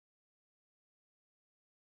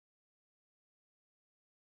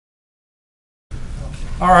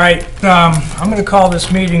All right, I'm going to call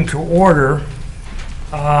this meeting to order.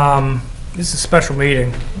 This is a special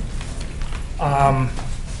meeting. As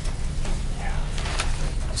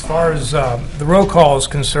far as the roll call is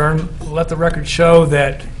concerned, let the record show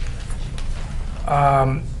that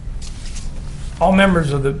all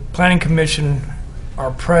members of the Planning Commission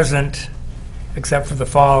are present, except for the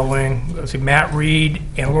following. Let's see, Matt Reed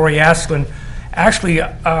and Lori Asklin. Actually,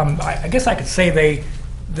 I guess I could say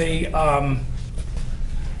they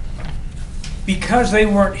because they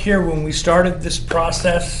weren't here when we started this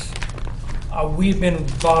process, we've been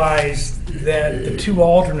advised that the two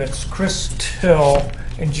alternates, Chris Till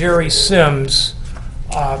and Jerry Sims,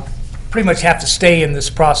 pretty much have to stay in this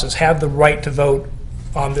process, have the right to vote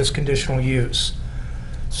on this conditional use.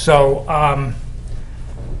 So,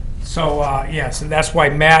 yes, and that's why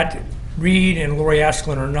Matt Reed and Lori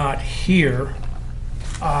Asklin are not here.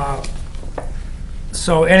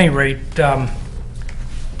 So, at any rate,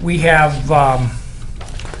 we have,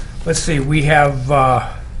 let's see, we have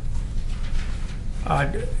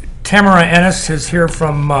Tamara Ennis is here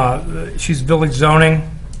from, she's Village Zoning.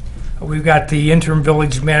 We've got the interim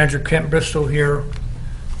village manager, Kent Bristol, here.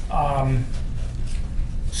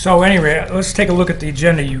 So anyway, let's take a look at the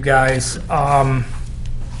agenda, you guys.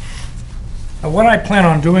 What I plan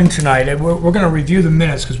on doing tonight, we're going to review the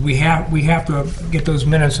minutes because we have to get those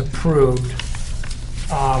minutes approved.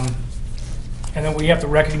 And then we have to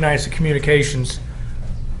recognize the communications.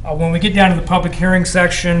 When we get down to the public hearing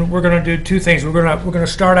section, we're going to do two things. We're going to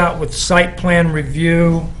start out with site plan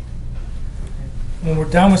review. When we're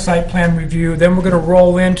done with site plan review, then we're going to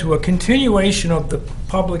roll into a continuation of the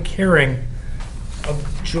public hearing of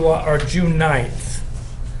June 9th.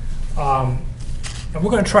 And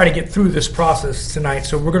we're going to try to get through this process tonight.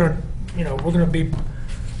 So we're going to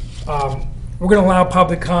allow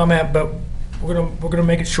public comment, but we're going to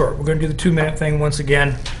make it short. We're going to do the 2-minute thing once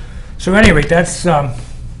again. So anyway, that's. Are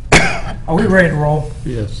we ready to roll?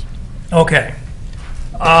 Yes. Okay.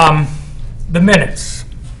 The minutes.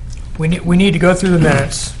 We need to go through the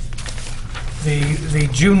minutes. The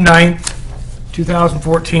June 9th,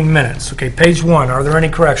 2014 minutes. Okay, page 1. Are there any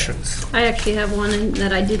corrections? I actually have one in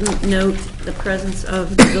that I didn't note the presence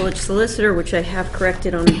of the village solicitor, which I have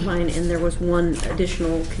corrected on mine, and there was one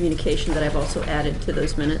additional communication that I've also added to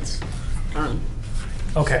those minutes.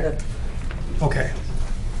 Okay. Okay.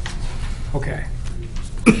 Okay.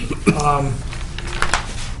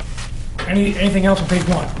 Anything else on page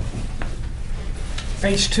 1?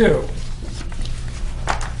 Page 2.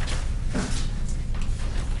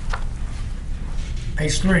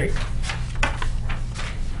 Page 3.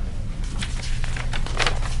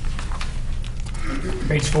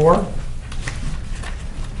 Page 4.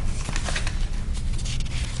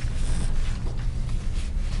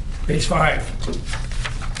 Page 5.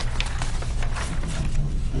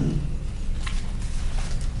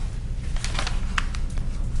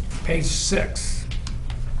 Page 6.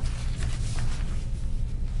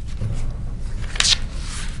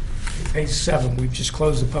 Page 7. We've just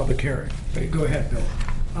closed the public hearing. Go ahead, Bill.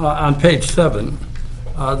 On page 7,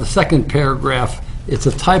 the second paragraph, it's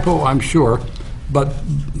a typo, I'm sure, but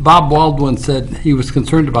Bob Baldwin said he was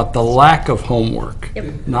concerned about the lack of homework,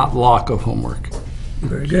 not lack of homework.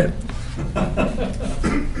 Very good.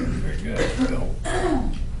 Very good, Bill.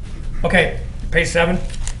 Okay, page 7.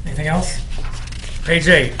 Anything else? Page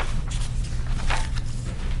 8.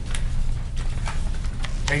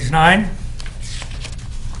 Page 9.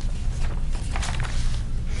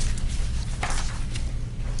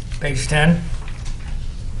 Page 10.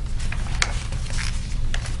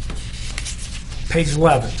 Page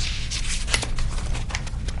 11.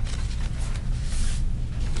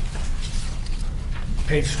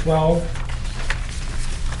 Page 12.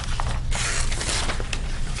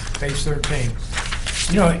 Page 13.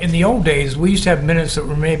 You know, in the old days, we used to have minutes that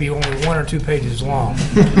were maybe only 1 or 2 pages long.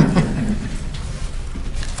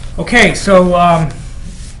 Okay, so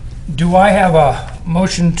do I have a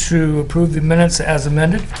motion to approve the minutes as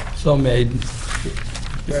amended? So made. Do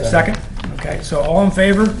I have a second? Okay, so all in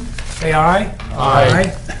favor, say aye.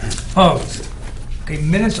 Aye. Opposed? Okay,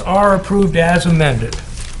 minutes are approved as amended.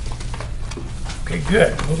 Okay,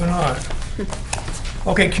 good, moving on.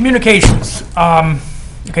 Okay, communications.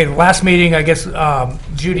 Okay, the last meeting, I guess,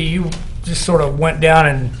 Judy, you just sort of went down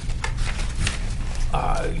and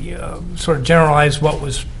sort of generalized what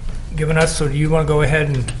was given us, so do you want to go ahead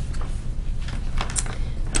and...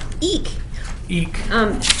 Eek. Eek.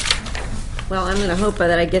 Well, I'm going to hope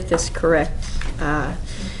that I get this correct.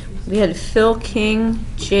 We had Phil King,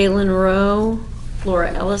 Jalen Rowe,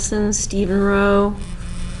 Laura Ellison, Stephen Rowe,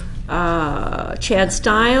 Chad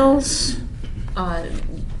Stiles,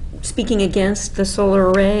 speaking against the solar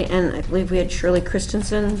array, and I believe we had Shirley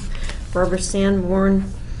Christensen, Barbara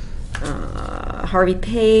Sanborn, Harvey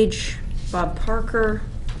Page, Bob Parker,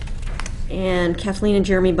 and Kathleen and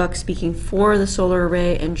Jeremy Buck speaking for the solar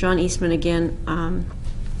array, and John Eastman again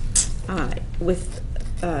with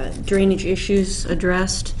drainage issues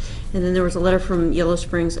addressed. And then there was a letter from Yellow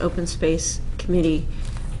Springs Open Space Committee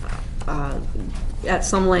at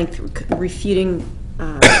some length refuting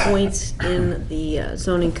points in the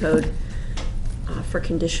zoning code for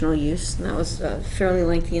conditional use. And that was a fairly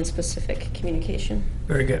lengthy and specific communication.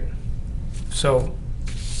 Very good. So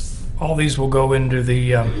all these will go into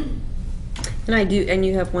the, And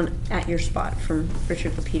you have one at your spot from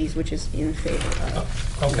Richard Lapides, which is in favor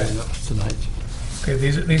of. okay. That's tonight. Okay,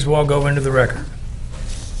 these will all go into the record.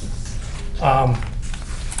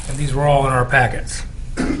 And these were all in our packets.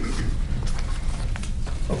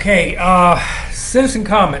 Okay, citizen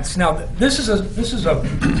comments. Now, this is a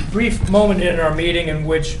brief moment in our meeting in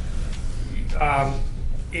which,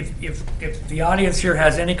 if the audience here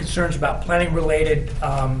has any concerns about planning-related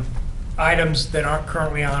items that aren't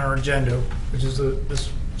currently on our agenda, which is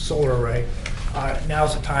this solar array,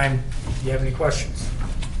 now's the time. If you have any questions?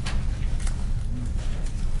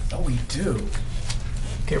 Oh, we do.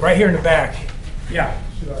 Okay, right here in the back. Yeah.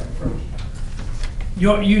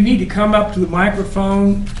 You need to come up to the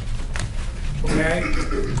microphone, okay?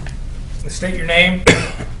 State your name.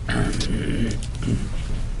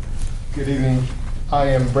 Good evening. I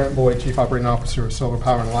am Brent Boyd, Chief Operating Officer of Solar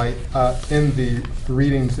Power and Light. In the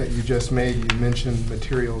readings that you just made, you mentioned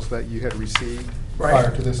materials that you had received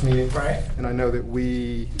prior to this meeting. Right. And I know that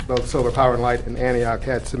we, both Solar Power and Light and Antioch,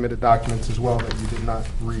 had submitted documents as well that you did not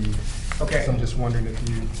read. Okay. So I'm just wondering if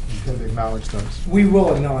you intend to acknowledge those. We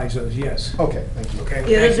will acknowledge those, yes. Okay, thank you. Okay.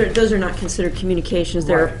 Yeah, thank you. those are not considered communications.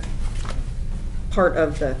 They're Right. part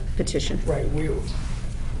of the petition. Right,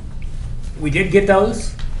 we did get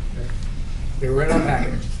those. They were in our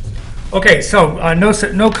packet. Okay, so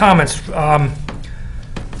no comments.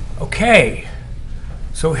 Okay,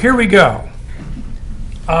 so here we go.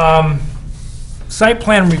 Site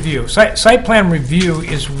plan review. Site plan review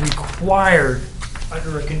is required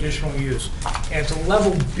under a conditional use, and it's a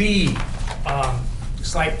level B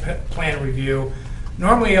site plan review.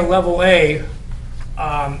 Normally a level A,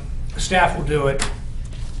 staff will do it,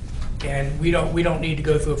 and we don't need to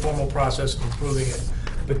go through a formal process of approving it.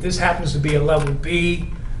 But this happens to be a level B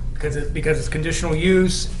because it's conditional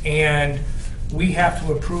use, and we have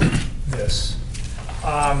to approve this.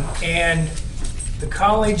 And the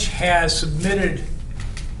college has submitted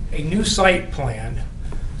a new site plan.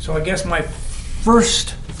 So I guess my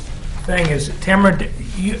first thing is, Tamara,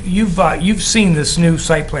 you've seen this new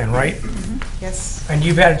site plan, right? Yes, And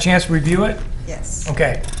you've had a chance to review it? yes.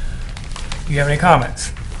 Okay. Do you have any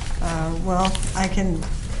comments? Well, I can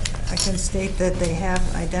state that they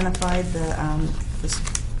have identified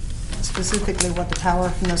specifically what the power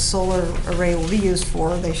from the solar array will be used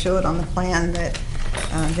for. They show it on the plan that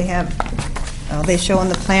they show on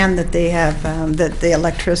the plan that they have, that the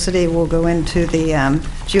electricity will go into the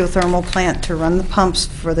geothermal plant to run the pumps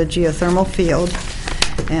for the geothermal field.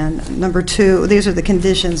 And number two, these are the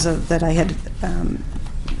conditions that I had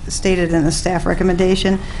stated in the staff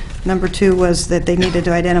recommendation. Number two was that they needed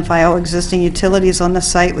to identify all existing utilities on the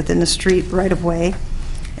site within the street right-of-way,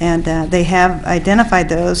 and they have identified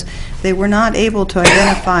those. They were not able to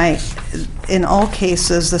identify, in all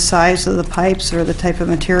cases, the size of the pipes or the type of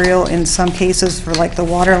material. In some cases, for like the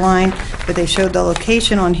water line, but they showed the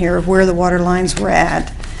location on here of where the water lines were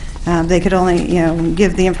at. They could only,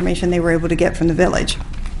 give the information they were able to get from the village.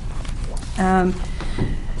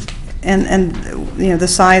 And the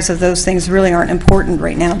size of those things really aren't important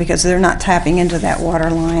right now because they're not tapping into that water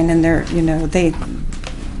line, and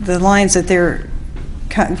the lines that they're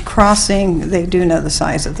crossing, they do know the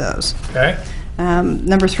size of those. Okay.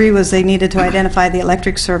 Number three was they needed to identify the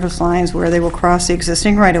electric service lines where they will cross the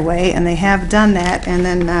existing right-of-way, and they have done that. And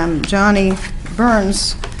then Johnny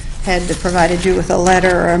Burns had provided you with a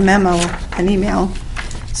letter or a memo, an email,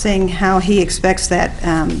 saying how he expects that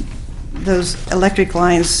those electric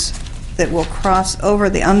lines that will cross over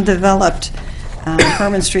the undeveloped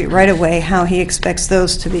Herman Street right-of-way, how he expects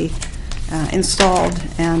those to be installed.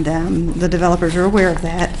 And the developers are aware of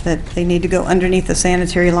that they need to go underneath the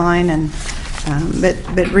sanitary line. And but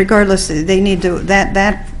regardless, they need to,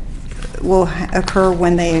 that will occur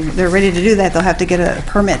when they're ready to do that. They'll have to get a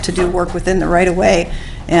permit to do work within the right-of-way,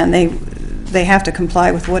 and they have to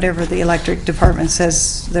comply with whatever the electric department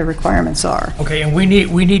says the requirements are. Okay, and we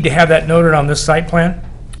need to have that noted on this site plan?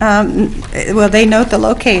 Well, they note the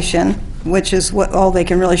location, which is what all they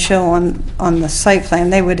can really show on the site plan.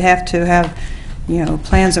 They would have to have,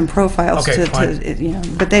 plans and profiles Okay, to,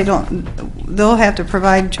 fine. but they'll have to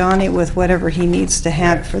provide Johnny with whatever he needs to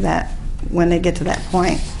have for that, when they get to that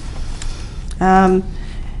point.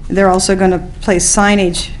 They're also going to place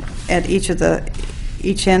signage at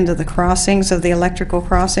each end of the crossings, of the electrical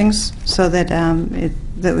crossings, so that,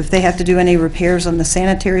 that if they have to do any repairs on the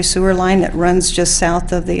sanitary sewer line that runs just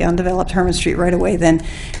south of the undeveloped Herman Street right away, then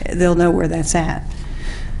they'll know where that's at.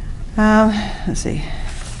 Let's see.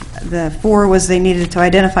 The 4 was they needed to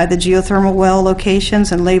identify the geothermal well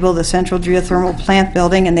locations and label the central geothermal plant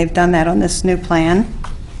building, and they've done that on this new plan.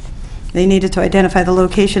 They needed to identify the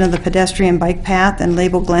location of the pedestrian bike path and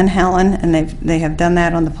label Glen Helen, and they have done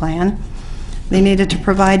that on the plan. They needed to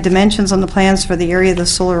provide dimensions on the plans for the area of the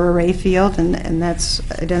solar array field, and that's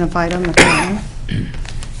identified on the plan.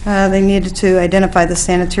 They needed to identify the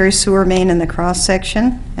sanitary sewer main in the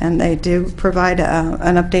cross-section, and they do provide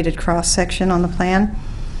an updated cross-section on the plan.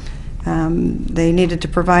 They needed to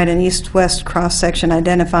provide an east-west cross-section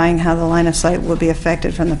identifying how the line of sight will be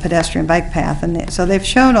affected from the pedestrian bike path. And so they've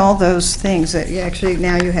shown all those things. That actually,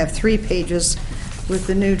 now you have 3 pages with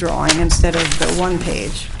the new drawing instead of the 1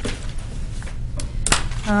 page.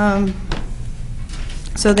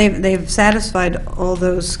 So they've satisfied all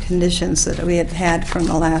those conditions that we had from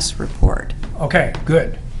the last report. Okay,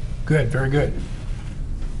 good, very good.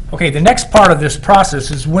 Okay, the next part of this process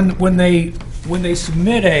is when they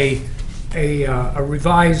submit a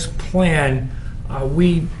revised plan,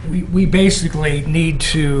 we basically need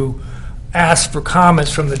to ask for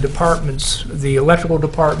comments from the departments, the electrical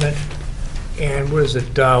department, and what is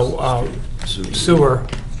it, sewer.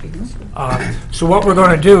 So what we're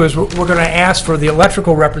going to do is we're going to ask for the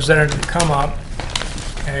electrical representative to come up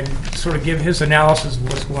and sort of give his analysis of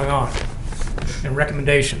what's going on and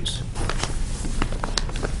recommendations.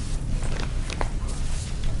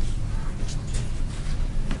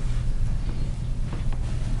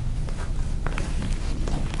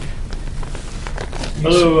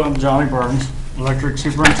 Hello, I'm Johnny Burns, Electric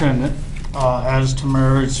Superintendent. As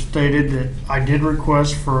Tamara stated, that I did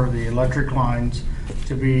request for the electric lines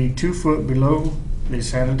to be 2 foot below the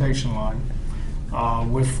sanitation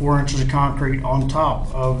line with 4 inches of concrete on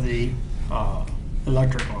top of the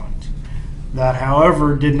electric lines. That,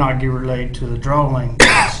 however, did not get relayed to the drawing.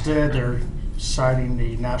 Instead, they're citing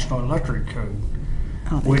the National Electric Code,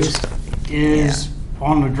 which is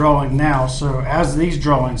on the drawing now. So as these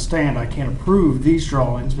drawings stand, I can't approve these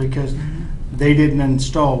drawings because they didn't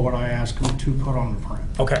install what I asked them to put on the print.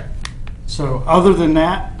 Okay. So other than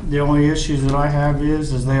that, the only issues that I have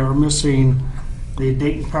is they are missing the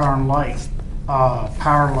Dayton Power and Light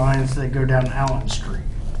power lines that go down Allen Street.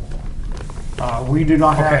 We do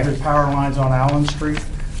not have Okay. the power lines on Allen Street.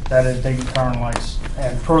 That is Dayton Power and Lights.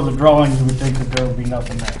 And per the drawing, you would think that there would be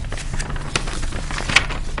nothing there.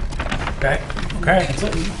 Okay.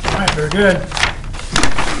 All right, very good.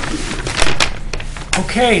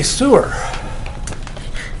 Okay, sewer.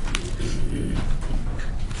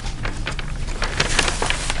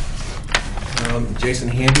 Jason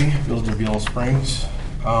Handy, Village of Yellow Springs.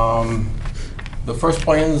 The first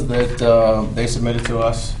plans that they submitted to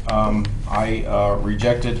us, I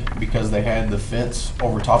rejected because they had the fence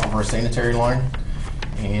over top of our sanitary line.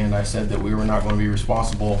 And I said that we were not going to be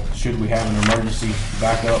responsible should we have an emergency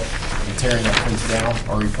backup and tearing that fence down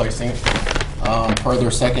or replacing it. Per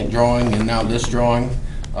their second drawing and now this drawing,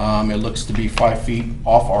 it looks to be 5 feet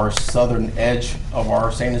off our southern edge of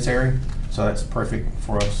our sanitary. So that's perfect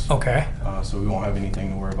for us. Okay. So we won't have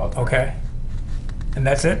anything to worry about there. Okay. And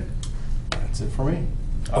that's it? That's it for me.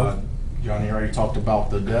 Johnny already talked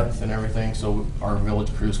about the depth and everything, so our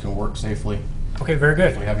village crews can work safely Okay, very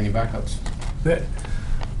if we good. have any backups. Good.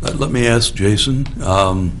 Let me ask Jason,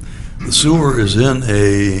 the sewer is in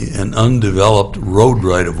an undeveloped road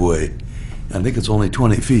right-of-way. I think it's only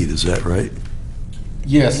 20 feet, is that right?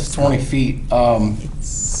 Yes, it's 20 feet.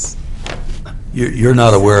 You're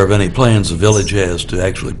not aware of any plans the village has to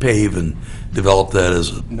actually pave and develop that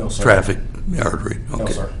as a No, sir. traffic artery? No,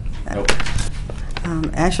 Okay. sir. Nope.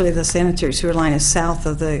 Actually, the sanitary sewer line is south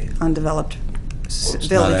of the undeveloped It's not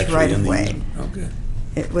village actually in the right-of-way. easement. Okay.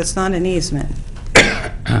 It was not an easement.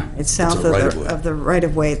 It's south a right-of-way. of the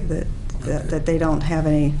right-of-way that they don't have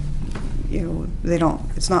any, they don't,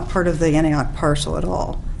 it's not part of the Antioch parcel at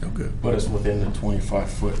all. Okay. But it's within the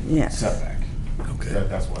 25-foot Yes. setback. Okay.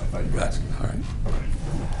 That's what I thought you were Right. asking. All right.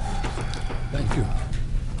 Thank you.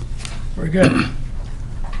 Very good.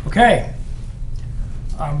 Okay.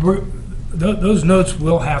 Those notes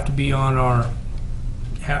will have to be on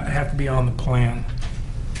have to be on the plan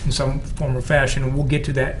in some form or fashion, and we'll get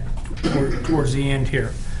to that towards the end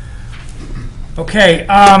here. Okay.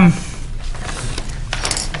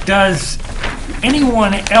 Does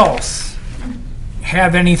anyone else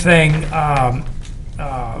have anything,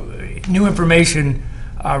 new information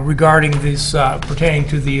regarding this pertaining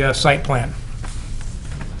to the site plan?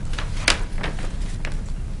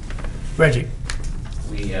 Reggie?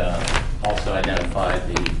 We also identified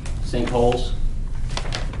the sinkholes,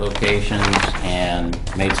 locations, and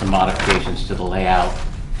made some modifications to the layout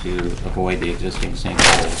to avoid the existing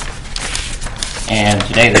sinkholes. And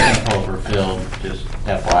today the sinkholes were filled, just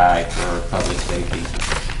FYI, for public safety.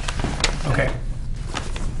 Okay.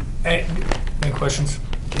 Any questions?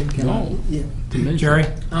 Can I, yeah. Jerry?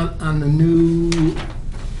 On the new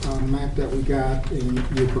map that we got in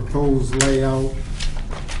your proposed layout,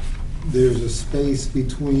 there's a space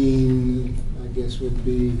between, I guess would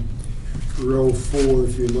be row 4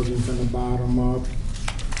 if you're looking from the bottom up,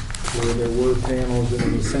 where there were panels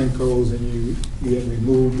and the sinkholes, and you had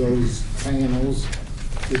removed those panels.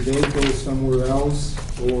 Did they go somewhere else,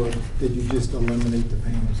 or did you just eliminate the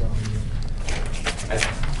panels out of here?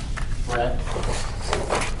 Brett?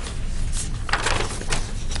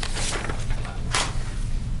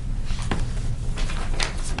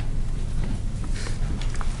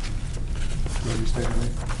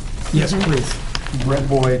 Yes, please. Brent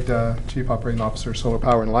Boyd, Chief Operating Officer, Solar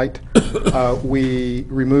Power and Light. We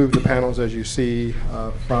removed the panels, as you see,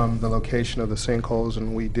 from the location of the sinkholes,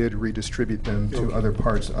 and we did redistribute them to other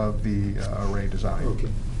parts of the array design. Okay.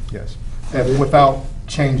 Yes, and without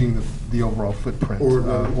changing the overall footprint Or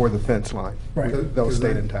or the fence line. Right. They'll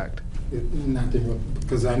stay intact.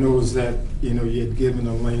 Because I noticed that, you know, you had given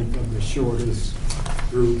a length of the shortest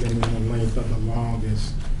group and then the length of the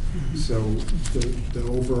longest. So the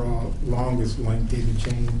overall longest length didn't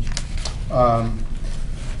change.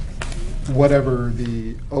 Whatever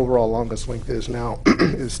the overall longest length is now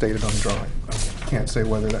is stated on the drawing. I can't say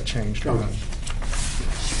whether that changed or not.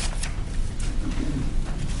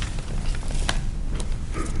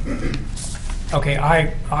 Okay,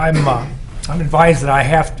 I'm advised that I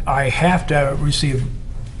have to receive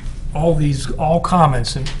all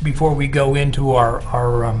comments before we go into our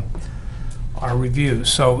review.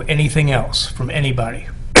 So anything else from anybody?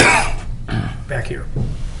 Back here.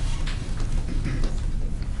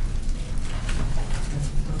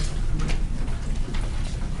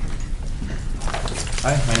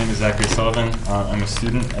 Hi, my name is Zachary Sullivan. I'm a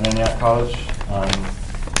student at Antioch College. I'm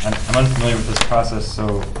unfamiliar with this process,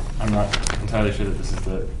 so I'm not entirely sure that this is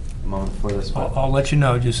the moment for this. But I'll let you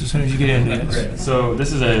know just as soon as you get into it. So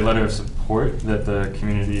this is a letter of support that the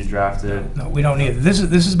community drafted. No, we don't need it. This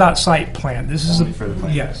is about site plan. This is Only for the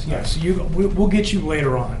plan. Yes. We'll get you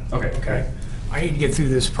later on. Okay. Okay. I need to get through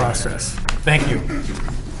this process. Thank you.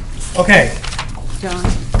 Okay. John,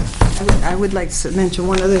 I would like to mention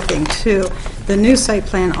one other thing, too. The new site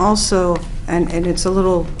plan also, and it's a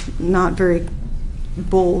little not very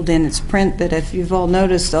bold in its print, but if you've all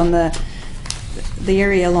noticed on the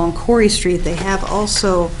area along Corey Street, they have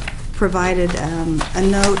also provided a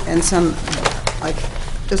note and some, like,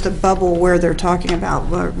 just a bubble where they're talking about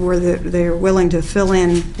where they're willing to fill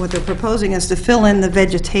in, what they're proposing is to fill in the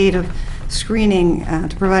vegetative screening,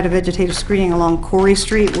 to provide a vegetative screening along Corey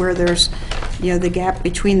Street where there's, you know, the gap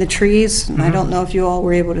between the trees. And I don't know if you all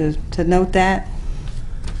were able to note that.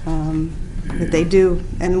 That they do,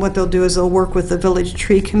 and what they'll do is they'll work with the Village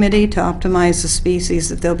Tree Committee to optimize the species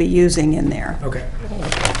that they'll be using in there. Okay.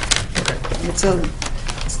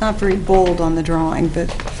 It's not very bold on the drawing, but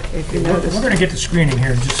if you notice. We're going to get to screening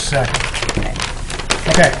here in just a second.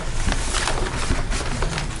 Okay.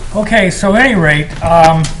 Okay, so at any rate,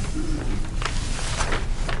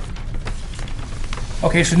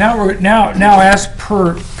 okay, so now as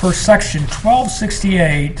per section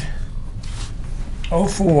 1268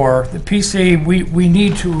 04, the PC, we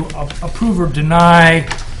need to approve or deny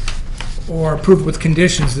or approve with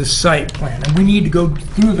conditions this site plan. And we need to go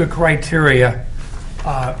through the criteria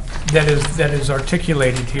that is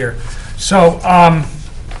articulated here. So I'm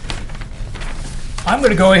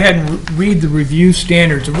going to go ahead and read the review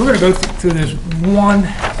standards. And we're going to go through this one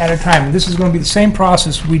at a time. And this is going to be the same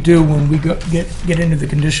process we do when we get into the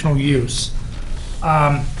conditional use.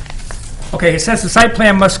 Okay, it says the site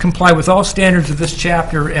plan must comply with all standards of this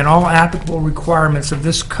chapter and all applicable requirements of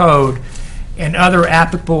this code and other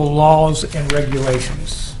applicable laws and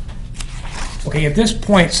regulations. Okay, at this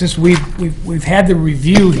point, since we've had the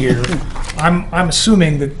review here, I'm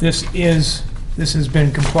assuming that this has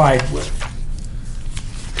been complied with.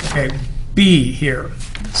 Okay, B here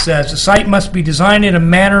says the site must be designed in a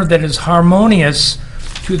manner that is harmonious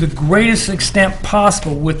to the greatest extent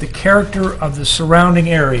possible with the character of the surrounding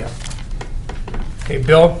area. Okay,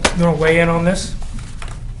 Bill, you want to weigh in on this?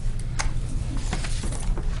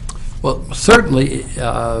 Well, certainly,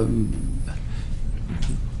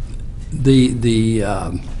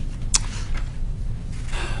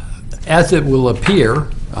 as it will appear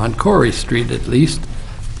on Corey Street at least,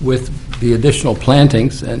 with the additional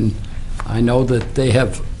plantings, and I know that they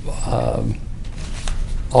have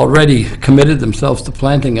already committed themselves to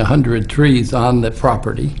planting 100 trees on the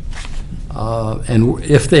property. And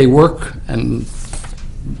if they work, and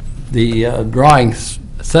the drawing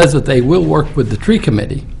says that they will work with the tree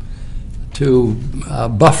committee to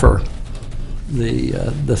buffer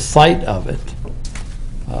the site of it,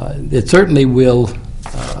 it certainly will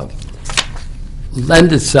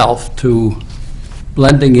lend itself to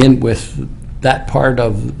blending in with that part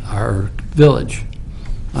of our village.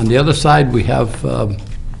 On the other side, we have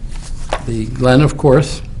the Glen, of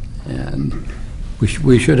course, and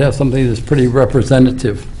we should have something that's pretty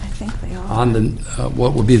representative I think they are. on the,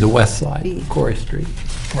 what would be the west side of Corey Street.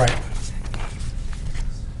 Right.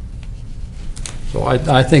 So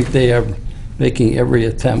I think they are making every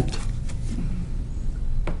attempt.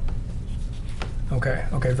 Okay,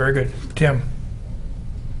 very good. Tim,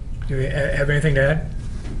 do you have anything to add?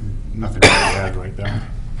 Nothing to add right now.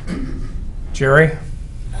 Jerry?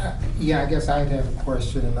 Yeah, I guess I'd have a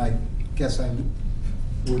question, and I guess I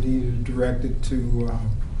would either direct it to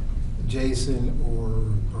Jason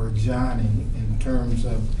or Johnny in terms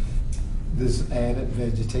of this added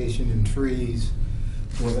vegetation and trees.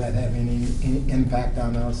 Will that have any impact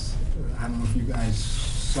on us? I don't know if you guys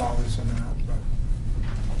saw this or not, but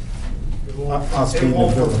us being the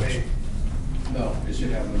village. No, it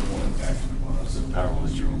should have minimal impact on us. Power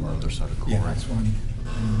lines are on the other side of Cool, Yeah, right? that's one.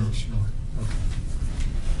 Sure.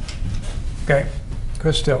 Okay,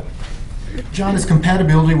 Chris Still? John, is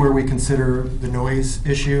compatibility where we consider the noise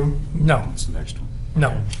issue? No, That's the next one.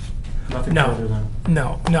 no, Nothing No. further than.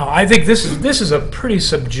 no. I think this is a pretty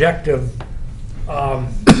subjective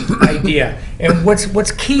idea. And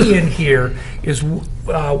what's key in here is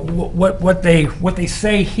what they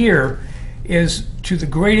say here is to the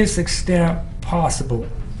greatest extent possible,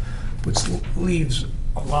 which leaves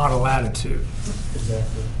a lot of latitude.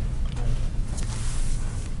 Exactly.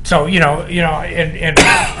 So, and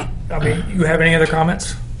I mean, you have any other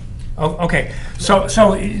comments? Oh, okay. So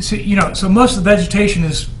most of the vegetation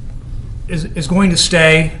is going to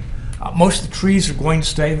stay. Most of the trees are going to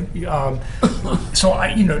stay. So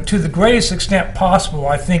to the greatest extent possible,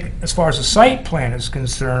 I think, as far as the site plan is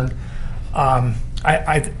concerned, I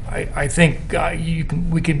think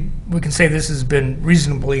we can say this has been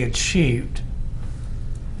reasonably achieved.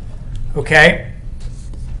 Okay.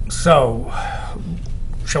 So,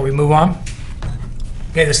 shall we move on?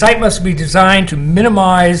 Okay, the site must be designed to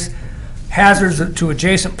minimize hazards to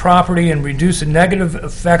adjacent property and reduce the negative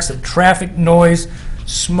effects of traffic, noise,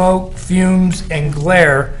 smoke, fumes, and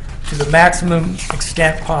glare to the maximum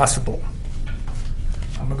extent possible.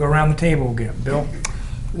 I'm gonna go around the table again. Bill?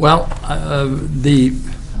 Well,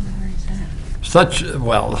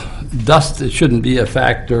 dust, it shouldn't be a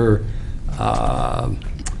factor.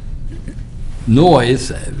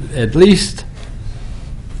 Noise, at least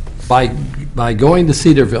by going to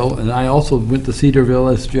Cedarville, and I also went to Cedarville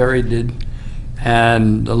as Jerry did,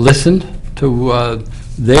 and listened to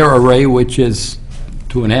their array, which is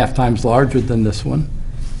 2.5 times larger than this one,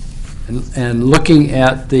 and looking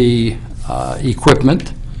at the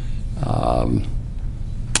equipment,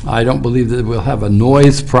 I don't believe that we'll have a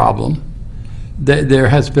noise problem. There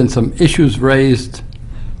has been some issues raised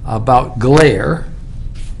about glare,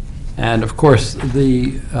 and of course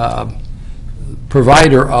the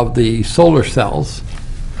provider of the solar cells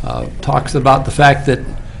talks about the fact that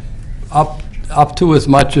up to as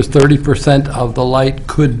much as 30% of the light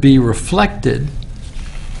could be reflected.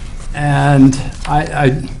 And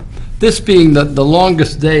this being the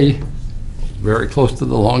longest day, very close to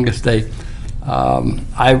the longest day,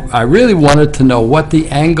 I really wanted to know what the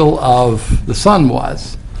angle of the sun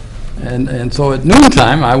was. And so at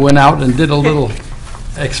noontime, I went out and did a little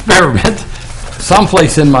experiment.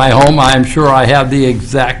 Someplace in my home, I'm sure I have the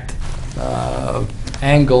exact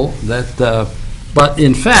angle that, but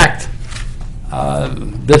in fact,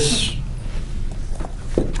 this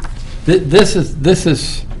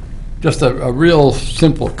is just a real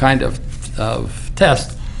simple kind of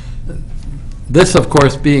test. This, of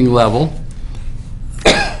course, being level.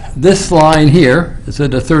 This line here is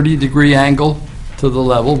at a 30-degree angle to the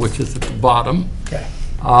level, which is at the bottom. Okay.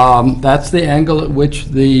 That's the angle at which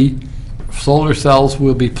the solar cells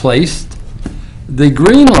will be placed. The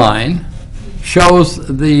green line shows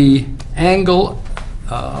the angle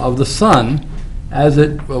of the sun as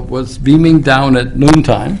it was beaming down at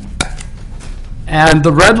noontime. And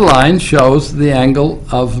the red line shows the angle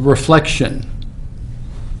of reflection.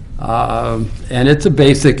 And it's a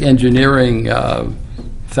basic engineering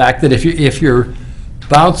fact that if you're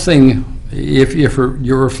bouncing, if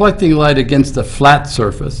you're reflecting light against a flat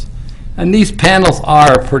surface, and these panels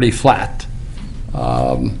are pretty flat,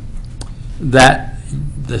 that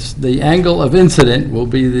the angle of incident will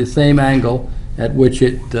be the same angle at which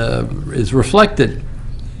it is reflected.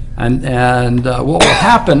 And what will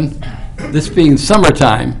happen, this being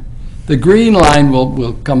summertime, the green line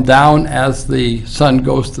will come down as the sun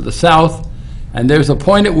goes to the south, and there's a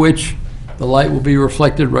point at which the light will be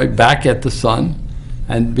reflected right back at the sun,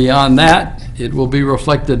 and beyond that, it will be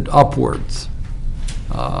reflected upwards.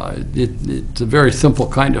 It's a very simple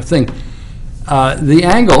kind of thing. The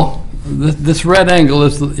angle, this red angle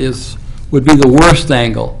would be the worst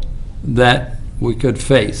angle that we could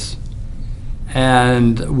face.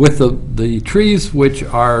 And with the trees which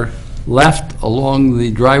are left along the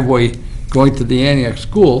driveway going to the Antioch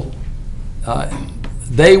School,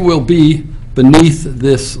 they will be beneath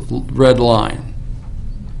this red line.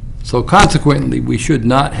 So consequently, we should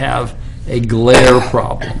not have a glare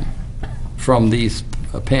problem from these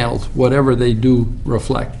panels, whatever they do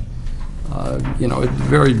reflect. It's a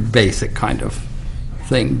very basic kind of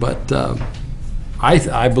thing, but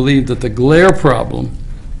I believe that the glare problem,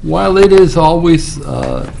 while it is always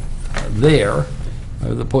there,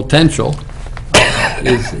 the potential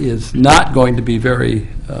is not going to be very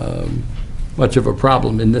much of a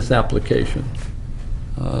problem in this application.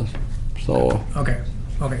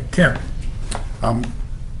 Okay, Karen?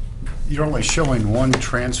 You're only showing one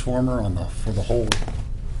transformer for the whole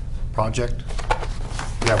project?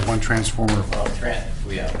 You have one transformer?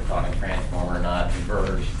 We have a talking transformer, not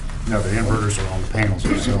inverters. No, the inverters are on the panels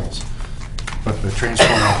themselves. But the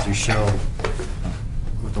transformer that you show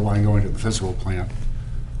with the line going to the physical plant,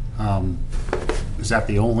 is that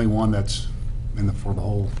the only one that's for the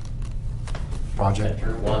whole project? That's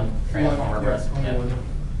your one transformer. Yes, only one.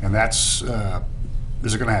 And that's,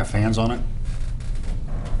 is it going to have fans on it?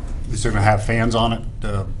 Is it going to have fans on it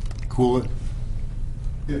to cool it?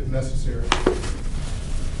 If necessary.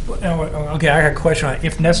 Okay, I got a question on it.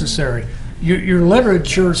 If necessary. Your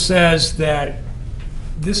literature says that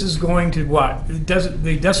this is going to what? The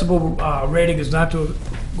decibel rating is not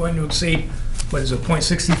going to exceed, what is it,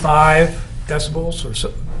 0.65 decibels or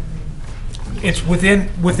so? It's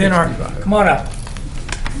within our, come on up.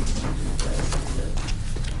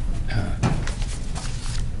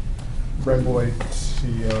 Brent Boyd,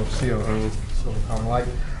 CEO, COO, Silver Power Light.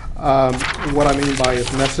 What I mean by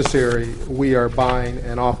if necessary, we are buying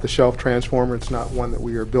an off-the-shelf transformer. It's not one that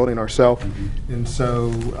we are building ourselves. And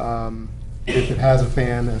so if it has a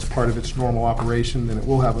fan as part of its normal operation, then it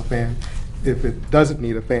will have a fan. If it doesn't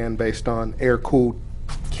need a fan based on air-cooled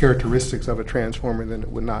characteristics of a transformer, then it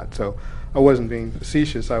would not. So I wasn't being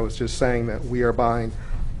facetious. I was just saying that we are buying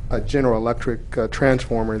a General Electric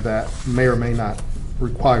transformer that may or may not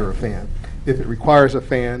require a fan. If it requires a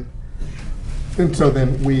fan, and so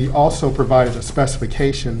then we also provided a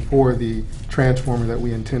specification for the transformer that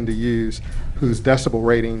we intend to use, whose decibel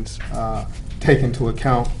ratings take into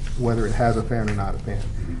account whether it has a fan or not a fan.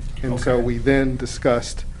 And so we then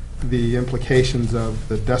discussed the implications of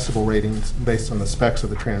the decibel ratings based on the specs of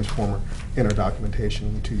the transformer in our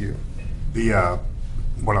documentation to you.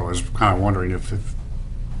 What I was kind of wondering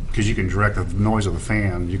because you can direct the noise of the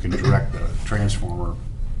fan, you can direct the transformer,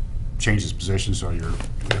 change its position so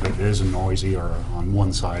if it is noisy or on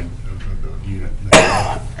one side of the unit,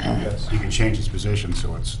 you can change its position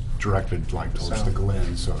so it's directed like towards the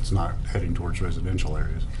Glen, so it's not heading towards residential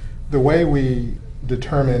areas. The way we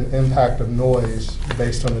determine impact of noise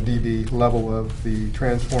based on the dB level of the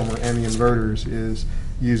transformer and the inverters is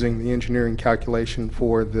using the engineering calculation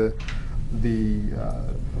for the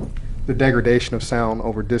degradation of sound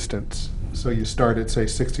over distance. So you start at, say,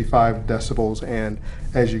 65 decibels, and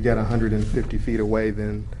as you get 150 feet away,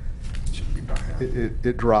 then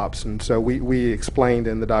it drops. And so we explained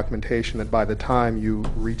in the documentation that by the time you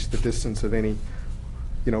reach the distance of any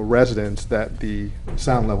residence, that the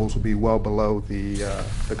sound levels will be well below the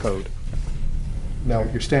code. Now,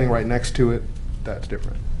 if you're standing right next to it, that's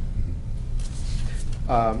different.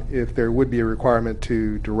 If there would be a requirement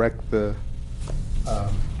to direct the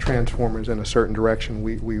transformers in a certain direction,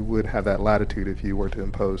 we would have that latitude if you were to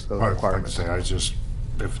impose those requirements. Like I say,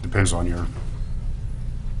 if it depends on your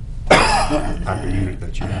type of unit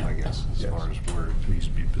that you have, I guess, as far as where it needs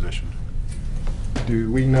to be positioned.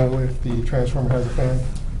 Do we know if the transformer has a fan,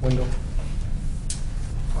 Wendell?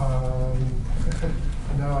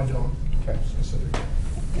 No, I don't. Okay.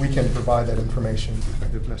 We can provide that information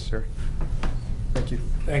if necessary. Thank you.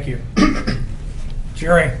 Thank you.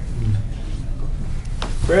 Jerry?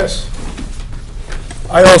 Chris?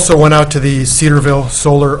 I also went out to the Cedarville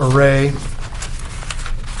Solar Array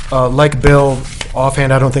Like Bill,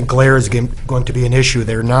 offhand, I don't think glare is going to be an issue.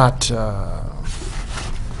 They're not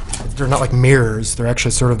like mirrors. They're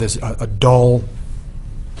actually sort of this a dull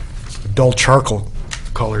charcoal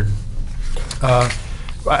colored.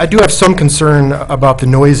 I do have some concern about the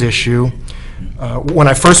noise issue. When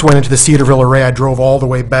I first went into the Cedarville Array, I drove all the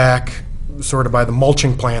way back, sort of by the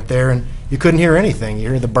mulching plant there, and you couldn't hear anything. You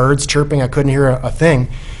hear the birds chirping. I couldn't hear a thing.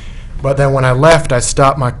 But then when I left, I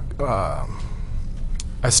stopped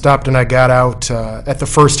and I got out at the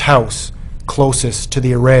first house closest to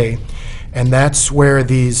the array, and that's where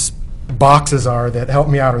these boxes are that help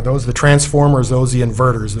me out. Are those the transformers, those the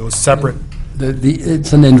inverters, those separate?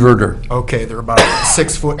 It's an inverter. Okay, they're about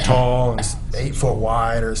 6 foot tall and 8 foot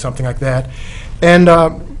wide or something like that. And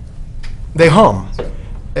they hum.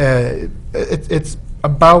 It's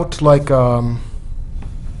about like a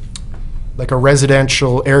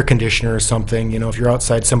residential air conditioner or something. You know, if you're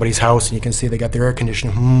outside somebody's house and you can see they got their air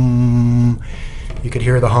conditioning, you could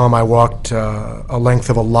hear the hum. I walked a length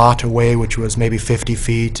of a lot away, which was maybe 50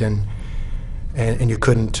 feet, and you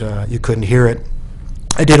couldn't hear it.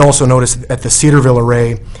 I did also notice at the Cedarville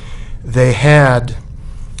Array, they had,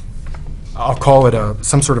 I'll call it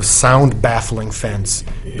some sort of sound baffling fence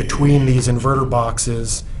between these inverter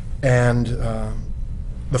boxes and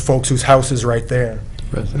the folks whose house is right there.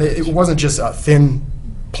 And it wasn't just a thin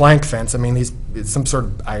plank fence. I mean, it's some sort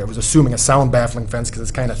of, I was assuming, a sound baffling fence because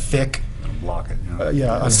it's kind of thick. Block it, you know.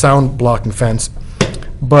 Yeah, a sound blocking fence.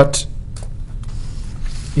 But,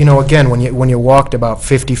 you know, again, when you walked about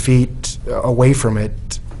 50 feet away from it,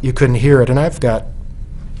 you couldn't hear it. And I've got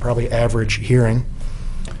probably average hearing.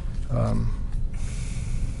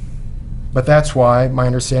 But that's why, my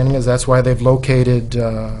understanding is that's why they've located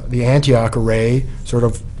the Antioch Array sort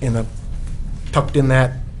of tucked in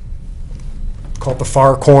that, called the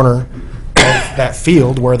far corner of that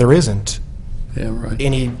field where there isn't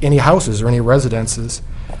any houses or any residences.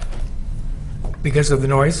 Because of the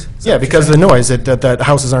noise? Yeah, because of the noise, that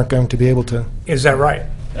houses aren't going to be able to. Is that right?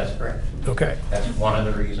 That's correct. Okay. That's one of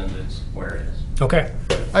the reasons it's where it is. Okay.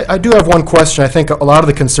 I do have one question. I think a lot of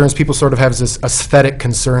the concerns, people sort of have this aesthetic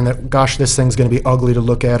concern that, gosh, this thing's going to be ugly to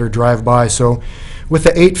look at or drive by. So with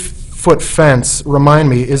the 8-foot fence, remind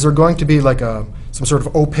me, is there going to be like some sort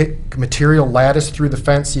of opaque material lattice through the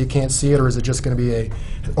fence so you can't see it, or is it just going to be an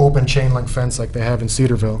open chain link fence like they have in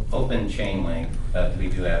Cedarville? Open chain link, but we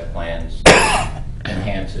do have plans to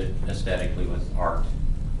enhance it aesthetically with art.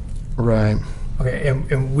 Right. Okay,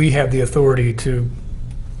 and we have the authority to.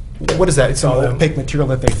 What is that? It's some opaque material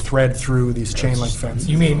that they thread through these chain link fences.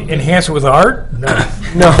 You mean enhance it with art? No.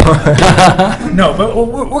 No. No, but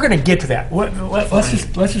we're going to get to that.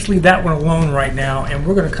 Let's just leave that one alone right now, and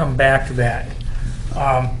we're going to come back to that.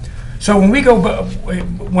 So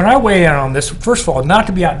when I weigh in on this, first of all, not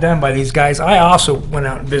to be outdone by these guys, I also went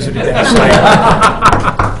out and visited that site.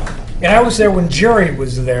 And I was there when Jerry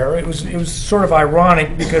was there. It was sort of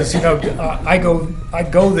ironic because, you know, I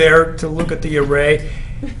go there to look at the array,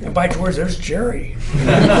 and by George, there's Jerry. You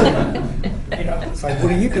know, it's like,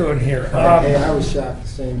 what are you doing here? Hey, I was shocked the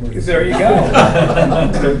same way. There you go.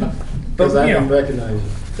 Because I didn't recognize you.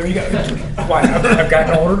 There you go. Why? I've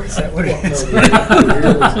gotten older? Is that what it is?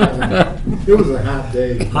 It was a hot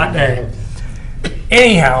day. Hot day.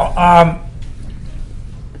 Anyhow,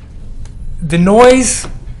 the noise,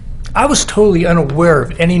 I was totally unaware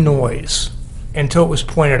of any noise until it was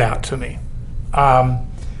pointed out to me.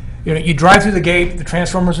 You know, you drive through the gate, the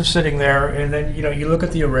transformers are sitting there, and then, you know, you look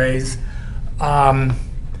at the arrays.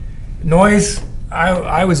 Noise,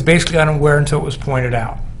 I was basically unaware until it was pointed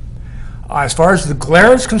out. As far as the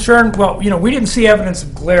glare is concerned, well, you know, we didn't see evidence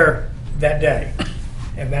of glare that day.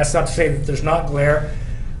 And that's not to say that there's not glare.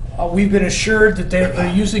 We've been assured that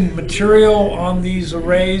they're using material on these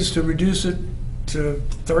arrays to reduce it to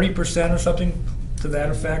 30% or something to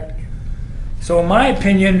that effect. So in my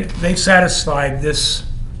opinion, they've satisfied this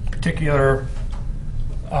particular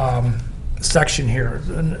section here,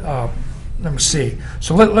 number C.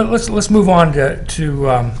 So let's move on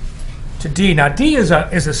to D. Now D is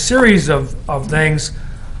a series of things,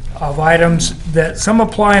 of items that some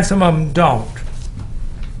apply and some of them don't.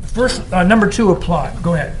 First, number 2 apply.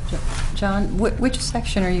 Go ahead. John, which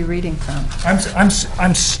section are you reading from?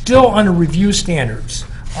 I'm still under review standards.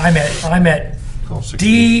 I'm at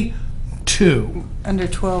D2. Under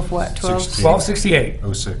 12 what? 1268.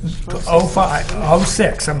 06. 05.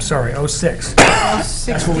 06. I'm sorry. 06.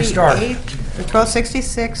 That's where we started.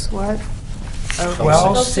 1266 what?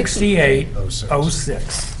 1268.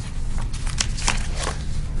 06.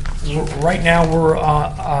 Right now we're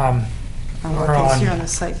on. You're on the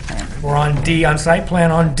site plan. We're on D, on site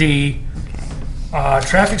plan on D.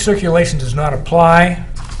 Traffic circulation does not apply.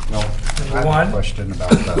 Well, Number I have one. a question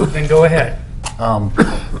about Then go ahead.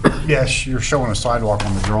 yes, you're showing a sidewalk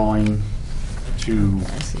on the drawing to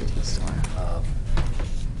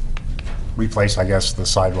replace, I guess, the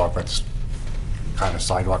sidewalk that's kind of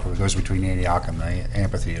sidewalk that goes between Antioch and the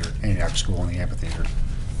amphitheater, Antioch School and the amphitheater.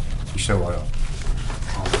 You show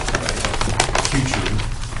future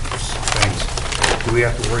things. Do we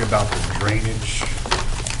have to worry about the drainage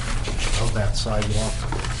of that sidewalk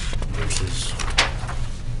versus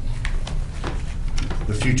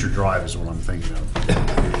the future drive is what I'm thinking of.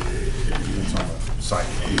 It's on the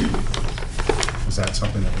sidewalk. Is that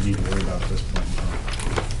something that we need to worry about at this point in time?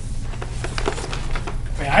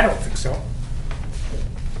 I mean, I don't think so.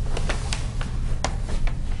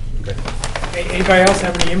 Okay. Anybody else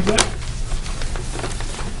have any input?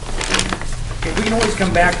 Okay, we can always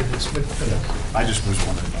come back to this, but I just was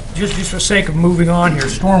wondering about that. just for sake of moving on here,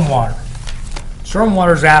 stormwater.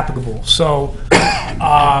 Stormwater is applicable, so,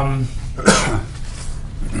 and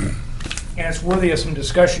it's worthy of some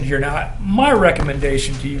discussion here. Now, my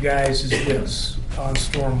recommendation to you guys is this on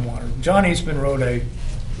stormwater. John Eastman wrote an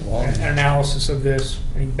analysis of this,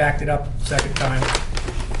 and he backed it up the second time.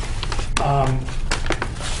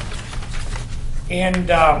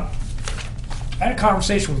 I had a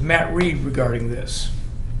conversation with Matt Reed regarding this,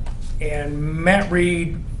 and Matt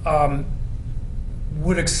Reed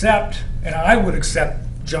would accept, and I would accept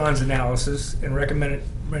John's analysis and recommend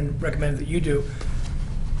that you do.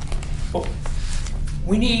 But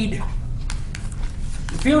we need,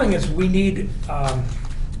 the feeling is we need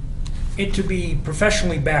it to be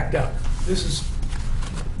professionally backed up. This is,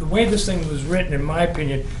 the way this thing was written, in my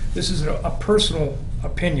opinion, this is a personal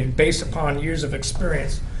opinion based upon years of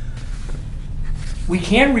experience. We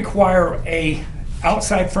can require a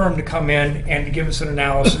outside firm to come in and to give us an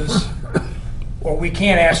analysis, or we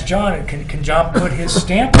can ask John, can John put his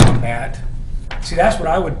stamp on that? See, that's what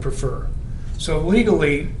I would prefer. So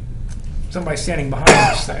legally, somebody standing behind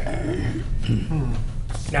this thing.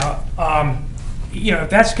 Now, you know, if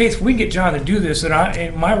that's the case, we can get John to do this,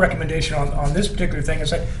 and my recommendation on this particular thing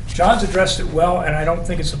is that John's addressed it well, and I don't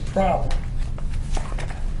think it's a problem.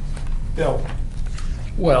 Bill?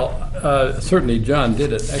 Well, certainly John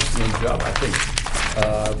did an excellent job, I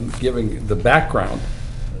think, giving the background.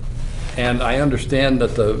 And I understand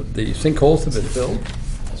that the sinkholes have been filled.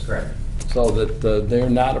 That's correct. So that they're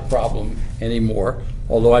not a problem anymore,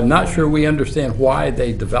 although I'm not sure we understand why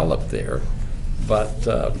they developed there. But,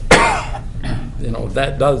 you know,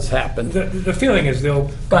 that does happen. The feeling is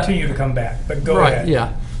they'll continue to come back, but go ahead. Right,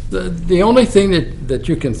 yeah. The only thing that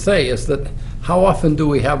you can say is that how often do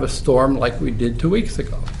we have a storm like we did 2 weeks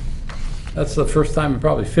ago? That's the first time in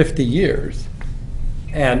probably 50 years.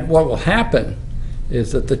 And what will happen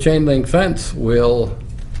is that the chain link fence will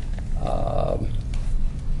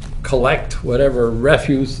collect whatever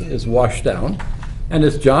refuse is washed down. And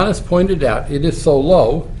as John has pointed out, it is so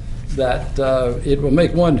low that it will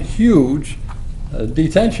make one huge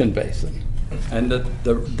detention basin. And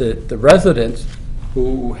the residents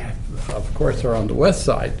who, of course, are on the west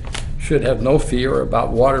side should have no fear about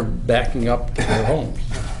water backing up to their homes.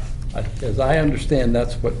 As I understand,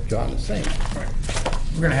 that's what John is saying.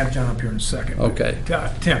 We're going to have John up here in a second. Okay.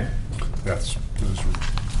 Tim? That's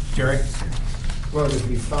Jerry? Well, if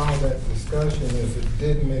we follow that discussion, if it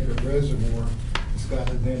did make a reservoir, it's got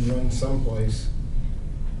to then run someplace.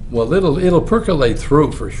 Well, it'll percolate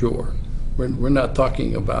through for sure. We're not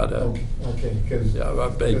talking about a Okay, because a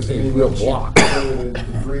real block. the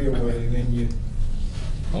debris away, then you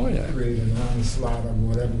Oh, yeah. create an onslaught of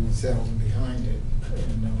whatever was held behind it.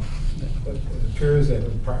 And, but it appears that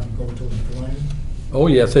it'll probably go to the Glen. Oh,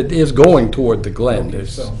 yes, it is going toward the Glen. Okay,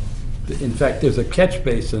 so In fact, there's a catch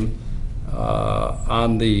basin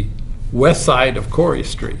on the west side of Corey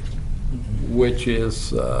Street, which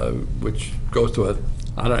goes to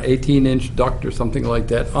I don't know, 18-inch duct or something like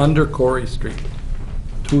that under Corey Street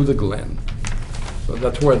to the Glen. So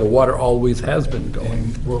that's where the water always has been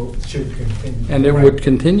going. and should continue. And it would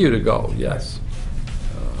continue to go, yes.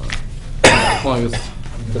 As long as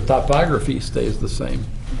the topography stays the same.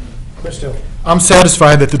 Christo? I'm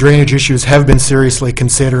satisfied that the drainage issues have been seriously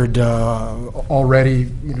considered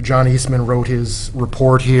already. You know, John Eastman wrote his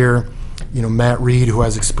report here. You know, Matt Reed, who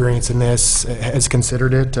has experience in this, has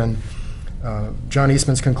considered it. And John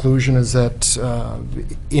Eastman's conclusion is that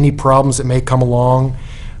any problems that may come along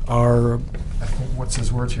are, what's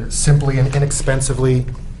his words here, simply and inexpensively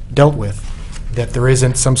dealt with. That there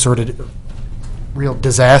isn't some sort of real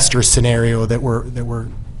disaster scenario that we're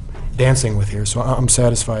dancing with here. So I'm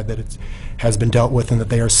satisfied that it has been dealt with and that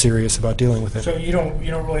they are serious about dealing with it. So you don't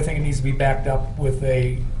really think it needs to be backed up with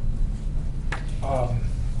a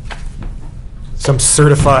some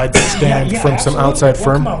certified stamp Yeah, from some absolutely. outside Well,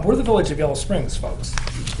 firm? come on, we're the Village of Yellow Springs, folks.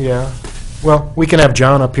 Yeah. Well, we can have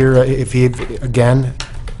John up here if he, again,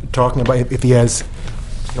 talking about if he has,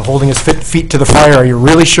 holding his feet to the fire. Are you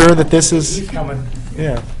really sure that this is? He's coming.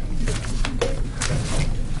 Yeah.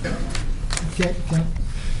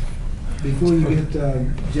 Before you get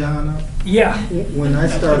John up, Yeah. when I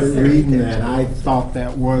started reading that, I thought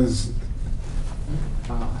that was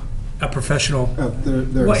A professional.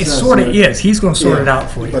 their Well, it sort of assessment. is. He's going to sort it Yeah, out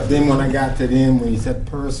for you. But then when I got to the end, when he said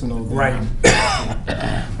personal, then Right.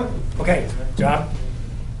 Okay, John?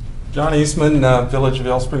 John Eastman, Village of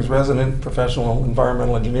Yellow Springs resident, professional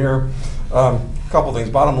environmental engineer. Couple things.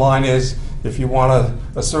 Bottom line is, if you want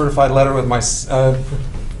a certified letter with my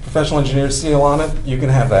professional engineer's seal on it, you can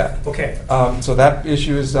have that. Okay. So that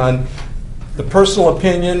issue is done. The personal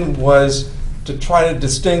opinion was to try to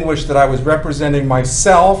distinguish that I was representing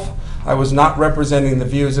myself. I was not representing the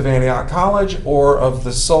views of Antioch College or of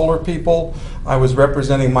the solar people. I was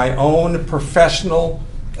representing my own professional,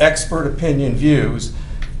 expert opinion views.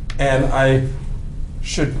 And I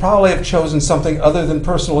should probably have chosen something other than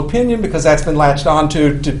personal opinion, because that's been latched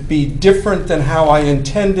onto to be different than how I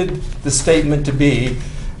intended the statement to be,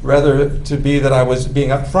 rather to be that I was being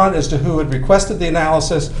upfront as to who had requested the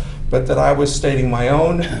analysis, but that I was stating my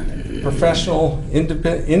own professional,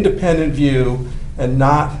 independent view and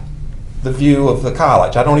not the view of the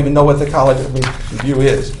college. I don't even know what the college view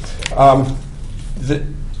is.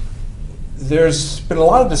 There's been a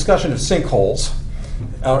lot of discussion of sinkholes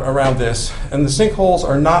around this, and the sinkholes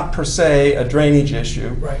are not per se a drainage issue.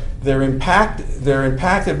 Right. They're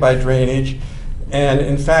impacted by drainage, and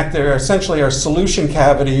in fact, there essentially are solution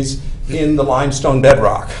cavities in the limestone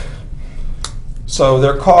bedrock. So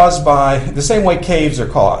they're caused by the same way caves are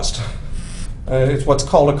caused. It's what's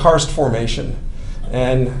called a karst formation,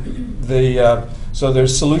 and so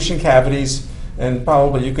there's solution cavities, and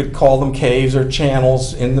probably you could call them caves or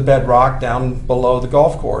channels in the bedrock down below the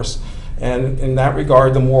golf course. And in that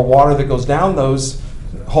regard, the more water that goes down those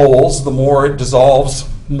holes, the more it dissolves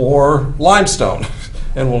more limestone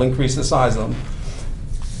and will increase the size of them.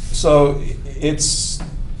 So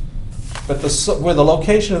where the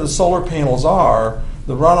location of the solar panels are,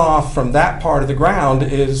 the runoff from that part of the ground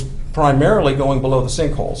is primarily going below the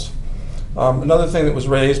sinkholes. Another thing that was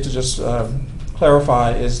raised, to just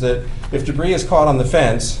clarify, is that if debris is caught on the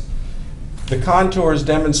fence, the contours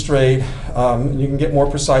demonstrate, you can get more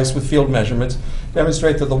precise with field measurements,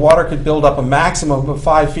 demonstrate that the water could build up a maximum of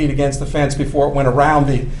 5 feet against the fence before it went around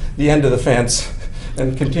the end of the fence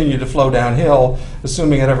and continued to flow downhill,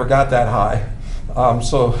 assuming it ever got that high.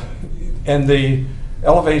 And the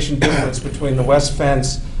elevation difference between the west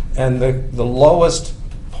fence and the lowest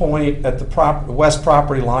point at the west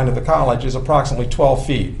property line of the college is approximately 12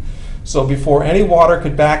 feet. So before any water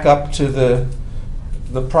could back up to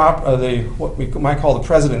what we might call the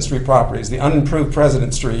President Street properties, the unimproved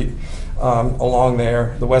President Street along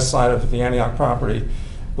there, the west side of the Antioch property,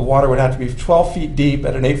 the water would have to be 12 feet deep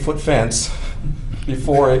at an 8-foot fence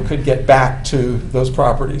before it could get back to those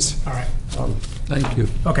properties. All right. Thank you.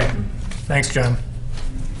 Okay. Thanks, John.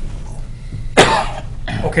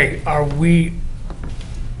 Okay,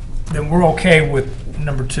 then we're okay with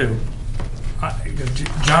number 2.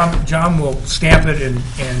 John will stamp it, and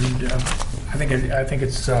I think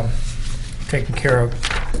it's taken care of.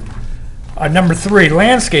 Number 3,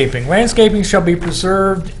 landscaping. Landscaping shall be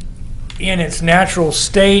preserved in its natural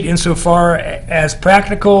state insofar as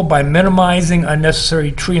practical by minimizing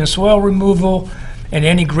unnecessary tree and soil removal, and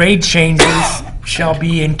any grade changes shall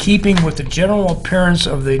be in keeping with the general appearance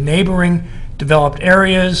of the neighboring developed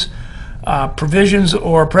areas. Provisions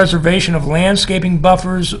or preservation of landscaping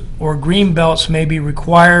buffers or green belts may be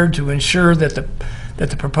required to ensure that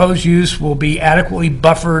the proposed use will be adequately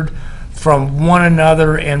buffered from one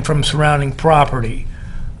another and from surrounding property.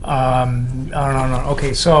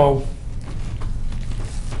 Okay, so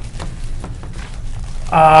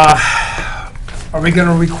are we going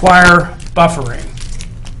to require buffering?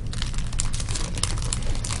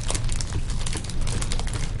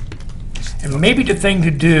 And maybe the thing to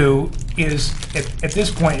do is, at this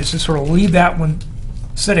point, is to sort of leave that one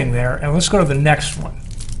sitting there, and let's go to the next one.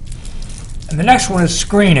 And the next one is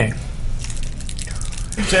screening.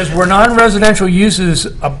 It says, where non-residential uses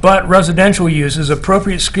abut residential uses,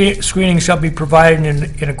 appropriate screening shall be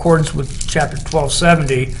provided in accordance with Chapter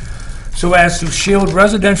 1270, so as to shield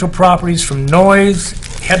residential properties from noise,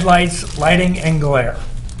 headlights, lighting, and glare.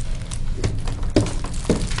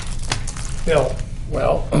 Bill?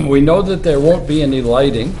 Well, we know that there won't be any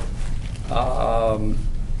lighting.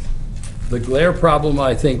 The glare problem,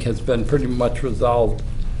 I think, has been pretty much resolved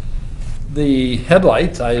The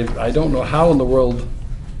headlights, I don't know how in the world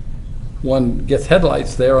one gets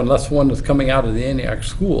headlights there unless one is coming out of the Antioch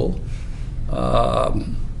School.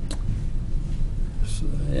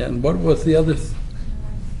 And what was the other?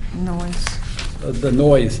 Noise. The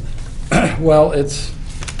noise. Well, it's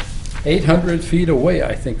 800 feet away,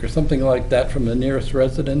 I think, or something like that from the nearest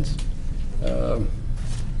residence,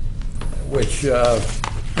 which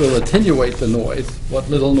will attenuate the noise, what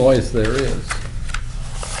little noise there is.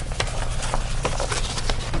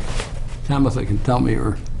 Tabitha can tell me,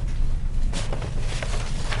 or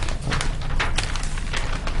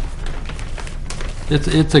it's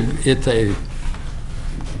a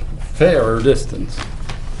fair distance.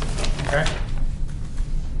 Okay.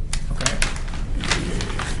 Okay.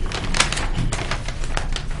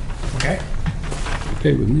 Okay.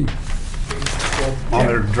 Okay with me. On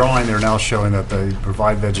their drawing, they're now showing that they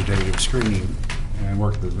provide vegetative screening and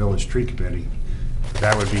work with the village tree committee.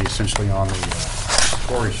 That would be essentially on the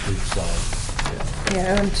Quarry Street side.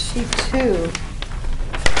 Yeah, on sheet 2,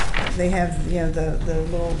 they have, the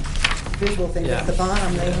little visual thing at the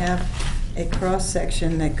bottom. They have a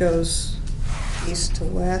cross-section that goes east to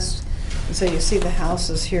west. And so you see the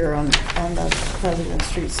houses here on the President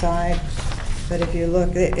Street side. But if you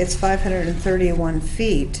look, it's 531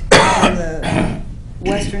 feet from the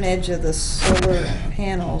western edge of the solar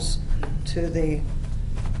panels to the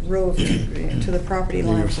row, to the property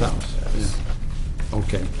line.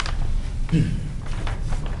 Okay.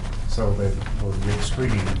 So they will get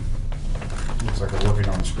screening. Looks like they're working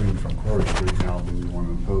on the screen from Quarry Street now. Do we want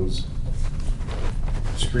to impose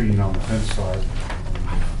screening on the fence side,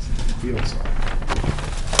 on the field side?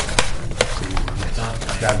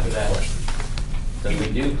 That's the question. So we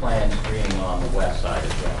do plan screening on the west side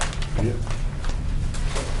as well. Yeah.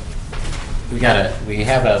 We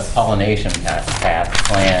have a pollination path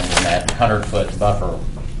planned in that 100-foot buffer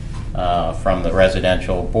from the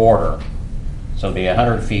residential border. So it'll be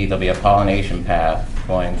 100 feet, there'll be a pollination path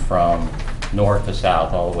going from north to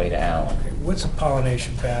south all the way to Allen. What's a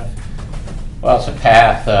pollination path? Well, it's a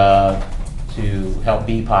path to help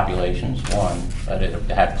bee populations, one, but it'll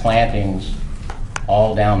have plantings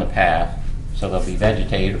all down the path, so there'll be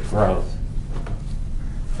vegetative growth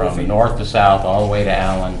from north to south, all the way to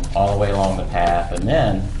Allen, all the way along the path, and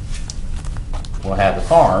then we'll have the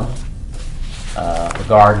farm, the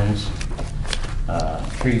gardens,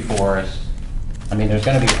 tree forest. I mean, there's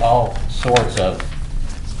going to be all sorts of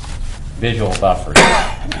visual buffers.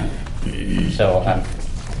 So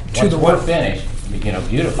once we're finished,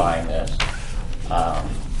 beautifying this,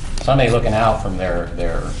 somebody looking out from their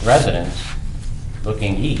residence,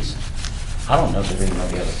 looking east, I don't know if they're even going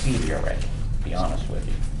to be able to see it already, to be honest with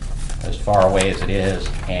you, as far away as it is.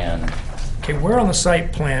 And okay, where on the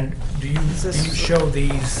site plan do you show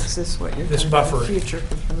these? Is this what you're this talking about, buffer? the future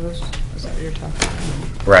proposed? Is that what you're talking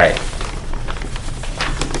about? right.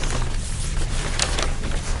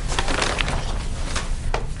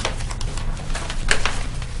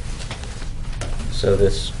 So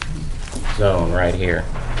this zone right here.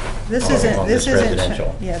 This along isn't, this isn't,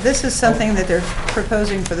 residential. yeah, this is something that they're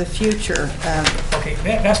proposing for the future. Okay,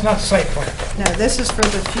 that's not the site plan. No, this is for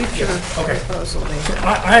the future Okay. proposal.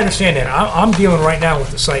 I understand that. I'm dealing right now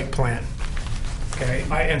with the site plan. Okay,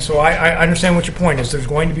 and so I understand what your point is. There's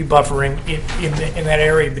going to be buffering in that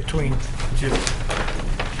area between the two.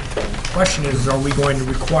 Question is, are we going to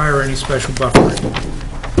require any special buffering?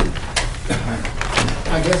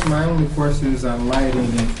 I guess my only question is on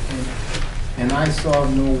lighting, and I saw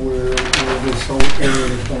nowhere where this whole area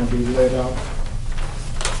is going to be lit up.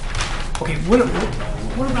 Okay, what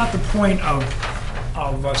about the point of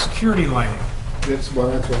security lighting? That's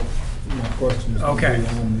what my question is. Okay.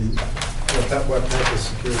 What type of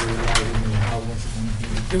security lighting and how what's it going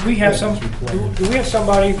to be? Do we have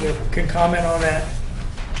somebody that can comment on that?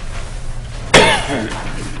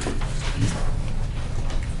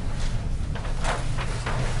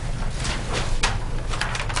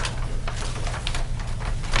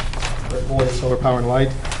 Brett Boyd, Solar Power and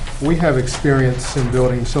Light. We have experience in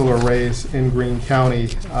building solar arrays in Greene County,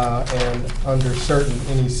 and under certain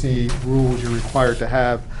NEC rules, you're required to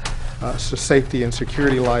have safety and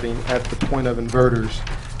security lighting at the point of inverters.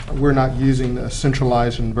 We're not using a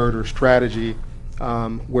centralized inverter strategy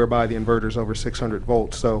whereby the inverter is over 600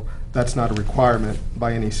 volts, so that's not a requirement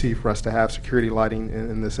by NEC for us to have security lighting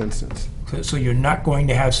in this instance. So you're not going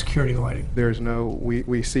to have security lighting? There's no,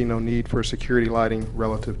 we see no need for security lighting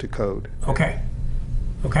relative to code. Okay.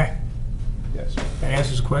 Okay. Yes. That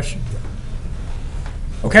answers the question.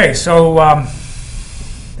 Okay, so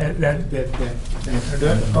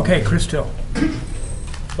okay, Chris Till.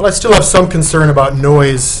 Well, I still have some concern about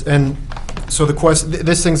noise, and So the question,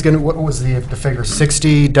 this thing's gonna, what was the figure,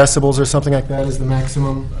 60 decibels or something like that is the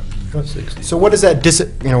maximum? 60. So what does that,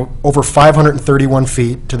 over 531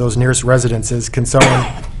 feet to those nearest residences, can someone,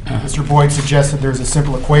 Mr. Boyd suggested there's a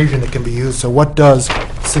simple equation that can be used, so what does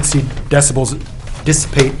 60 decibels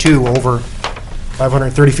dissipate to over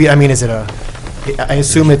 530 feet? I mean, is it I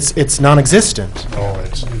assume it's non-existent. Oh,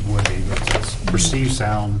 it would be, but it's perceived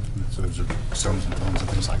sound, so there's tones and tones and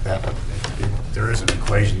things like that, but there is an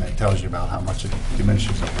equation that tells you about how much it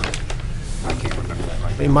diminishes over. I can't remember that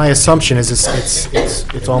right I mean, now. my assumption is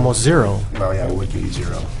it's almost zero. Well, yeah, it would be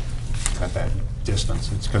zero at that distance.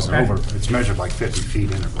 It's because it's measured like 50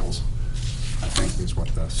 feet intervals, I think is what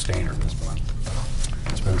the standard is, but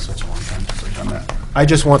it's been such a long time since we've done that. I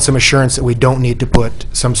just want some assurance that we don't need to put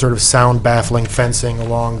some sort of sound baffling fencing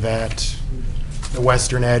along the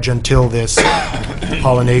western edge until this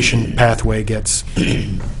pollination pathway gets.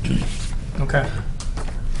 Okay.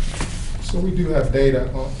 So we do have data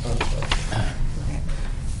on,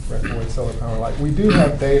 Brett Boyd, Solar Power and Light. We do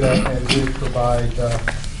have data and did provide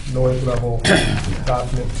noise level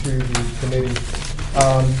document to the committee.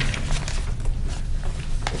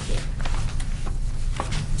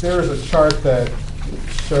 There is a chart that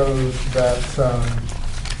shows that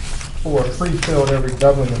for a free field, every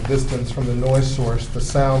doubling of distance from the noise source, the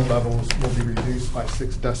sound levels will be reduced by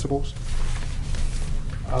 6 decibels.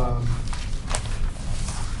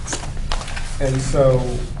 And so,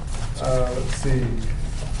 let's see,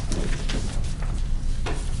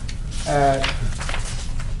 at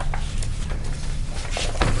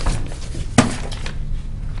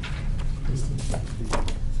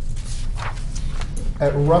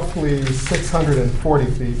roughly 640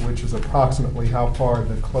 feet, which is approximately how far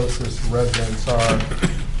the closest residents are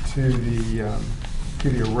to the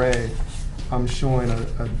array, I'm showing a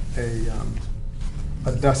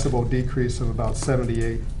decibel decrease of about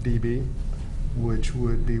 78 dB, which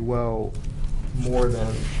would be well more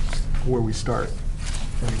than where we start.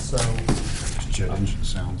 And so, Jet engine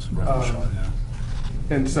sounds. Yeah.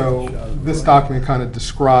 and so this document kind of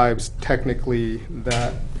describes technically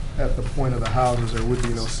that at the point of the houses, there would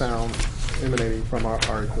be no sound emanating from our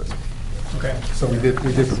equipment. Okay. So we did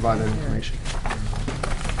provide that information.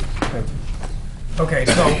 Thank you. Okay,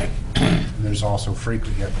 so, And there's also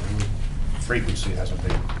frequency has a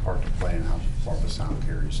big part to play in how far the sound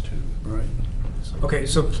carries too. Right. okay,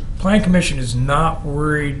 so Plan Commission is not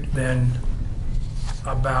worried then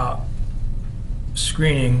about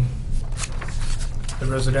screening the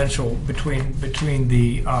residential between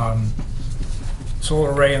the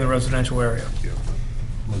solar array and the residential area.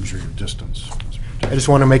 Luxury of distance. I just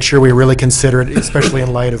want to make sure we really consider it, especially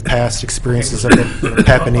in light of past experiences of the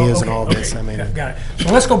Pepinillas and all this. I mean, Got it.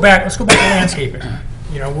 So let's go back to landscaping,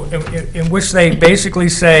 in which they basically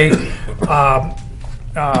say that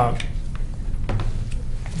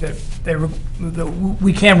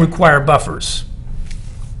we can require buffers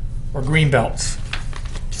or green belts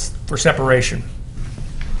for separation.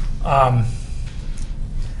 My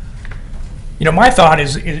thought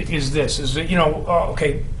is that,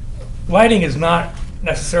 okay, lighting is not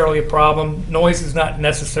necessarily a problem, noise is not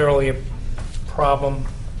necessarily a problem.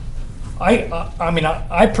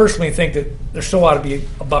 I personally think that there still ought to be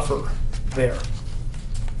a buffer there.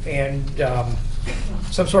 And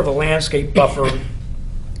some sort of a landscape buffer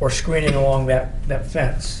or screening along that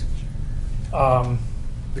fence.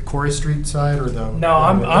 the Corey Street side or the? No,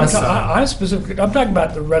 I'm west side? specific, I'm talking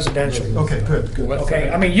about the residential. Okay, good. Okay,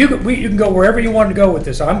 I mean, you can go wherever you want to go with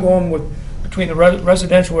this. I'm going with, between the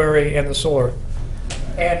residential area and the solar.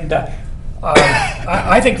 And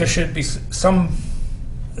I think there should be some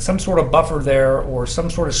sort of buffer there, or some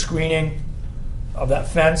sort of screening of that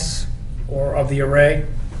fence or of the array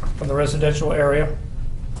from the residential area.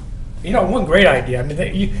 One great idea. I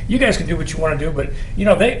mean, you guys can do what you want to do, but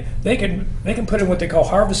they can put in what they call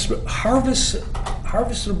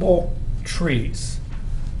harvestable trees,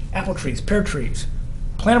 apple trees, pear trees.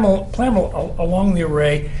 Plant them along the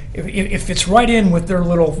array. If it's right in with their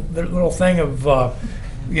little thing of,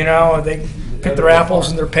 they pick their apples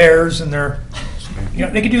and their pears and their,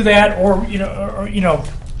 they could do that, or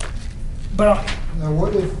but. Now,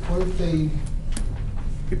 what if they,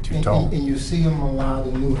 Get too tall. and you see them a lot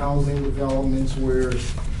in new housing developments where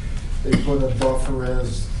they put a buffer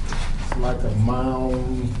as like a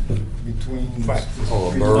mound between. Right. Oh,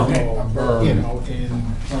 a berm. A berm,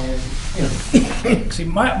 and See,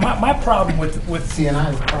 my problem with see, and I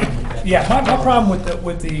have a problem with that. yeah, my problem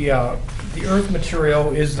with the earth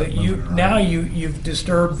material is that you've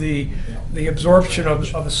disturbed the absorption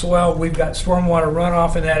of the soil. We've got stormwater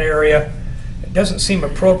runoff in that area. It doesn't seem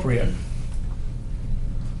appropriate.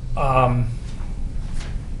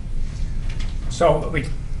 So,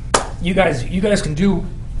 you guys can do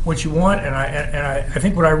what you want, and I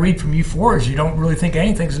think what I read from you four is you don't really think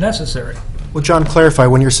anything's necessary. Well, John, clarify,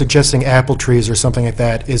 when you're suggesting apple trees or something like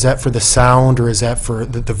that, is that for the sound or is that for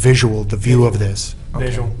the visual, the view of this? Okay.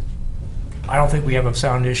 Visual. I don't think we have a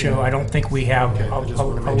sound issue. I don't think we have Okay, I just a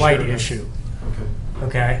wanna make light sure that's- issue. Okay.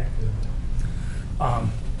 Okay?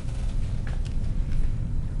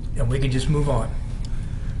 And we can just move on.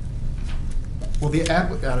 Well, the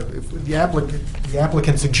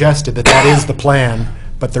applicant suggested that that is the plan,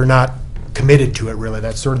 but they're not committed to it, really.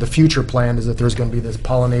 That's sort of the future plan, is that there's going to be this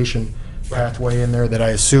pollination pathway in there that I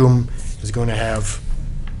assume is going to have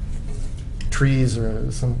trees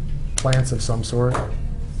or some plants of some sort.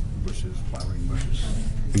 Bushes, flowering bushes.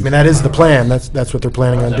 I mean, that is the plan. That's what they're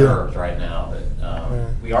planning on It's doing. herbs right now, but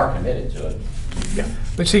we are committed to it. Yeah,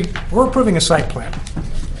 but see, we're approving a site plan.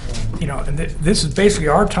 You know, and this is basically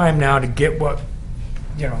our time now to get what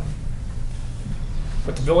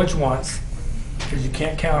the village wants, because you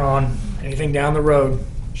can't count on anything down the road.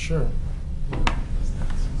 Sure.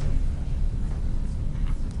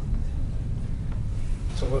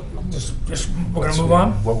 So we're gonna move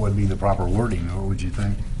on? What would be the proper wording, or what would you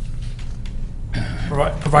think?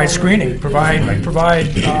 Provide screening, provide,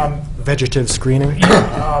 Vegetative screening?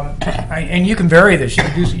 and you can vary this.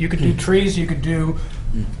 You could do trees, you could do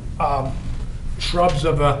shrubs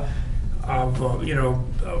of 4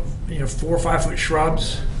 or 5 foot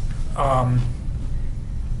shrubs.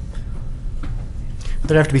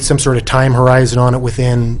 There'd have to be some sort of time horizon on it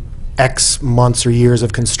within X months or years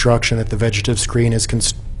of construction that the vegetative screen is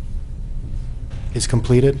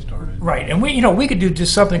completed? Right, and we could do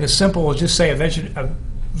just something as simple as just say a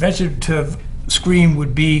vegetative screen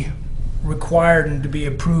would be required and to be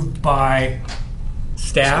approved by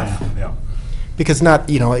staff. Yeah. Because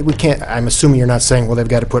we can't, I'm assuming you're not saying, well, they've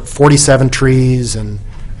got to put 47 trees and,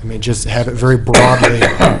 just have it very broadly.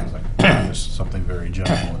 Just something very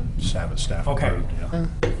general and just have it staff Okay. approved, yeah.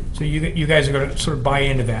 So you guys are going to sort of buy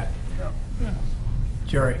into that. Yeah.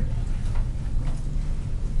 Jerry?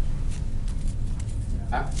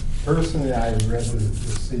 Personally, I'd rather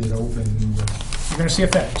just see it open. You're going to see a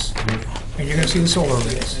fence, and you're going to see the solar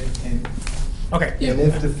arrays. And Okay.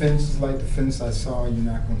 if the fence is like the fence I saw, you're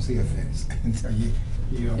not gonna see a fence until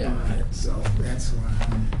you're on it. So that's why.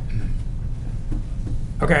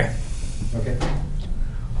 Okay. Okay.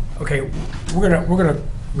 Okay, we're gonna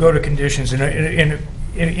go to conditions, and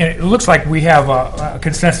it looks like we have a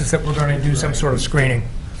consensus that we're going to do some sort of screening.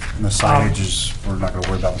 And the signage is, we're not going to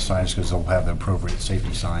worry about the signs because they'll have the appropriate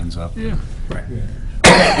safety signs up. Yeah. Right.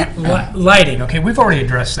 Okay. Lighting. Okay, we've already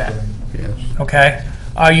addressed that. Yes. Okay.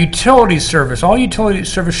 Utility service. All utility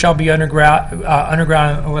service shall be underground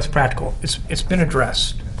unless practical. It's been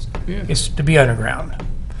addressed. It's to be underground.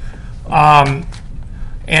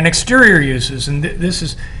 And exterior uses, and it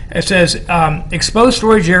says exposed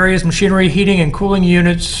storage areas, machinery, heating and cooling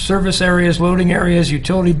units, service areas, loading areas,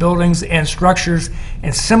 utility buildings and structures,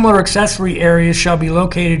 and similar accessory areas shall be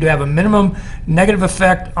located to have a minimum negative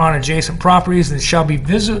effect on adjacent properties and shall be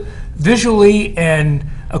visually and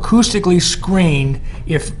acoustically screened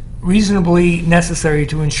if reasonably necessary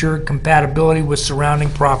to ensure compatibility with surrounding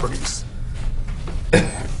properties.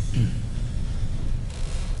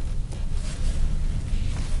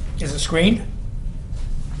 Is it screened?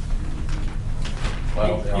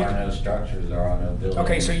 Well, there are no structures, there are no buildings.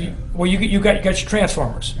 Okay, so you got your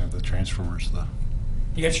transformers. Yeah, the transformers,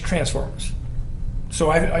 You got your transformers.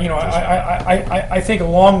 So I think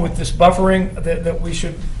along with this buffering that we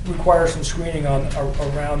should require some screening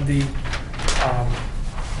around the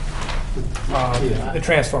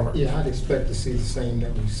transformer. Yeah, I'd expect to see the same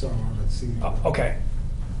that we saw. Let's see.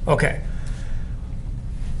 Okay.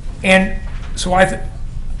 And so I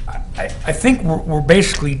think we're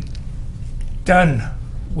basically done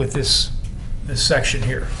with this section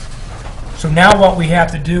here. So now what we have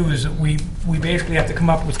to do is that we basically have to come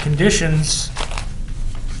up with conditions.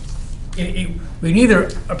 We can either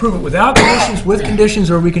approve it without conditions, with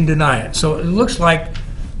conditions, or we can deny it. So it looks like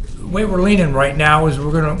the way we're leaning right now is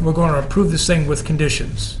we're going to approve this thing with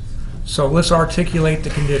conditions. So let's articulate the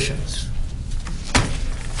conditions.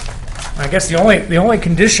 I guess the only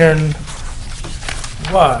condition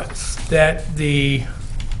was that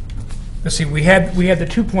let's see, we had the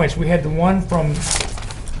 2 points. We had the one from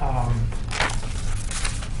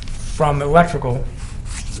electrical,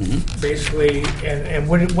 basically, and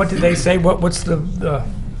what did they say? What's the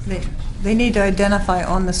They need to identify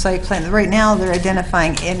on the site plan. Right now, they're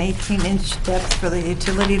identifying an 18-inch depth for the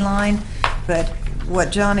utility line, but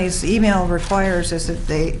what Johnny's email requires is that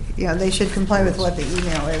they should comply with what the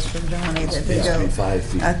email is from Johnny, that they It has to go be 5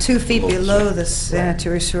 feet 2 feet below the below surface. the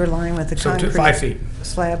sanitary sewer line with the So concrete 5 feet.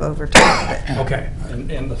 slab over top of it. Okay.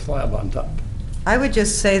 And the slab on top. I would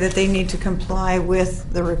just say that they need to comply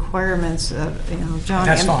with the requirements of, Johnny.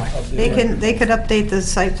 That's And fine. They could update the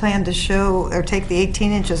site plan to show, or take the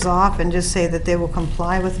 18 inches off and just say that they will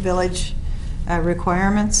comply with village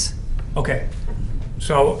requirements. Okay.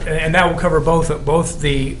 So, and that will cover both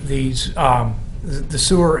the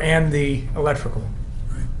sewer and the electrical.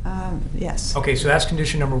 Yes. Okay, so that's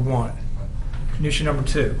condition number 1. Condition number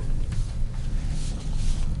 2.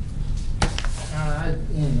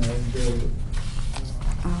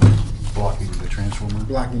 Blocking the transformer.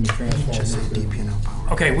 Blocking the transformer.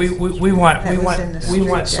 Okay, we want That was in the we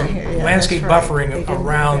want street some down here. Yeah, landscape that's right. buffering They didn't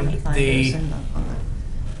around identify the those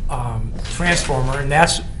in transformer, and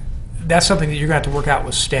that's something that you're going to have to work out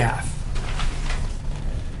with staff.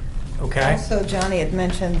 Okay? Also, Johnny had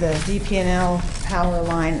mentioned the DP&L power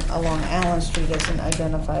line along Allen Street isn't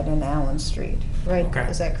identified in Allen Street, right? Okay.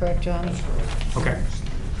 Is that correct, Johnny? Okay.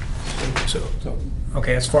 So,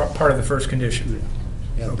 okay, that's part of the first condition.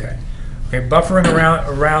 Okay. Okay, buffering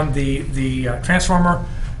around the transformer.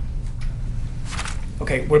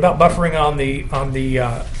 Okay, what about buffering on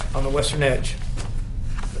the western edge?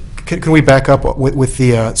 Can we back up with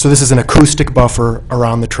the, so this is an acoustic buffer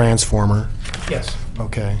around the transformer? Yes.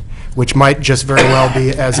 Okay, which might just very well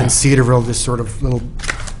be, as in Cedarville, this sort of little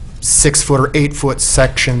 6-foot or 8-foot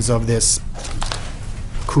sections of this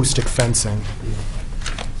acoustic fencing.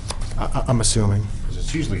 I'm assuming. 'Cause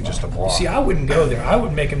it's usually just a block. See, I wouldn't go there. I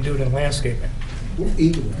would make them do it in landscaping.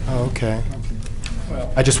 Oh, okay.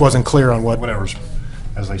 I just wasn't clear on what. Whatever's,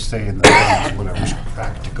 as they say in the things, whatever's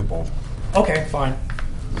practicable. Okay, fine.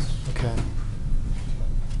 Okay.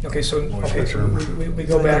 Okay, so we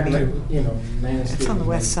go back to, It's on the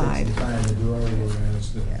west side. Find the grow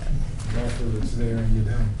areas, the buffer that's there, and you're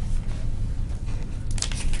done.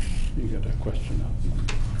 You got a question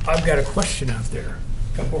out. I've got a question out there.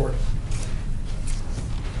 Come forward.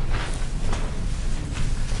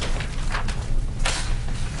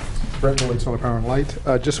 Brett Lloyd, Solar Power and Light.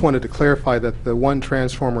 Just wanted to clarify that the one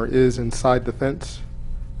transformer is inside the fence.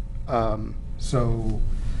 So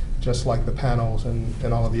just like the panels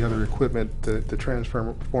and all of the other equipment, the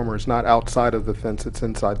transformer is not outside of the fence, it's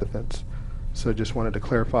inside the fence. So just wanted to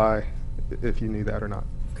clarify if you knew that or not.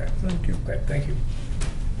 Okay, thank you. Okay, thank you.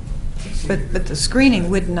 But the screening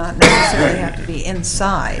would not necessarily have to be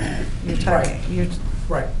inside. You're talking,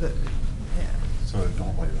 Right. So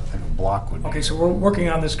normally, I think a block would be. Okay, so we're working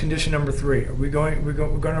on this condition number 3. Are we going, we're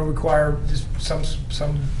going to require just some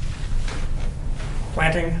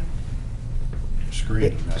planting?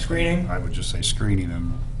 Screening. I think. Screening? I would just say screening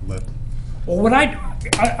and let, Well, when I'm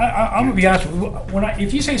gonna be honest with you,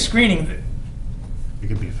 if you say screening, it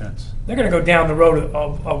could be a fence. they're gonna go down the road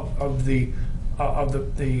of the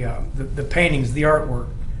paintings, the artwork.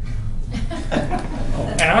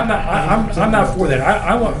 And I'm not for that.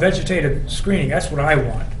 I want vegetative screening. That's what I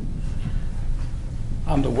want.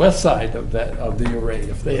 On the west side of the array,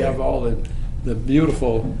 if they have all the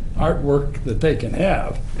beautiful artwork that they can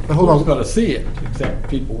have, But hold on. who's going to see it except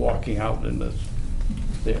people walking out in this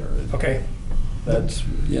there? Okay. That's,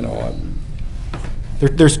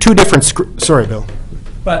 There's 2 different, sorry, Bill.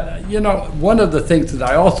 But, one of the things that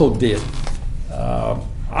I also did,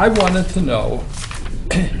 I wanted to know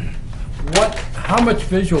how much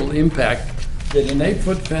visual impact did an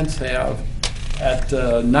 8-foot fence have at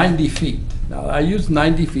 90 feet? Now, I use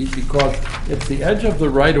 90 feet because it's the edge of the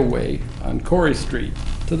right-of-way on Corey Street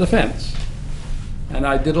to the fence. And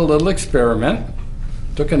I did a little experiment,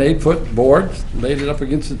 took an 8-foot board, laid it up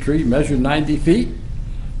against the tree, measured 90 feet,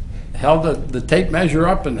 held the tape measure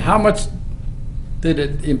up, and how much did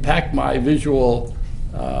it impact my visual?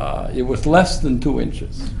 It was less than 2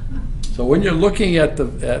 inches. So when you're looking at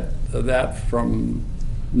that from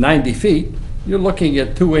 90 feet, you're looking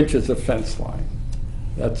at 2 inches of fence line.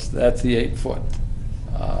 That's the 8-foot,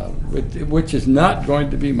 which is not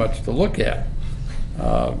going to be much to look at.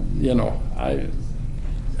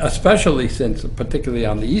 Especially since, particularly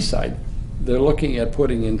on the east side, they're looking at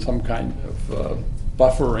putting in some kind of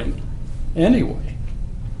buffering anyway.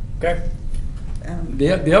 Okay.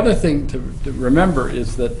 The other thing to remember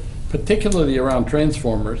is that, particularly around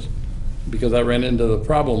transformers, because I ran into the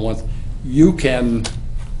problem once, you can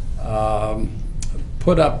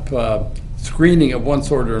put up screening of one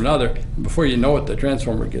sort or another. Before you know it, the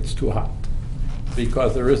transformer gets too hot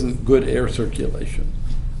because there isn't good air circulation.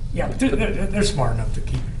 Yeah, but they're smart enough to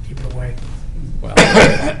keep it away. Well,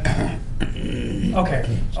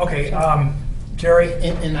 Okay, Jerry?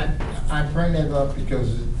 And I bring that up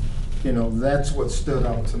because, you know, that's what stood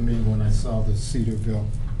out to me when I saw the Cedarville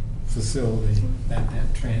facility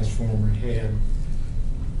that transformer had.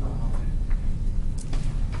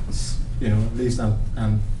 You know, at least on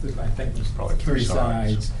I think it was probably three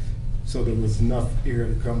sides. So there was enough air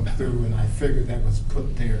to come through, and I figured that was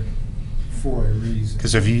put there for a reason.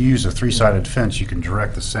 Because if you use a three-sided fence, you can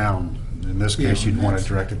direct the sound. In this case, Yeah, you'd want to that's-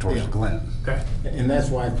 direct it towards yeah. the glen. Okay, And that's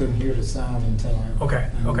why I couldn't hear the sound until I Okay,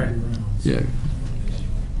 I moved okay. around. Yeah.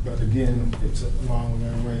 But again, it's a long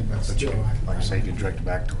way, but But you still, can, like I say, you can direct it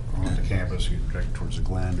back onto campus, you can direct it towards the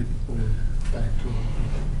glen. back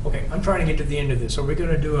to okay, I'm trying to get to the end of this. Are we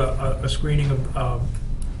gonna do a screening of,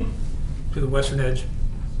 to the western edge?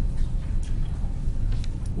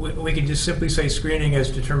 We could just simply say screening as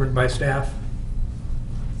determined by staff?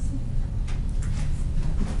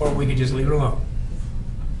 Or we could just leave it alone?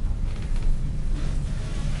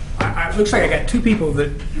 It looks like I got two people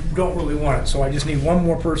that don't really want it, so I just need one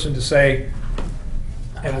more person to say,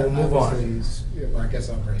 and we'll move on. I guess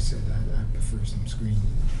I already said I prefer some screening,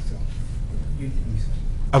 so.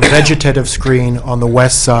 A vegetative screen on the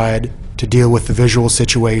west side to deal with the visual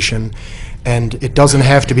situation, and it doesn't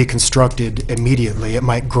have to be constructed immediately. It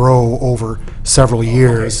might grow over several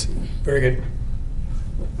years. Okay, very good.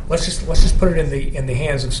 Let's just put it in the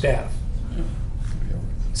hands of staff.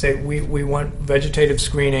 Say we want vegetative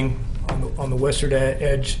screening on the western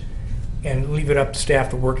edge, and leave it up to staff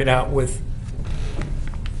to work it out with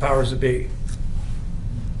powers that be.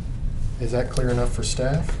 Is that clear enough for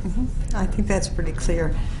staff? I think that's pretty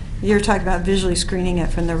clear. You're talking about visually screening it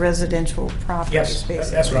from the residential properties, Yes,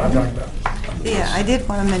 basically. that's what I'm talking about. Yeah, I did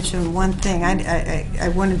want to mention one thing. I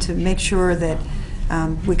wanted to make sure that,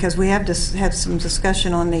 because we have had some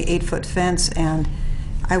discussion on the 8-foot fence, and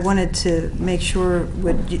I wanted to make sure,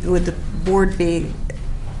 would the board be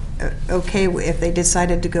okay if they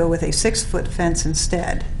decided to go with a 6-foot fence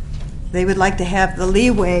instead? They would like to have the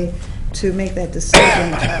leeway to make that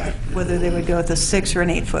decision whether they would go with a 6 or an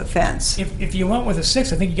 8-foot fence. If you went with a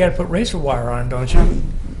 6, I think you got to put razor wire on, don't you?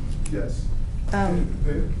 Yes.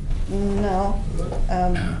 No.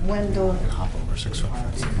 Wendell, Hop over 6 foot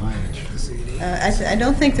fence at my age. I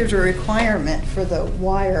don't think there's a requirement for the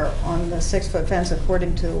wire on the 6-foot fence,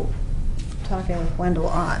 according to talking with Wendell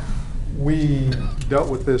Ott. We dealt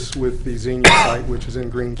with this with the Xenia site, which is in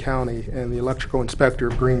Greene County, and the electrical inspector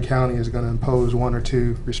of Greene County is going to impose 1 or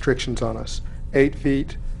 2 restrictions on us, 8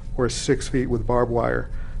 feet or 6 feet with barbed wire.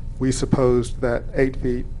 We supposed that 8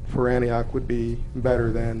 feet for Antioch would be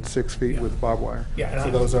better than 6 feet with barbed wire. Yeah,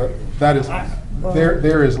 So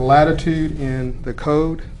there is latitude in the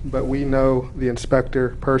code, but we know the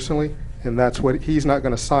inspector personally, and that's what, he's not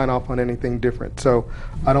going to sign off on anything different. So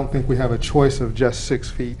I don't think we have a choice of just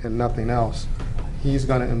 6 feet and nothing else. He's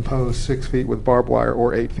going to impose 6 feet with barbed wire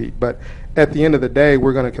or 8 feet. But at the end of the day,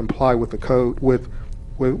 we're going to comply with the code, with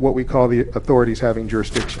what we call the authorities having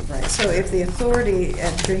jurisdiction. Right, so if the authority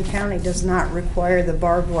at Greene County does not require the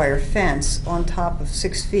barbed wire fence on top of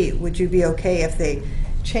 6 feet, would you be okay if they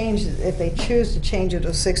choose to change it to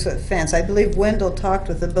a 6-foot fence? I believe Wendell talked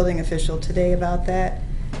with the building official today about that,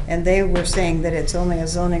 and they were saying that it's only a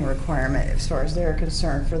zoning requirement as far as they're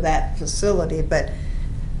concerned for that facility, but,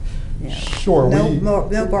 you know, Sure.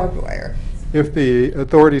 no barbed wire. If the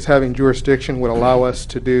authorities having jurisdiction would allow us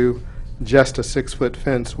to do just a 6-foot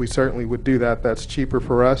fence, we certainly would do that. That's cheaper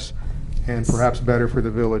for us and perhaps better for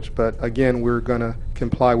the village. But again, we're going to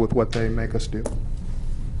comply with what they make us do.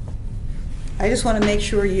 I just want to make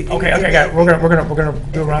sure you. Okay, got it. We're gonna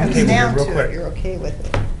go around the table here real quick. You're okay with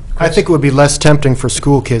it. I think it would be less tempting for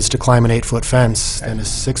school kids to climb an 8-foot fence than a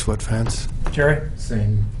 6-foot fence. Jerry?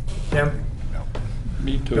 Same. Tim?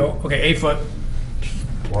 Me too. Go. Okay, 8 foot.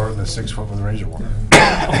 Or the 6 foot with razor wire.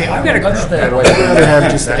 Okay, I've got to go. I'd rather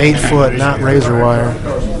have just 8 foot, not razor wire.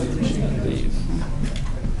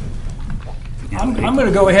 I'm going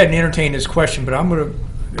to go ahead and entertain this question, but I'm going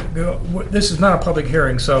to go, this is not a public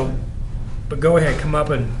hearing, so, but go ahead, come up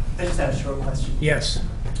and, I just have a short question. yes.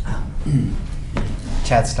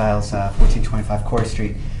 Chad Stiles, 1425 Corey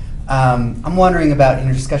Street. I'm wondering about, in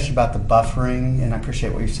your discussion about the buffering, and I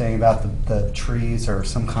appreciate what you're saying about the trees or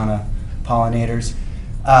some kind of pollinators.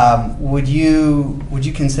 Would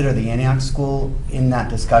you consider the Antioch School in that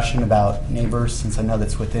discussion about neighbors, since I know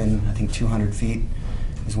that's within, I think, 200 feet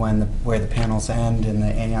is where the panels end and the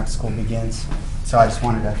Antioch School begins? So I just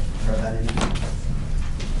wanted to throw that in.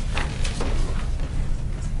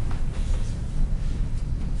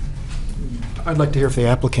 I'd like to hear if the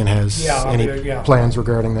applicant has Yeah, any yeah. plans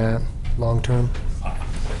regarding that, long-term.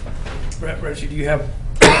 Reggie, do you have,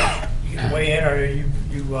 you can weigh in, or you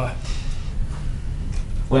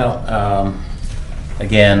Well,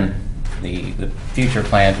 again, the future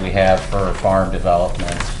plans we have for farm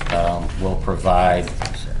development will provide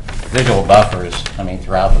visual buffers, I mean,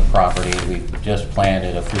 throughout the property. We've just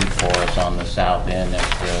planted a food forest on the south end next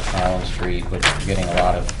to Allen Street, which we're getting a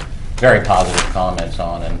lot of very positive comments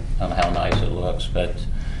on and on how nice it looks. But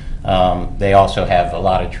they also have a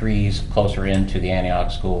lot of trees closer into the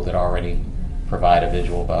Antioch School that already provide a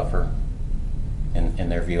visual buffer in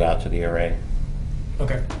their view out to the array.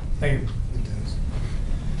 Okay, thank you.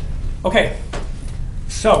 Okay,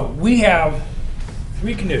 so we have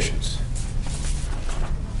 3 conditions.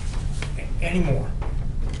 Any more?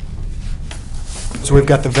 So we've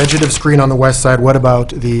got the vegetative screen on the west side. What about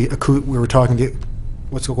the, we were talking,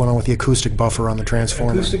 what's going on with the acoustic buffer on the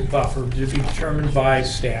transformer? Acoustic buffer to be determined by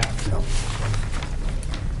staff.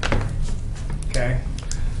 Okay?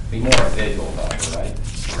 Be more a visual buffer, right?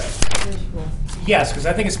 Visual. Yes, because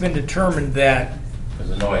I think it's been determined that Because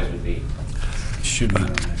the noise would be Should be.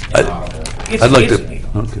 inaudible. I'd like to,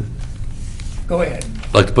 okay. Go ahead.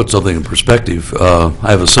 I'd like to put something in perspective. I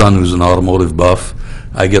have a son who's an automotive buff.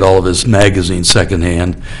 I get all of his magazines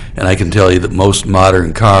secondhand, and I can tell you that most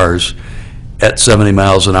modern cars at 70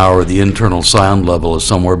 miles an hour, the internal sound level is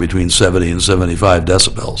somewhere between 70 and 75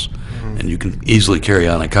 decibels. And you can easily carry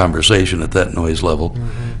on a conversation at that noise level.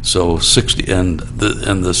 So 60, and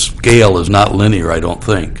the scale is not linear, I don't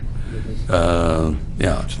think.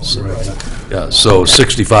 Yeah, so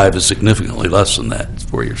 65 is significantly less than that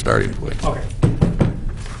for your starting point. Okay.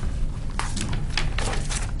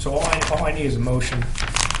 So all I need is a motion.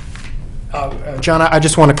 John, I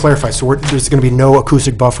just want to clarify, so there's going to be no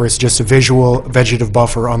acoustic buffer, it's just a visual vegetative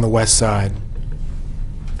buffer on the west side?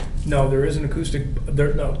 No, there is an acoustic,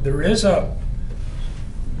 there is a,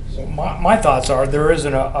 so my thoughts are, there is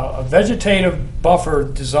a vegetative buffer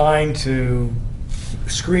designed to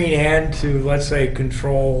screen and to, let's say,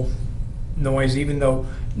 control noise, even though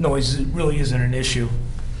noise really isn't an issue.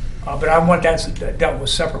 But I want that dealt with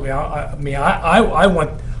separately. I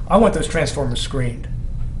want those transformers screened.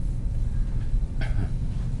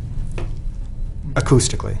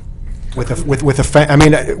 Acoustically? With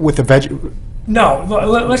a veg... No,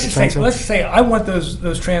 let's just say, So? let's say I want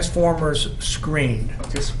those transformers screened,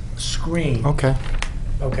 just screened. Okay,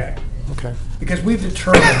 Okay. okay. Because we've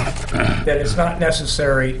determined that it's not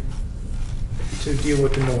necessary to deal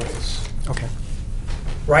with the noise, Okay.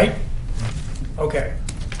 right? Okay.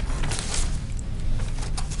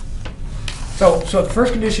 So the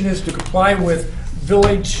first condition is to comply with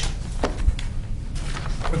village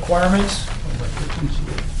requirements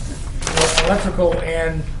for electrical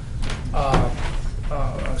and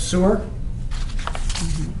sewer.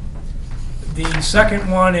 The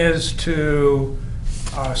second one is to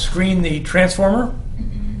screen the transformer.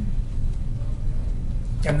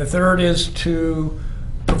 And the third is to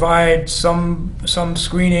provide some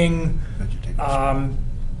screening on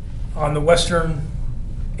the western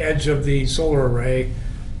edge of the solar array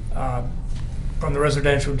from the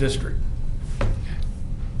residential district.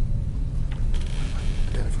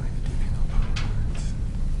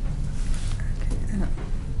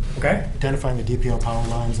 Okay? Identifying the DPL power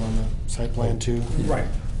lines on the site plan too? Right.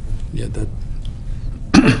 Yeah, that,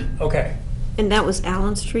 Okay. And that was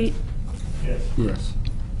Allen Street? yes.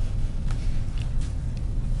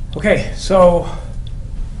 Okay, so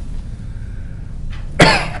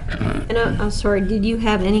And I'm sorry, did you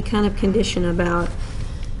have any kind of condition about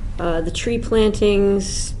the tree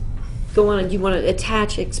plantings? Do you want to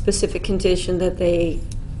attach a specific condition that they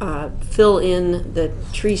fill in the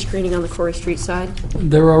tree screening on the Corey Street side?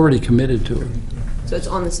 They're already committed to it, So it's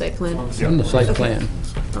on the site plan? on the site Okay. plan.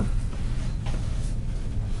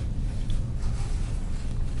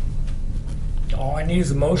 all I need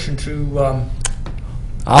is a motion to,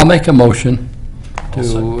 I'll make a motion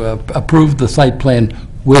to approve the site plan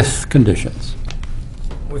with conditions.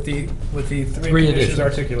 with the three Three conditions additions.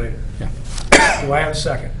 articulated. Yeah. Do I have a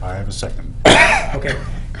second? I have a second. Okay.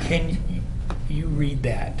 Can you read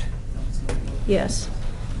that? Yes.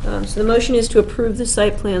 So the motion is to approve the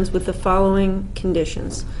site plans with the following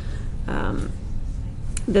conditions.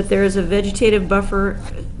 That there is a vegetative buffer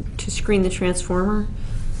to screen the transformer,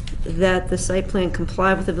 that the site plan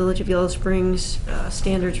comply with the Village of Yellow Springs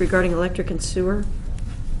standards regarding electric and sewer,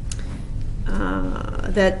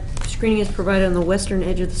 that screening is provided on the western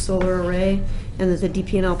edge of the solar array, and that the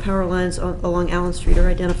DP&L power lines along Allen Street are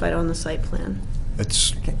identified on the site plan.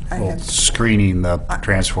 It's I well, have- screening the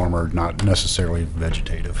transformer, not necessarily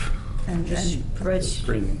vegetative. And Provides,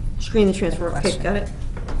 Screening. screen the transformer. Okay, got it?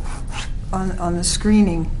 on the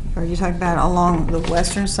screening, are you talking about along the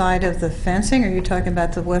western side of the fencing, or are you talking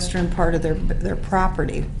about the western part of their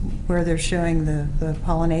property, where they're showing the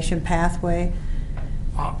pollination pathway?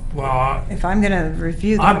 Well, If I'm going to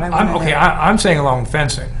review that, I want to... okay, I'm saying along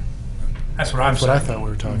fencing. That's what I'm That's what I saying. thought we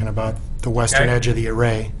were talking about, the western Okay. edge of the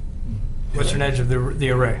array. Western edge of the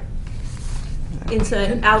array.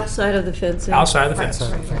 Inside, outside of the fencing. Outside of the Right,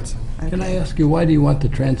 fence. right, right. Can I ask you, why do you want the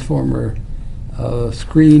transformer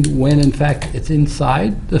screened when in fact it's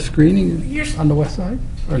inside the screening You're- on the west side?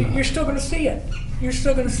 Or not? You're still going to see it. You're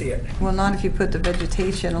still going to see it. Well, not if you put the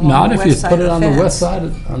vegetation along Not the if you west side put of it the on the west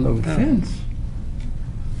fence. side, on the fence.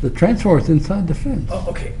 The transformer's inside the fence. Oh,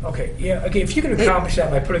 okay, yeah, okay, if you can accomplish that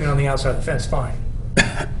by putting it on the outside of the fence, fine.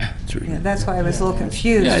 Yeah, that's why I was a little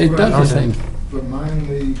confused. Yeah, it does the same. But my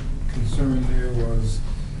only concern there was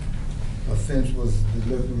a fence was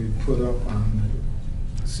deliberately put up on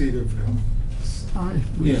Cedarville.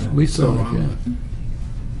 Yeah, We saw so, it, yeah.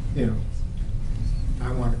 You know,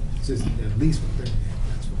 I want just at least,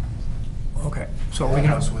 that's what. Okay, so are we That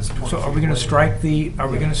house was gonna, 20 so are we feet gonna away. strike the, are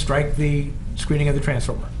we Yeah. gonna strike the screening of the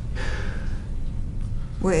transformer?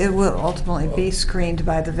 Well, it will ultimately be screened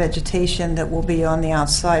by the vegetation that will be on the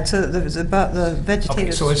outside. So the Okay,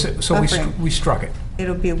 vegetative so buffering, we struck it.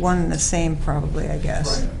 it'll be one and the same probably, I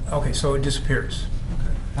guess. Okay, so it disappears.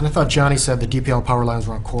 And I thought Johnny said the DPL power lines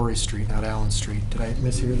were on Corey Street, not Allen Street. Did I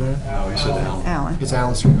mishear that? No, he said Allen. Alan, It's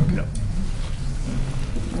Allen Street, okay.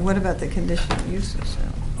 what about the conditional uses?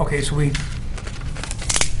 Okay, so we, can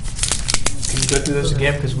you go through this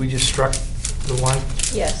again, because we just struck the one?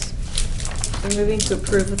 Yes. We're moving to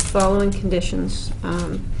approve with the following conditions,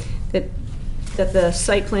 that the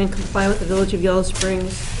site plan comply with the Village of Yellow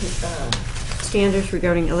Springs standards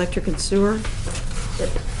regarding electric and sewer. That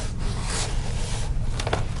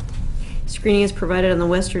screening is provided on the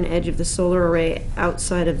western edge of the solar array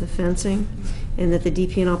outside of the fencing, and that the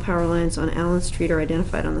DP&L power lines on Allen Street are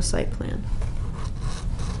identified on the site plan.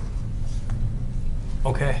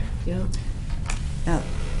 Okay, Yeah, Now,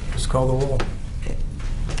 just call the roll.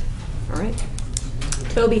 all right.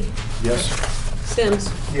 Toby? Yes. Sims?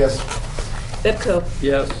 Yes. Bepco?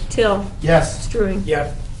 Yes. Till? Yes. Strewing?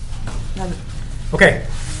 Yeah, now okay,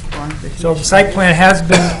 on the so the site plan has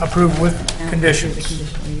been approved with the conditions.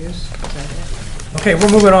 conditional use, is that it? Okay,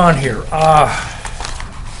 we're moving on here.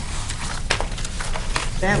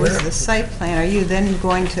 That was the site plan. Are you then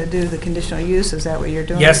going to do the conditional use? Is that what you're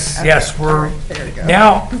doing? Yes, Okay. yes, All we're, right, there we go.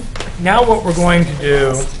 now what we're going to do,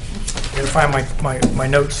 I'm gonna find my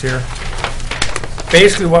notes here.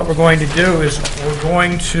 Basically, what we're going to do is we're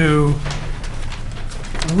going to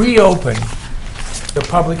reopen the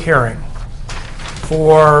public hearing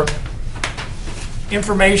for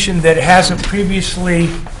information that hasn't previously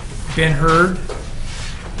been heard.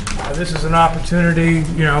 This is an opportunity,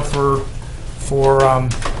 you know, for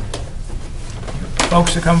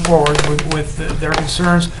folks to come forward with their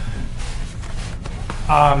concerns.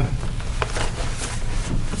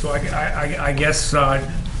 So I guess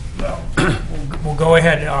we'll go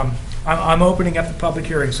ahead. I'm opening up the public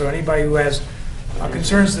hearing, so anybody who has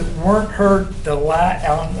concerns that weren't heard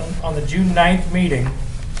on the June 9th meeting,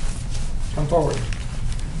 come forward.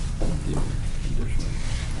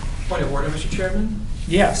 Point of order, Mr. Chairman?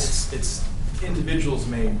 Yes, It's individuals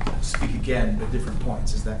may speak again at different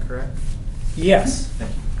points, is that correct? yes,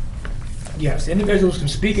 Thank you. yes. Individuals can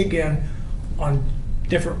speak again on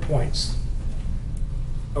different points.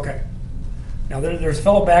 Okay. Now, there's a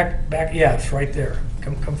fellow back, yes, right there.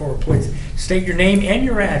 Come forward, please. State your name and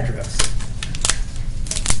your address.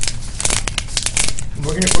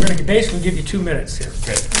 We're gonna basically give you 2 minutes here.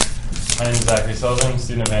 Great. My name is Zachary Sullivan,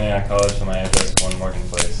 student of Antioch College, and my address is 1 Morgan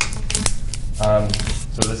Place.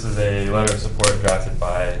 So this is a letter of support drafted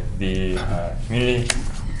by the community.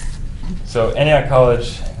 So Antioch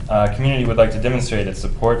College community would like to demonstrate its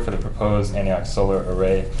support for the proposed Antioch solar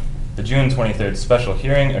array. The June 23rd special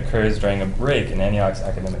hearing occurs during a break in Antioch's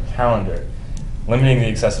academic calendar, limiting the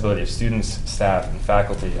accessibility of students, staff, and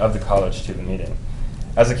faculty of the college to the meeting.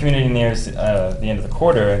 As the community nears the end of the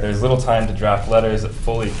quarter, there's little time to draft letters that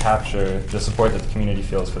fully capture the support that the community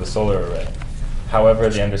feels for the solar array. However,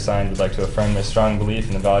 the undersigned would like to affirm their strong belief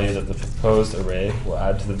in the value that the proposed array will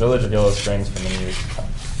add to the Village of Yellow Springs for many years to come.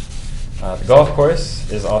 The golf course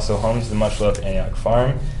is also home to the much-loved Antioch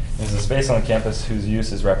Farm. It is a space on the campus whose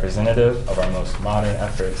use is representative of our most modern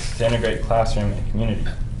efforts to integrate classroom and community.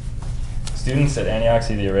 Students at Antioch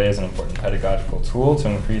see the array as an important pedagogical tool to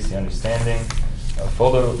increase the understanding of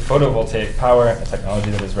photovoltaic power, a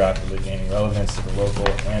technology that is rapidly gaining relevance to the local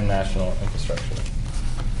and national infrastructure.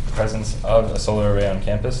 The presence of a solar array on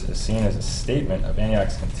campus is seen as a statement of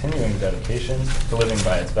Antioch's continuing dedication to living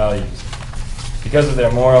by its values. Because of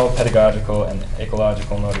their moral, pedagogical, and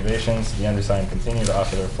ecological motivations, the undersigned continue to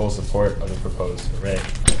offer their full support of the proposed array.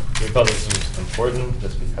 we felt this was important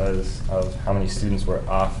just because of how many students were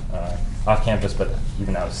off campus, but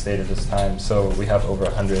even out of state at this time. So we have over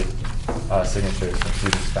 100 signatures from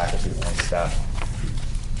students, faculty, and staff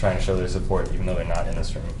trying to show their support, even though they're not in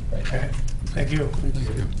this room right now. Okay, thank you.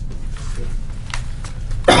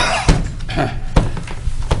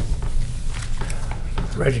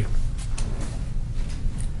 Reggie.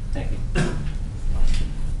 Thank you.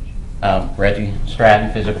 Reggie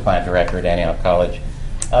Stratton, Physical Plant Director at Antioch College.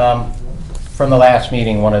 From the last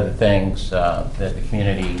meeting, one of the things that the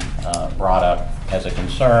community brought up as a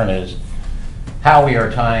concern is how we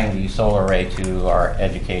are tying the solar array to our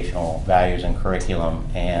educational values and curriculum.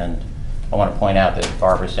 And I want to point out that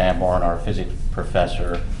Barbara Sanborn, our physics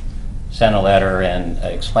professor, sent a letter and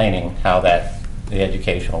explaining how the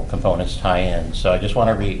educational components tie in. So I just want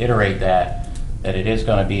to reiterate that it is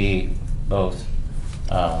going to be both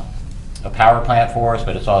a power plant for us,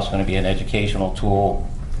 but it's also going to be an educational tool.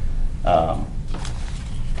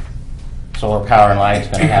 Solar Power and Light is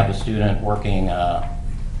going to have the student working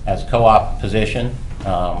as co-op position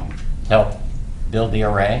to help build the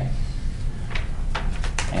array.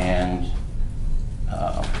 And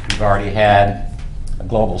we've already had a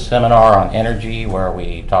global seminar on energy where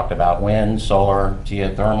we talked about wind, solar,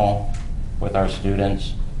 geothermal with our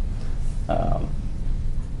students.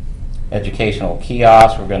 Educational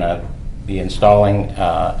kiosks we're going to be installing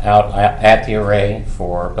out at the array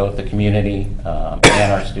for both the community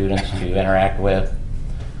and our students to interact with.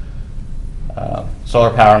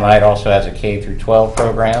 Solar Power and Light also has a K through 12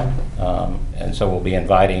 program, and so we'll be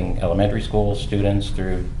inviting elementary school students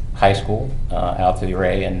through high school out to the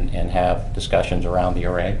array and have discussions around the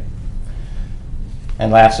array.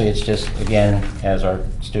 And lastly, it's just, again, as our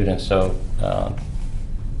students so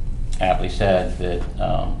aptly said,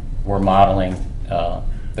 that we're modeling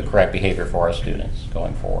the correct behavior for our students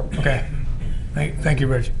going forward. Okay. Thank you,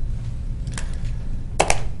 Reggie.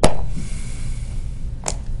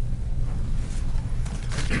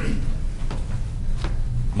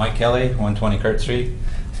 Mike Kelly, 120 Kurt Street.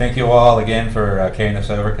 Thank you all again for carrying us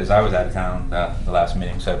over, because I was out of town the last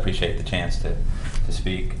meeting, so I appreciate the chance to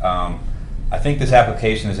speak. I think this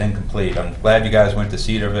application is incomplete. I'm glad you guys went to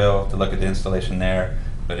Cedarville to look at the installation there,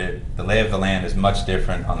 but the lay of the land is much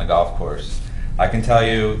different on the golf course. I can tell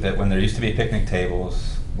you that when there used to be picnic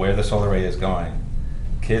tables where the solar array is going,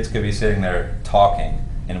 kids could be sitting there talking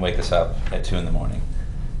and wake us up at 2 in the morning.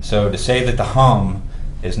 So to say that the hum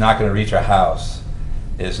is not going to reach our house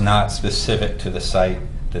is not specific to the site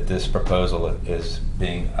that this proposal is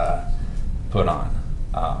being put on.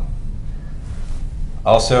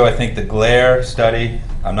 Also, I think the glare study,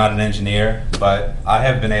 I'm not an engineer, but I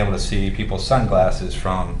have been able to see people's sunglasses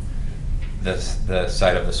from the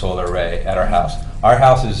site of the solar array at our house. Our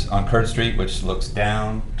house is on Kurt Street, which looks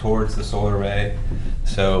down towards the solar array.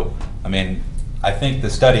 So, I mean, I think the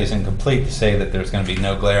study is incomplete to say that there's going to be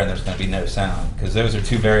no glare and there's going to be no sound, because those are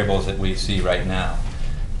two variables that we see right now.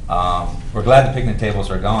 We're glad the picnic tables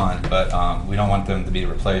are gone, but we don't want them to be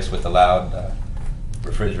replaced with the loud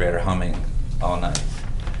refrigerator humming all night.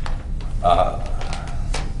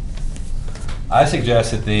 I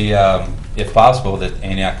suggest that if possible, that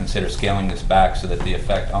Antioch consider scaling this back so that the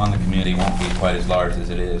effect on the community won't be quite as large as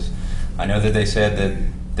it is. I know that they said that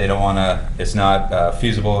they don't want to, it's not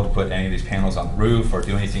feasible to put any of these panels on the roof or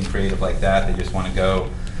do anything creative like that. They just want to go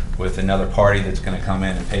with another party that's going to come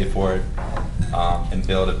in and pay for it and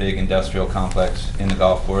build a big industrial complex in the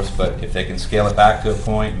golf course. But if they can scale it back to a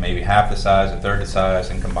point, maybe half the size, a third the size,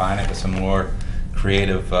 and combine it with some more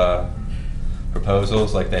creative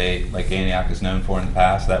proposals like Antioch is known for in the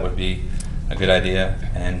past, that would be a good idea.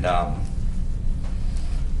 And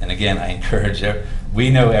again, I encourage it. We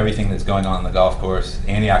know everything that's going on in the golf course.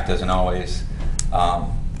 Antioch doesn't always,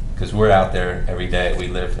 because we're out there every day. We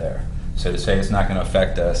live there. So to say it's not going to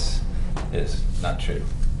affect us is not true.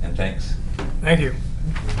 And thanks. Thank you.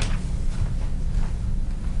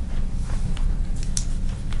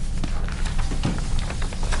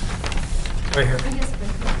 Right here.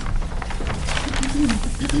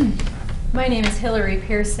 My name is Hillary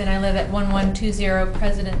Pearson. I live at 1120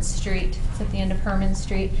 President Street. It's at the end of Herman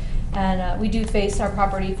Street. And we do face, our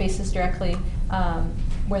property faces directly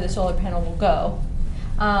where the solar panel will go.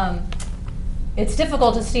 It's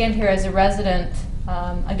difficult to stand here as a resident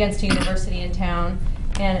against a university in town,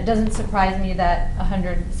 and it doesn't surprise me that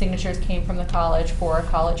 100 signatures came from the college for a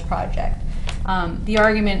college project. The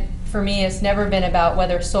argument for me has never been about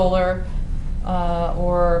whether solar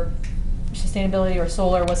or sustainability or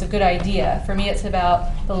solar was a good idea. For me, it's about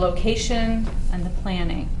the location and the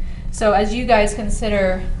planning. So as you guys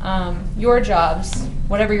consider your jobs,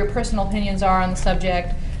 whatever your personal opinions are on the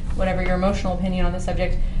subject, whatever your emotional opinion on the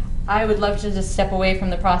subject, I would love to just step away from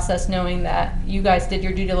the process knowing that you guys did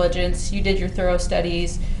your due diligence, you did your thorough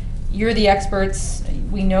studies, you're the experts,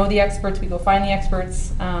 we know the experts, we go find the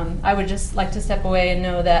experts. I would just like to step away and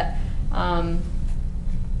know that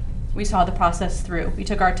we saw the process through. We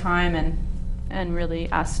took our time and really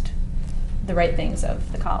asked the right things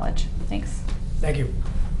of the college. Thanks. Thank you.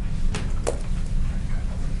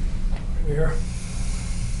 Here.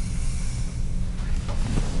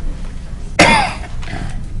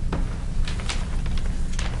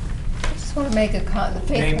 I just want to make a comment.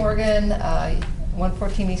 Faith Name. Morgan,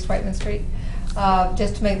 114 East Whiteman Street.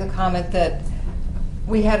 Just to make the comment that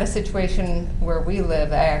we had a situation where we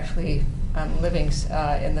live. I'm living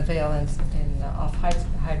in the Vale in off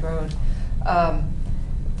Hyde Road.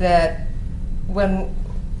 That when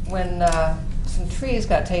some trees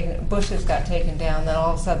got taken, bushes got taken down, then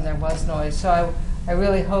all of a sudden there was noise. So I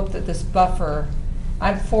really hope that this buffer.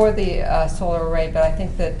 I'm for the solar array, but I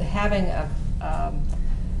think that having a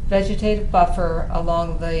vegetative buffer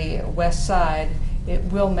along the west side, it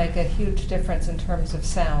will make a huge difference in terms of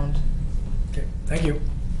sound. Okay, thank you.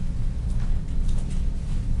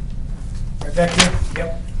 Right back here.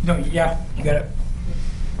 Yep. No, yeah, you got it.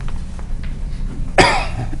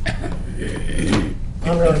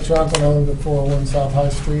 I'm Eric Johnson. I live at 401 South High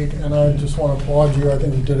Street, and I just want to applaud you. I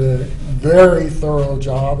think you did a very thorough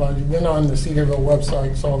job. I went on the Cedarville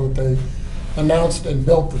website, saw that they announced and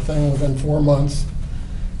built the thing within 4 months,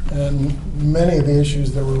 and many of the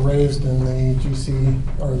issues that were raised in the GC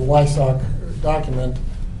or the WISOC document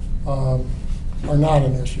are not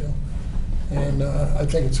an issue. And I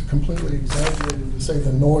think it's completely exaggerated to say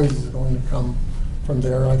the noise is going to come from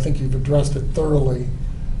there. I think you've addressed it thoroughly.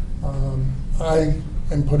 I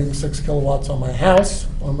am putting 6 kilowatts on my house,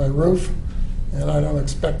 on my roof, and I don't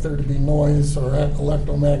expect there to be noise or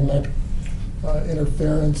electromagnetic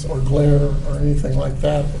interference or glare or anything like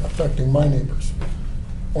that affecting my neighbors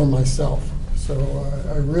or myself. So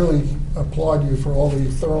I really applaud you for all the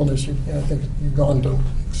thoroughness. I think you've gone to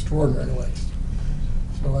extraordinary lengths.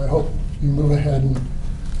 So I hope you move ahead and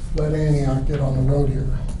let Antioch get on the road here,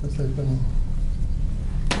 because they've been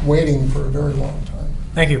waiting for a very long time.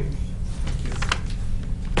 Thank you.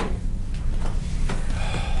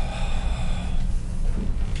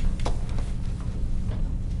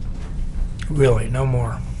 Really, no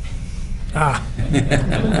more. Ah.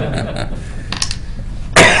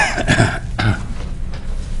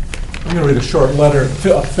 I'm going to read a short letter.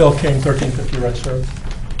 Phil King, 1350 Rice Road.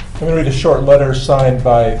 I'm going to read a short letter signed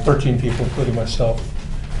by 13 people, including myself.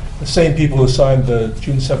 The same people who signed the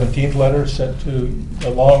June 17th letter sent to the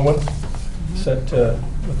long one, sent to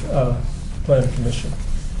the Planning Commission.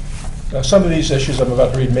 Now, some of these issues I'm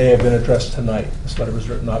about to read may have been addressed tonight. This letter was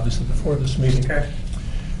written, obviously, before this meeting. Okay.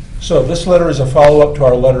 So this letter is a follow-up to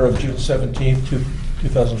our letter of June 17th,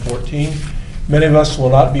 2014. Many of us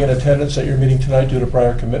will not be in attendance at your meeting tonight due to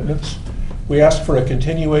prior commitments. We ask for a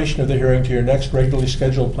continuation of the hearing to your next regularly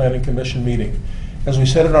scheduled Planning Commission meeting. As we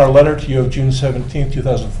said in our letter to you of June 17,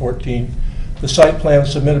 2014, the site plan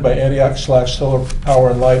submitted by Antioch/Solar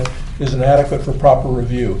Power and Light is inadequate for proper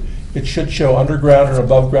review. It should show underground and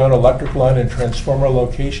above ground electric line and transformer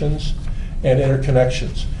locations and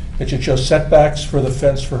interconnections. It should show setbacks for the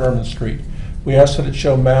fence for Herman Street. We ask that it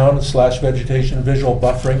show mound/vegetation visual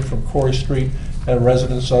buffering from Corey Street and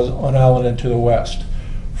residences on Allen and to the west.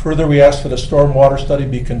 Further, we ask that a stormwater study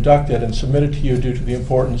be conducted and submitted to you due to the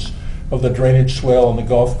importance of the drainage swale on the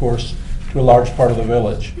golf course to a large part of the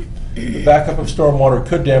village. The backup of stormwater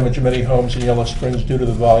could damage many homes in Yellow Springs due to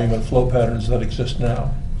the volume and flow patterns that exist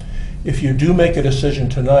now. If you do make a decision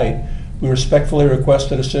tonight, we respectfully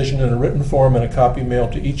request a decision in a written form and a copy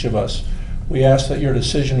mailed to each of us. We ask that your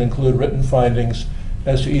decision include written findings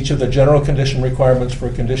as to each of the general condition requirements for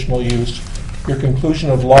conditional use, your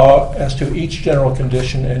conclusion of law as to each general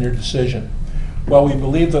condition, and your decision. While we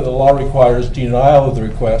believe that the law requires denial of the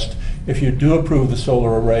request, if you do approve the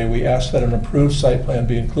solar array, we ask that an approved site plan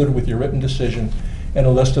be included with your written decision and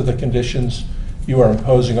a list of the conditions you are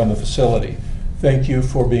imposing on the facility. Thank you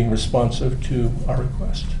for being responsive to our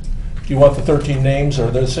request. Do you want the 13 names, or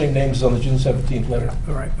they're the same names on the June 17th letter?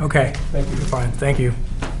 All right, okay. Thank you. Fine, thank you.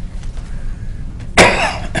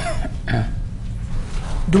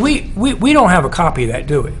 Do we don't have a copy of that,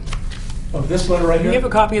 do we? Of this letter right Do here? you have a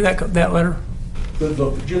copy of that letter?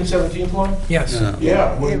 The June 17th one? Yes.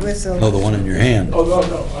 Yeah. It was a- No, the one in your hand. Oh,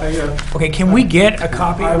 no. Okay, can we get a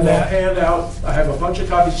copy I of will that? hand out, I have a bunch of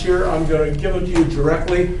copies here. I'm going to give them to you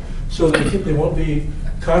directly so that they won't be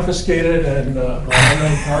confiscated and by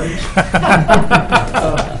unknown parties.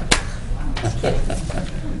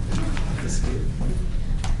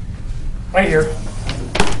 Right here.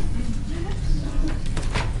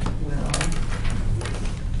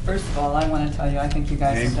 First of all, I want to tell you, I think you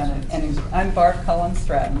guys have done it. I'm Barb Cullen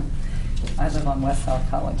Stratton. I live on West South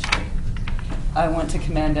College Street. I want to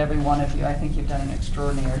commend every one of you. I think you've done an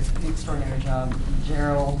extraordinary job.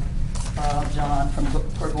 Gerald, John,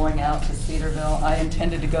 for going out to Cedarville. I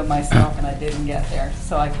intended to go myself and I didn't get there,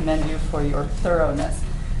 so I commend you for your thoroughness.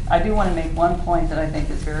 I do want to make one point that I think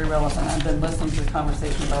is very relevant. I've been listening to the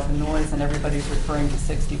conversation about the noise and everybody's referring to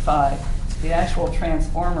 65. The actual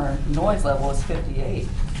transformer noise level is 58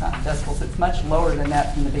 decibels. It's much lower than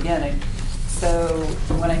that from the beginning. So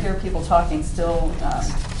when I hear people talking still,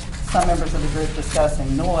 some members of the group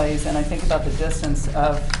discussing noise, and I think about the distance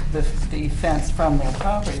of the fence from their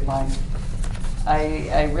property line,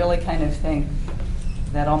 I really kind of think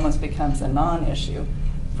that almost becomes a non-issue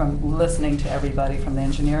from listening to everybody from the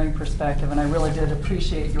engineering perspective, and I really did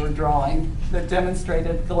appreciate your drawing that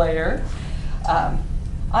demonstrated glare.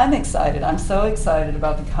 I'm excited. I'm so excited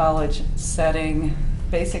about the college setting,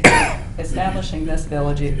 basically establishing this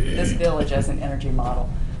village as an energy model.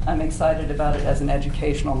 I'm excited about it as an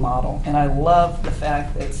educational model, and I love the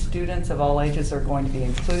fact that students of all ages are going to be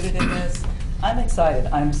included in this. I'm excited.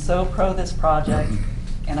 I'm so pro this project,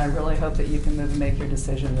 and I really hope that you can move and make your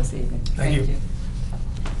decision this evening. Thank you.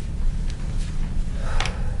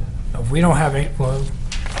 If we don't have any, well,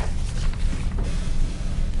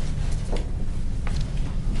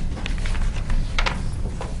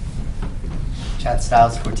 Chad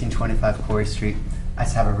Stiles, 1425 Corey Street. I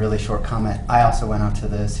just have a really short comment. I also went out to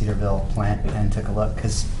the Cedarville plant and took a look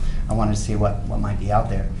because I wanted to see what might be out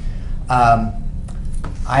there. I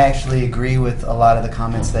actually agree with a lot of the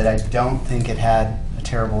comments that I don't think it had a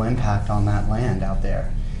terrible impact on that land out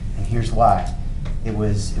there. And here's why. It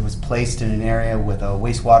was placed in an area with a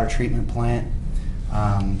wastewater treatment plant,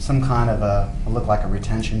 some kind of it looked like a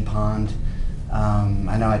retention pond.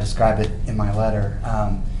 I know I described it in my letter.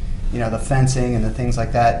 You know, the fencing and the things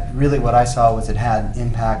like that, really what I saw was it had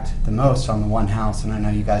impact the most on the one house, and I know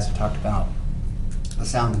you guys have talked about the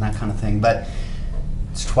sound and that kind of thing, but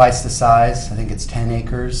it's twice the size. I think it's 10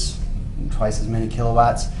 acres, twice as many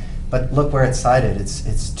kilowatts. But look where it's sited.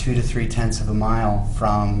 It's 2 to 3/10 of a mile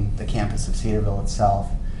from the campus of Cedarville itself.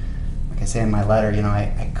 Like I say in my letter, you know,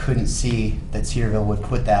 I couldn't see that Cedarville would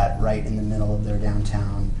put that right in the middle of their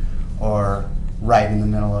downtown or right in the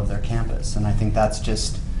middle of their campus. And I think that's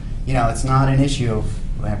just, you know, it's not an issue of,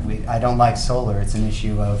 I don't like solar. It's an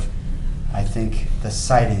issue of, I think the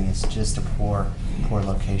siting is just a poor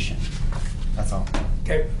location. That's all.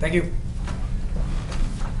 okay, thank you.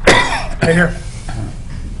 Right here.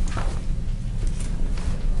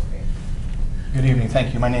 Good evening,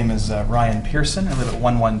 thank you. My name is Ryan Pearson. I live at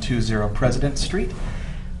 1120 President Street.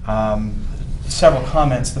 Several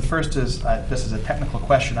comments. The first is, this is a technical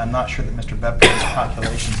question. I'm not sure that Mr. Bebker's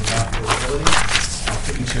calculations about visibility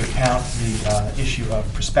took into account the issue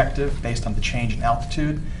of perspective based on the change in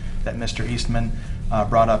altitude that Mr. Eastman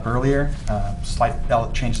brought up earlier. Slight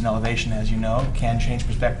change in elevation, as you know, can change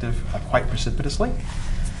perspective quite precipitously.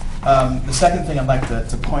 The second thing I'd like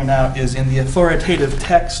to point out is in the authoritative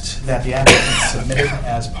text that the applicant submitted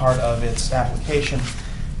as part of its application,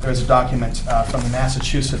 there's a document from the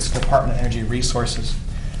Massachusetts Department of Energy Resources.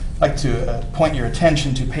 I'd like to point your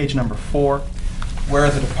attention to page number 4, where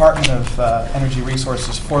the Department of Energy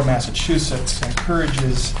Resources for Massachusetts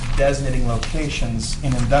encourages designating locations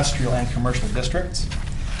in industrial and commercial districts.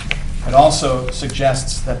 It also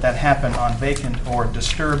suggests that that happen on vacant or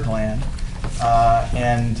disturbed land.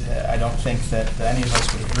 And I don't think that any of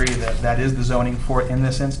us would agree that that is the zoning for it in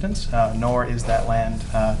this instance, nor is that land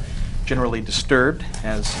generally disturbed,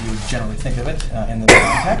 as you would generally think of it in the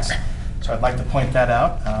context. So I'd like to point that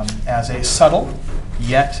out as a subtle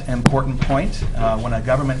yet important point. When a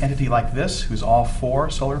government entity like this, who's all for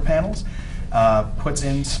solar panels, puts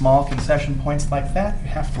in small concession points like that, you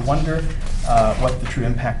have to wonder what the true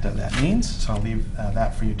impact of that means. So I'll leave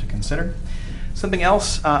that for you to consider. Something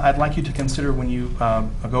else I'd like you to consider when you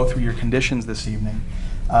go through your conditions this evening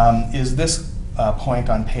is this point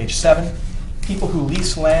on page 7. People who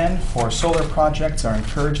lease land for solar projects are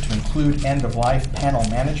encouraged to include end-of-life panel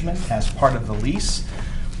management as part of the lease.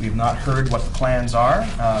 We've not heard what the plans are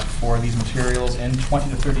for these materials in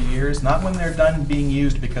 20 to 30 years, not when they're done being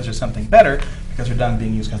used because there's something better, because they're done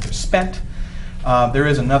being used because they're spent. There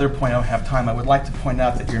is another point, I don't have time. I would like to point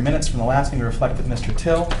out that your minutes from the last meeting reflect that Mr.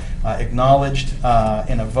 Till acknowledged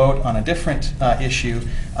in a vote on a different issue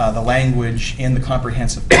the language in the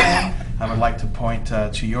comprehensive plan. I would like to point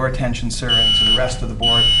to your attention, sir, and to the rest of the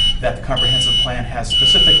board that the comprehensive plan has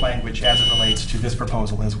specific language as it relates to this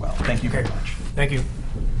proposal as well. Thank you very much. Thank you.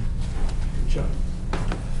 Good job.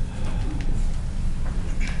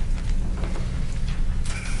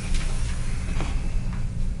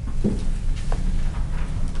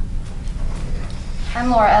 I'm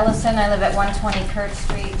Laura Ellison. I live at 120 Kurt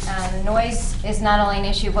Street. Noise is not only an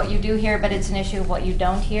issue of what you do hear, but it's an issue of what you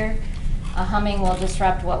don't hear. Humming will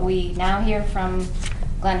disrupt what we now hear from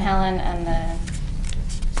Glen Helen, and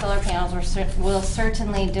the solar panels will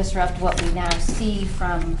certainly disrupt what we now see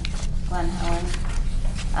from Glen Helen.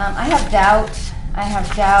 I have doubt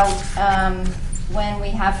when we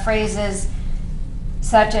have phrases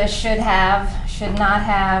such as should have, should not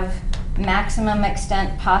have, maximum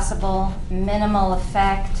extent possible, minimal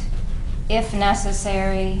effect, if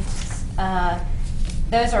necessary.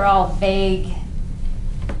 Those are all vague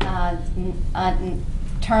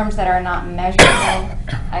terms that are not measurable.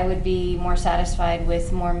 I would be more satisfied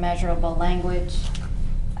with more measurable language.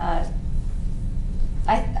 I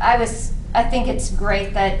think it's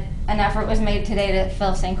great that an effort was made today to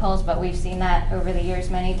fill sinkholes, but we've seen that over the years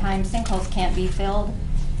many times. Sinkholes can't be filled.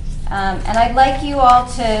 And I'd like you all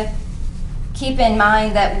to keep in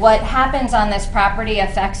mind that what happens on this property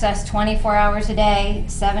affects us 24 hours a day,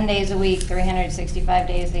 7 days a week, 365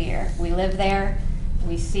 days a year. We live there,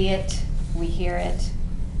 we see it, we hear it,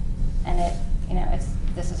 and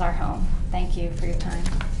this is our home. Thank you for your time.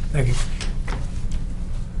 Thank you.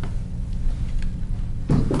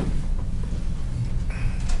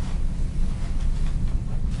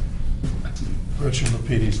 Richard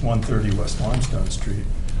Lapidus, 130 West Limestone Street.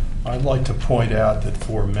 I'd like to point out that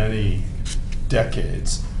for many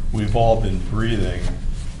decades, we've all been breathing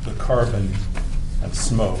the carbon and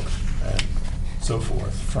smoke and so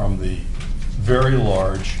forth from the very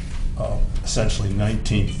large, essentially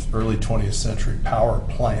 19th, early 20th century power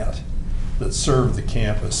plant that served the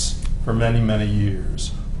campus for many, many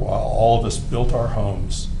years, while all of us built our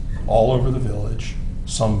homes all over the village,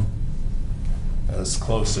 some as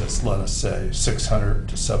close as, let us say, 600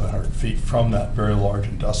 to 700 feet from that very large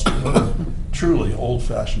industrial, truly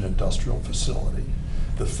old-fashioned industrial facility.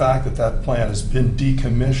 The fact that that plant has been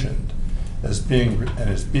decommissioned and is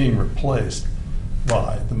being replaced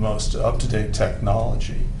by the most up-to-date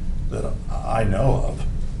technology that I know of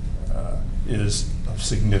is of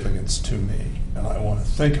significance to me. And I want to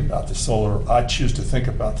think about the solar, I choose to think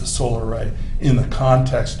about the solar array in the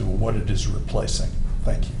context of what it is replacing.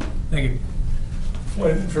 Thank you. Thank you.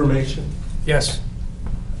 Point of information. Yes.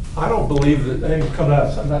 I don't believe that they've come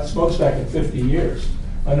out of that smokestack in 50 years.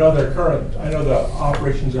 I know the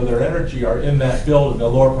operations of their energy are in that building, the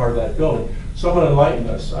lower part of that building. Someone enlighten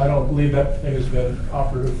us. I don't believe that thing has been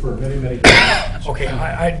operative for many, many years. Okay,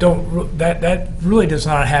 I don't, that really does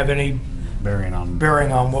not have any bearing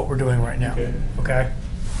on what we're doing right now. Okay?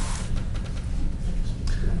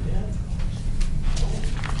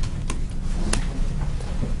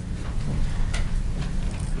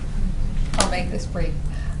 I'll make this brief.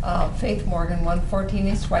 Faith Morgan, 114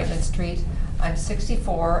 East Whiteman Street. I'm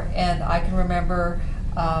 64, and I can remember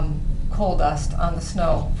coal dust on the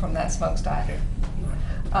snow from that smokestack.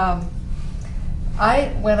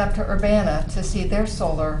 I went up to Urbana to see their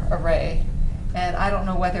solar array, and I don't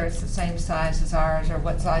know whether it's the same size as ours or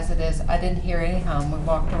what size it is. I didn't hear any hum. We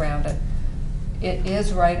walked around it. It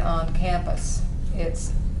is right on campus.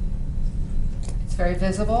 It's very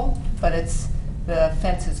visible, but the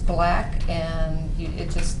fence is black, and you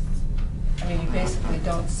basically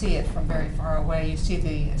don't see it from very far away. You see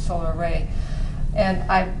the solar array. And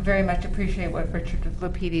I very much appreciate what Richard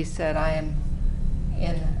Lapidus said. I am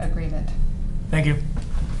in agreement. Thank you.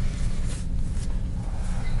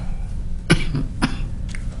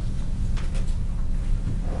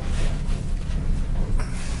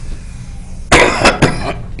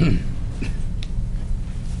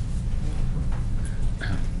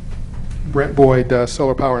 Brent Boyd,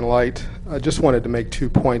 Solar Power and Light. I just wanted to make 2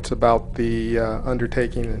 points about the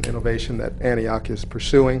undertaking and innovation that Antioch is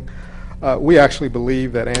pursuing. We actually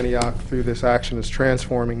believe that Antioch, through this action, is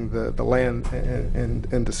transforming the land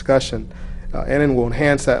in discussion, and it will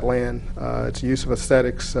enhance that land, its use of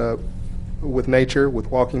aesthetics with nature, with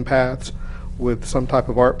walking paths, with some type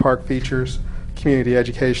of art park features, community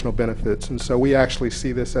educational benefits. And so we actually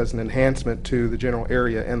see this as an enhancement to the general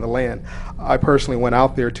area and the land. I personally went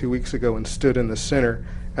out there 2 weeks ago and stood in the center,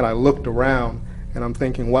 and I looked around, and I'm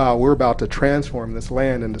thinking, wow, we're about to transform this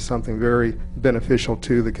land into something very beneficial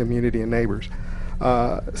to the community and neighbors.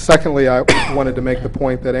 Secondly, I wanted to make the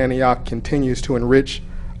point that Antioch continues to enrich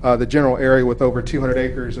the general area with over 200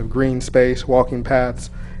 acres of green space, walking paths,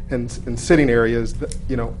 and sitting areas that,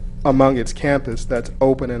 among its campus that's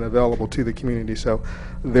open and available to the community. So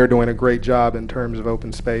they're doing a great job in terms of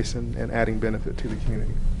open space and adding benefit to the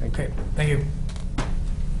community. Thank you. Okay, thank you.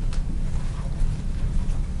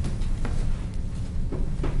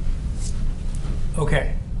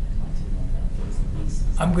 Okay.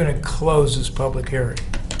 I'm going to close this public hearing.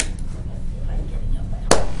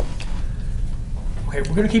 Okay,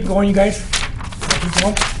 we're going to keep going, you guys? Keep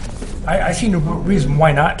going? I see no reason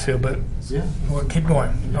why not to, but we'll keep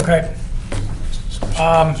going, okay?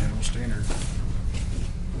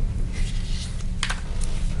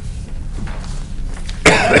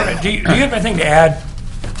 Do you have anything to add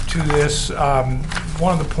to this?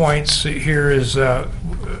 One of the points here is,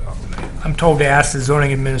 I'm told to ask the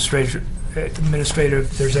zoning administrator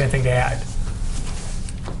if there's anything to add.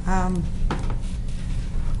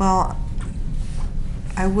 Well,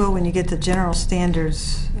 I will when you get to general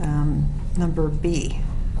standards, number B.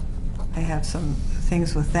 I have some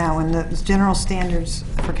things with that one. The general standards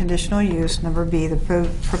for conditional use, number B, the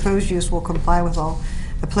proposed use will comply with all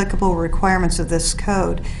applicable requirements of this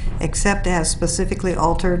code, except as specifically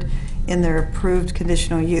altered in their approved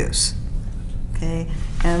conditional use. Okay,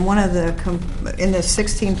 and one of the in the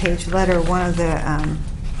 16-page letter, one of the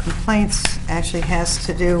complaints actually has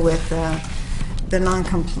to do with the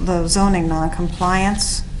zoning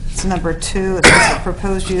non-compliance. It's number 2. It says the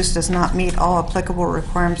proposed use does not meet all applicable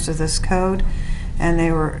requirements of this code, and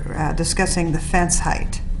they were discussing the fence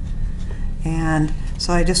height. And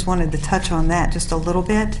so I just wanted to touch on that just a little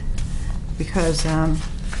bit, because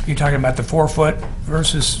you're talking about the 4-foot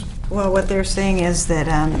versus. Well, what they're saying is that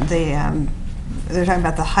they're talking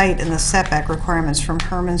about the height and the setback requirements from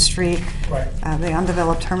Herman Street, right. The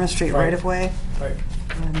undeveloped Herman Street Right. right-of-way. Right.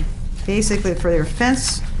 Basically, for their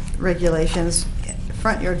fence regulations,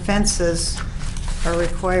 front yard fences are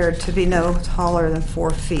required to be no taller than 4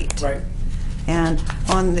 feet. Right. And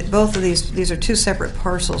on both of these are 2 separate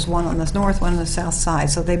parcels, one on the north, one on the south side.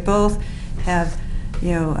 So they both have,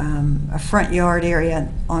 a front yard area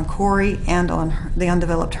on Corey and on the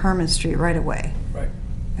undeveloped Herman Street right away. Right.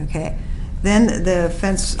 Okay. Then the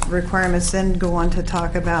fence requirements then go on to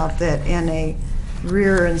talk about that in a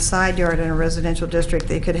rear and side yard in a residential district,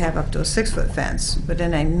 they could have up to a 6-foot fence. But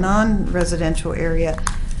in a non-residential area,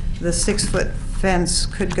 the 6-foot fence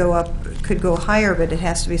could go higher, but it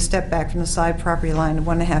has to be stepped back from the side property line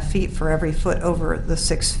 1.5 feet for every foot over the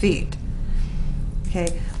 6 feet.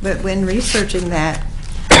 Okay, but when researching that,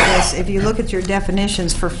 yes, if you look at your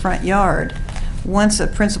definitions for front yard, once a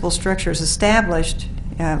principal structure is established,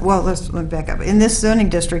 let me back up. In this zoning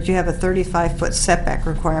district, you have a 35-foot setback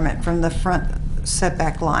requirement from the front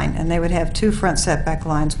setback line, and they would have 2 front setback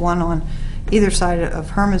lines, one on either side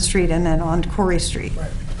of Herman Street and then on Corey Street.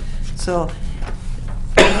 Right. So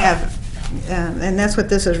they have, and that's what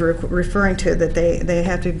this is referring to, that they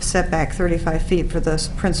have to set back 35 feet for this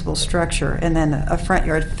principal structure, and then a front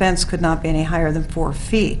yard fence could not be any higher than 4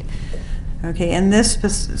 feet. Okay, in this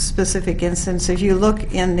specific instance, if you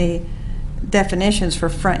look in the definitions for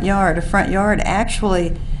front yard, a front yard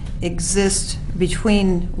actually exists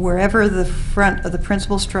between wherever the front of the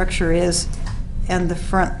principal structure is and the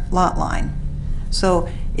front lot line. So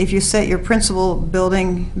if you set your principal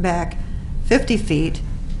building back 50 feet,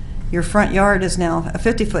 your front yard is now a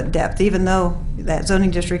 50-foot depth, even though that zoning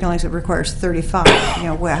district only requires 35.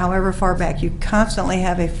 However far back, you constantly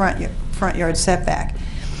have a front yard setback.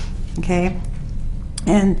 Okay,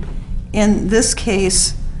 and in this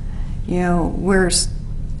case,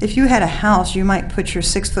 if you had a house, you might put your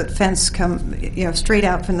 6-foot fence straight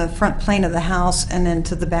out from the front plane of the house and then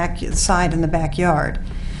to the back side in the backyard.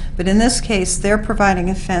 But in this case, they're providing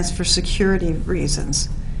a fence for security reasons.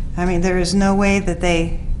 I mean, there is no way that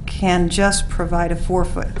they can just provide a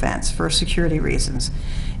 4-foot fence for security reasons.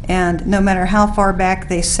 And no matter how far back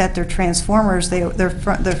they set their transformers, the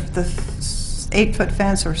 8-foot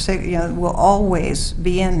fence or will always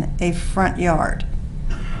be in a front yard.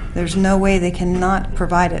 There's no way they cannot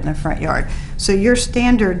provide it in a front yard. So your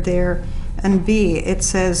standard there in B, it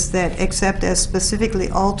says that except as specifically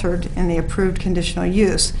altered in the approved conditional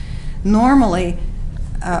use. Normally,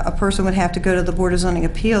 a person would have to go to the Board of Zoning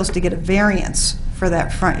Appeals to get a variance for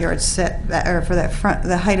that front yard or for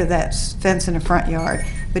the height of that fence in a front yard.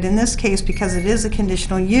 But in this case, because it is a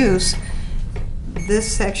conditional use,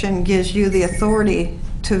 this section gives you the authority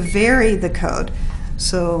to vary the code.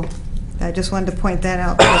 So I just wanted to point that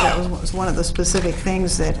out because that was one of the specific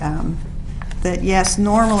things that, that yes,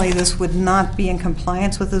 normally this would not be in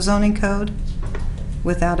compliance with the zoning code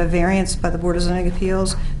without a variance by the Board of Zoning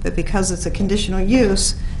Appeals, but because it's a conditional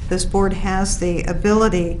use, this board has the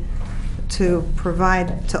ability to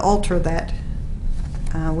alter that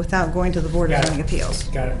without going to the Board of Zoning Appeals.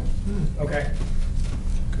 Got it. Okay.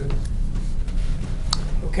 Good.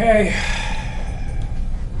 Okay.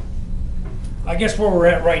 I guess where we're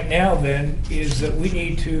at right now then is that we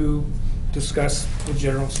need to discuss the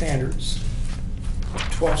general standards.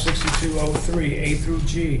 126203, A through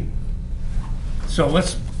G. So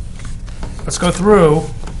let's go through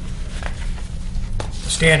the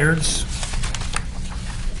standards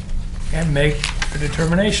and make the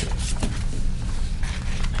determination.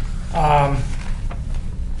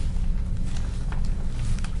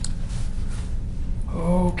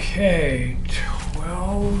 Okay,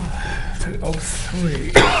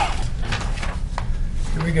 12-03.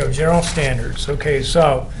 Here we go, general standards. Okay,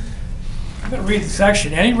 so I'm going to read the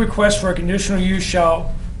section. Any request for a conditional use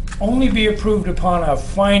shall only be approved upon a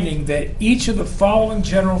finding that each of the following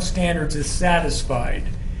general standards is satisfied,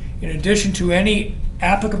 in addition to any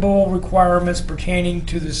applicable requirements pertaining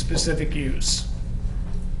to the specific use.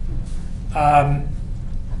 And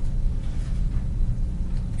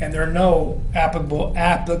there are no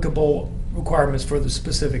applicable requirements for the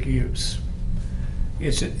specific use.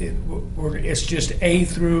 It's just A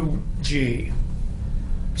through G.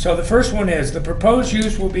 So the first one is, the proposed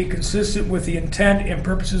use will be consistent with the intent and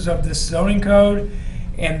purposes of this zoning code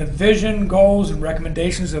and the vision, goals, and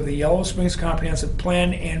recommendations of the Yellow Springs Comprehensive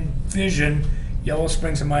Plan and Vision, Yellow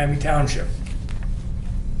Springs and Miami Township.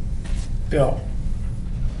 Bill,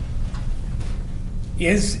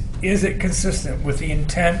 is it consistent with the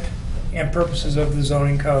intent and purposes of the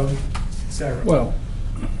zoning code, etc.? Well,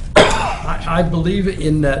 I believe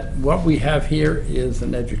in that what we have here is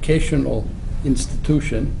an educational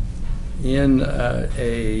institution in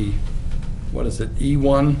a, what is it,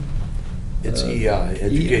 E1? It's EI,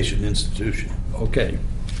 Education Institution. Okay.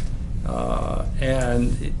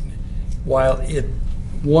 And while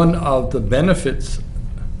one of the benefits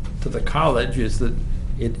to the college is that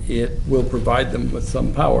it will provide them with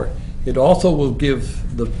some power, it also will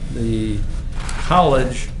give the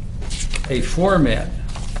college a format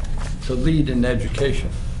to lead in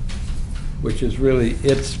education, which is really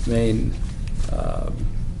its main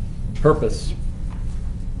purpose.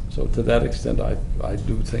 So to that extent, I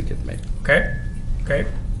do think it may. Okay.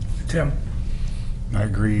 Tim? I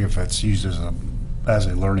agree if it's used as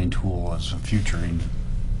a learning tool, as a futuring,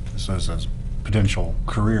 so as potential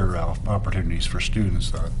career opportunities for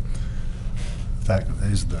students, that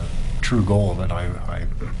is the true goal of it. I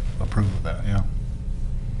approve of that, yeah.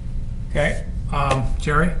 Okay.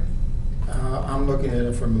 Jerry? I'm looking at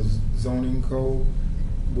it from a zoning code,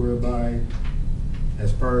 whereby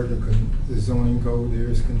as part of the zoning code, there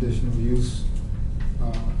is conditional use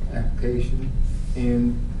application,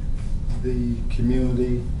 and the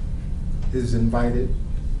community is invited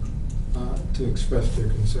to express their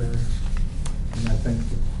concerns. And I think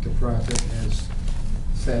the project has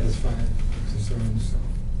satisfied the concerns.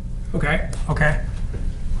 Okay.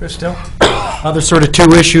 Chris, still? There's sort of two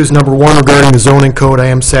issues. Number one, regarding the zoning code, I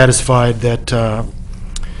am satisfied that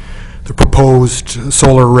the proposed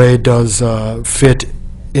solar array does fit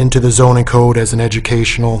into the zoning code as an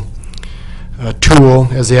educational tool.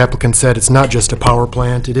 As the applicant said, it's not just a power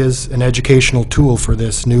plant, it is an educational tool for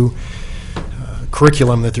this new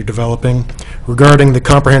curriculum that they're developing. Regarding the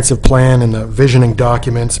comprehensive plan and the visioning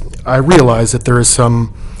documents, I realize that there is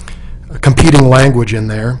some competing language in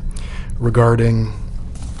there regarding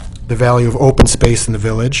the value of open space in the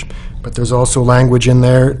village, but there's also language in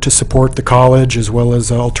there to support the college as well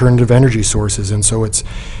as alternative energy sources, and so it's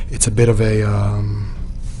a bit of a,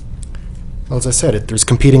 well, as I said, there's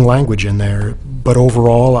competing language in there, but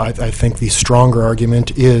overall, I think the stronger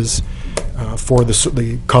argument is for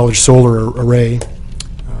the college solar array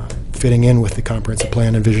fitting in with the comprehensive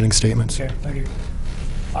plan and visioning statements. Okay, thank you.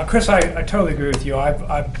 Chris, I totally agree with you.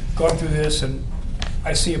 I've gone through this and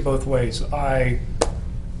I see it both ways.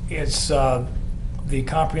 It's the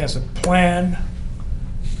comprehensive plan,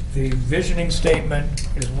 the visioning statement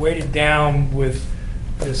is weighted down with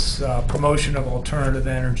this promotion of alternative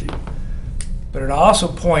energy. But it also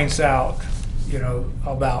points out,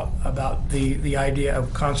 about the idea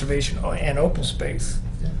of conservation and open space.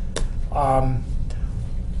 I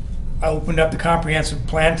opened up the comprehensive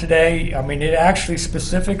plan today. I mean, it actually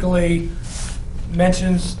specifically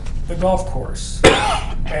mentions the golf course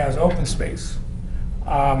as open space.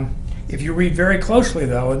 If you read very closely,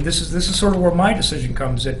 though, and this is sort of where my decision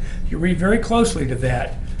comes in, if you read very closely to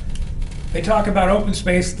that, they talk about open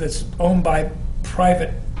space that's owned by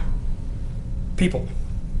private people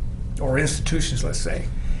or institutions, let's say.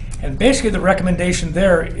 And basically the recommendation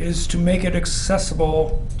there is to make it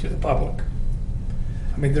accessible to the public.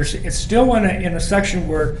 I mean, it's still in a section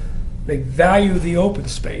where they value the open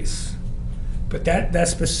space, but that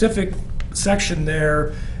specific section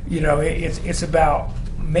there, it's about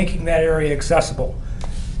making that area accessible.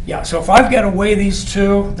 Yeah, so if I've got to weigh these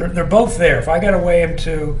two, they're both there. If I got to weigh them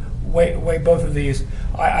to weigh both of these,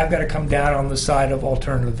 I've got to come down on the side of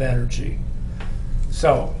alternative energy.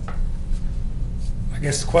 So I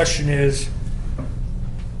guess the question is,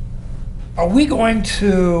 Are we going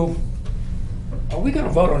to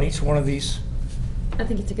vote on each one of these? I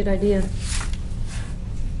think it's a good idea.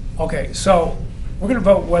 Okay, so we're going to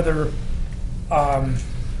vote whether,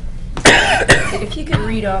 If you could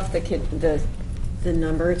read off the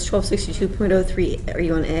number, it's 1262.03. Are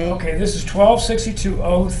you on A? okay, this is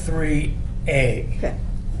 126203A. Okay.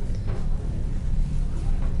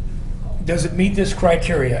 Does it meet this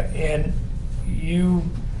criteria? And you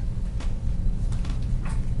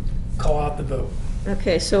call out the vote.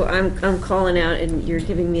 Okay, so I'm calling out, and you're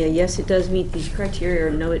giving me a yes, it does meet these criteria, or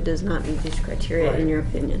no, it does not meet these criteria, in your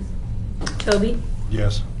opinion. Toby?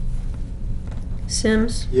 Yes.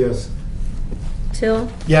 Sims? Yes.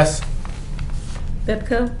 Till? Yes.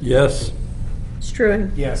 Bepko? Yes.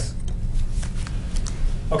 Strewing? Yes.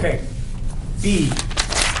 Okay. B,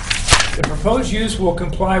 the proposed use will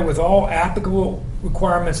comply with all applicable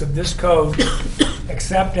requirements of this code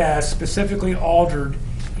except as specifically altered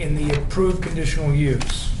in the approved conditional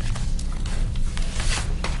use.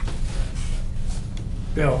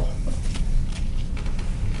 Bill?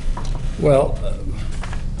 Well,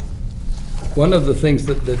 one of the things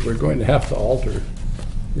that we're going to have to alter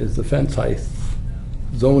is the fence height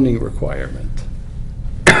zoning requirement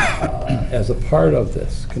as a part of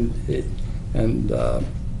this.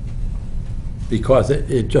 Because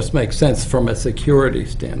it just makes sense from a security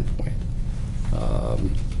standpoint.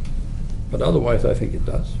 But otherwise, I think it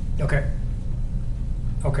does. Okay.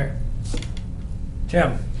 Okay.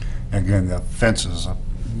 Tim? Again, the fence is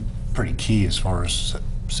pretty key as far as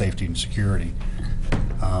safety and security.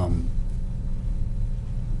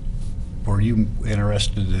 Were you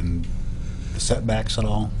interested in the setbacks at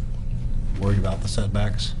all? Worried about the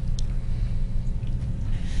setbacks?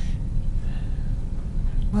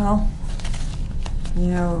 Well,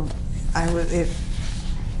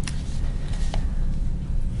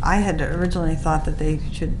 I had originally thought that they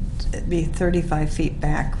should be 35 feet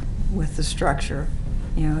back with the structure.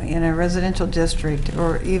 In a residential district,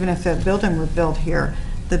 or even if a building were built here,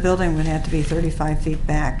 the building would have to be 35 feet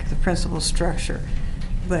back, the principal structure.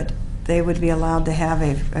 But they would be allowed to have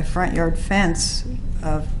a front yard fence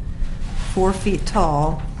of 4 feet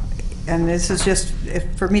tall, and this is just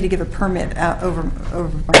for me to give a permit out over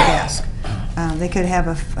my desk. They could have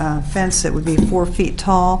a fence that would be 4 feet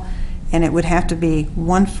tall, and it would have to be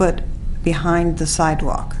 1 foot behind the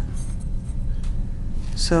sidewalk.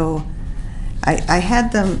 So I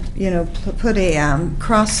had them, put a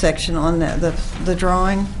cross-section on the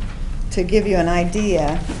drawing to give you an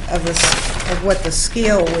idea of what the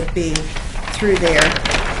scale would be through there.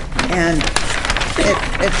 And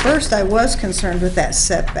at first I was concerned with that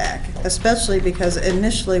setback, especially because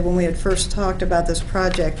initially when we had first talked about this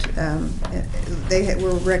project, they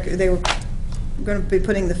were going to be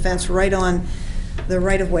putting the fence right on the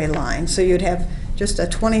right-of-way line. So you'd have just a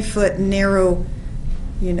 20-foot narrow,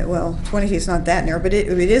 well, 20 feet is not that narrow, but it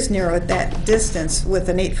is narrow at that distance with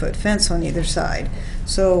an 8-foot fence on either side.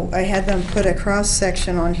 So I had them put a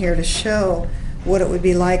cross-section on here to show what it would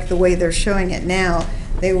be like the way they're showing it now.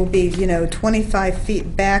 They will be, 25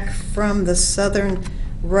 feet back from the southern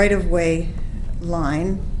right-of-way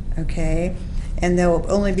line, okay? And they'll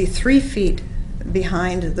only be 3 feet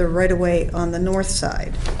behind the right-of-way on the north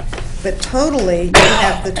side. But totally, you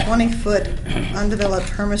have the 20-foot undeveloped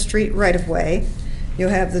Herma Street right-of-way. You'll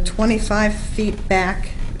have the 25 feet back,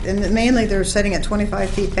 and mainly they're setting it 25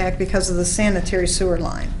 feet back because of the sanitary sewer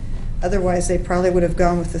line. Otherwise, they probably would have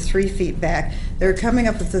gone with the 3 feet back. They're coming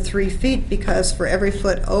up with the 3 feet because for every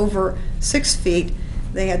foot over 6 feet,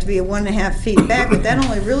 they have to be 1.5 feet back, but that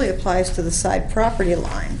only really applies to the side property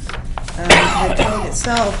line. The code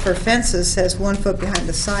itself for fences says 1 foot behind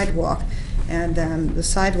the sidewalk, and the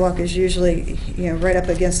sidewalk is usually right up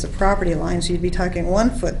against the property line, so you'd be talking 1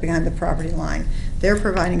 foot behind the property line. They're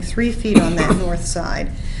providing 3 feet on that north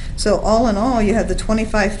side. So all in all, you have the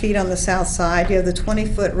 25 feet on the south side, you have the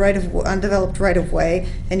 20-foot undeveloped right-of-way,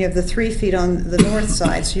 and you have the 3 feet on the north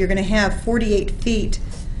side. So you're going to have 48 feet,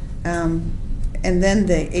 and then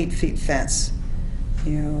the 8 feet fence.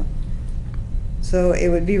 So it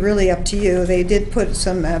would be really up to you. They did put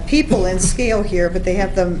some people in scale here, but they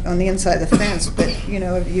have them on the inside of the fence. But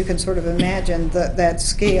you can sort of imagine that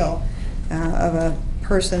scale of a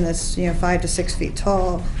person that's 5 to 6 feet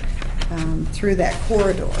tall. Through that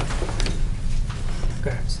corridor.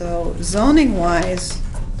 Okay. So zoning-wise,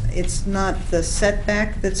 it's not the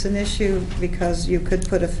setback that's an issue because you could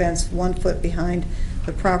put a fence 1 foot behind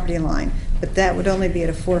the property line, but that would only be at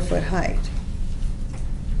a 4-foot height.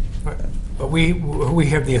 But we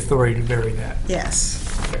have the authority to vary that. Yes.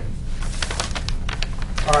 Okay.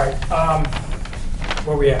 All right.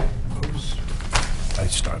 Where are we at? I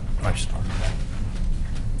started that.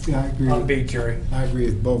 Yeah, I agree. on B, Jerry? I agree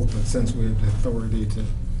with both, but since we have the authority to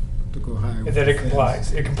go higher. That it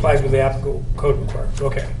complies. It complies with the applicable code requirements.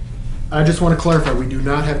 Okay. I just want to clarify, we do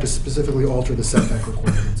not have to specifically alter the setback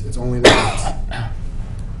requirements. It's only the fence.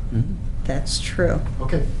 That's true.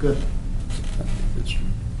 Okay, good.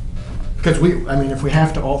 Because if we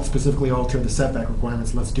have to specifically alter the setback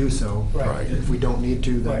requirements, let's do so. Right. If we don't need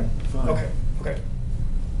to, then fine.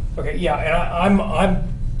 Okay, yeah, and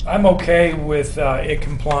I'm okay with it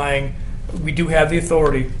complying. We do have the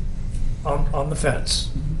authority on the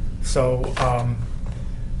fence. So,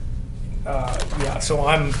 yeah, so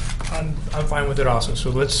I'm fine with it also.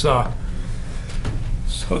 So let's, so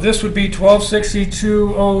this would be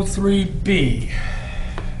 126203B.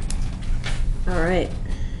 All right.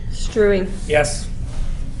 Strewing. Yes.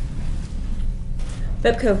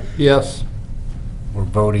 Bepco. Yes. We're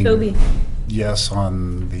voting Toby. yes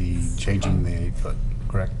on the changing the 8 foot,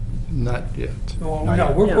 correct? Not yet. Well, Not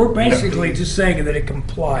no, yet. we're basically just saying that it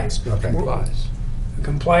complies. Okay. Complies. It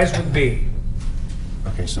complies with B.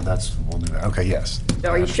 Okay, so we'll do that. Okay, yes.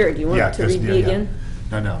 Are you sure? Do you want Yeah, to 'cause- read yeah, B yeah. again?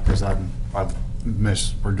 No, because I've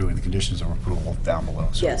missed, we're doing the conditions of approval down below,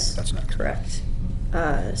 so Yes. that's next. Correct.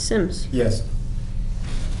 Sims. Yes.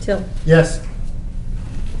 Till. Yes.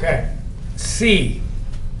 Okay. C.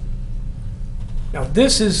 Now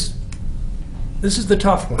this is the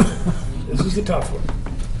tough one. This is the tough one.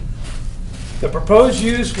 The proposed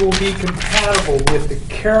use will be compatible with the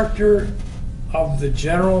character of the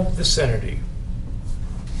general vicinity.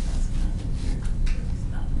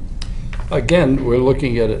 Again, we're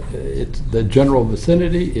looking at it, the general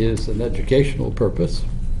vicinity is an educational purpose,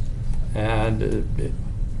 and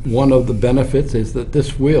one of the benefits is that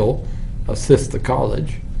this will assist the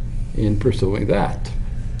college in pursuing that.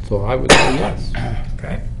 So I would say yes.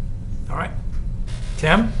 Okay. All right.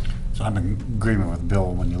 Tim? So I'm in agreement with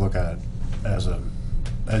Bill. When you look at it as an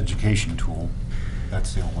education tool,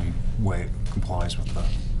 that's the only way it complies with the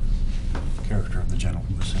character of the general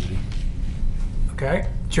vicinity. Okay.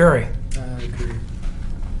 Jerry? I agree.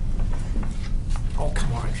 Oh,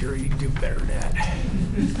 come on, Jerry, you can do better than that.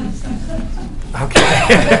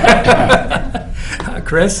 Okay.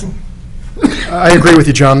 Chris? I agree with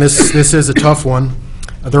you, John. This is a tough one.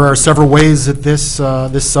 There are several ways that this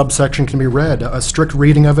subsection can be read. A strict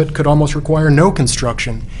reading of it could almost require no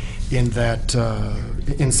construction in that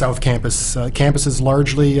in South Campus. Campus is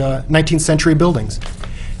largely 19th century buildings,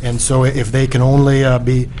 and so if they can only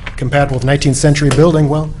be compatible with 19th century building,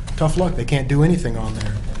 well, tough luck. They can't do anything on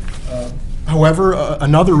there. However,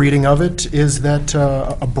 another reading of it is that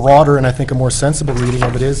a broader and I think a more sensible reading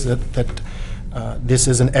of it is that this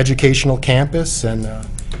is an educational campus, and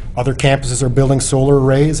other campuses are building solar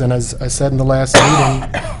arrays. And as I said in the last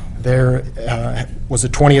meeting, there was a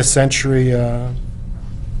 20th century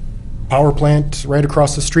power plant right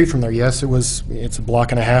across the street from there. Yes, it's a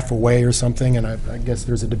block and a half away or something, and I guess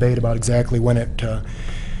there's a debate about exactly when it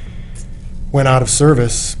went out of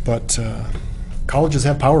service, but colleges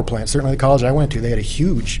have power plants. Certainly the college I went to, they had a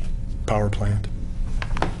huge power plant.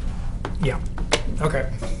 Yeah. Okay.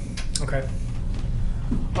 Okay.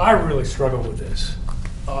 I really struggle with this.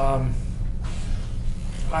 I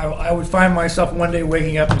would find myself one day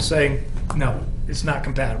waking up and saying, no, it's not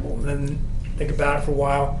compatible. And then think about it for a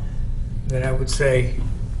while, then I would say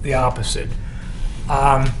the opposite.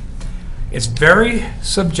 It's very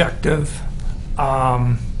subjective.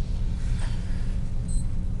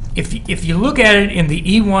 If you look at it in the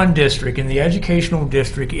E1 district, in the educational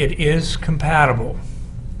district, it is compatible.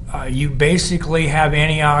 You basically have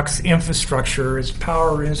Antioch's infrastructure, its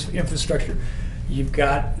power infrastructure. You've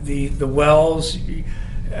got the wells. You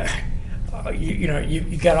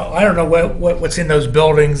got I don't know what's in those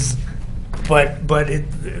buildings, but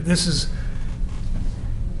this is,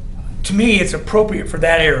 to me, it's appropriate for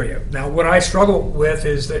that area. Now, what I struggle with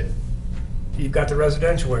is that you've got the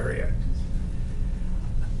residential area,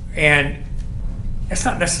 and it's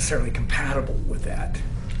not necessarily compatible with that.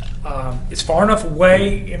 It's far enough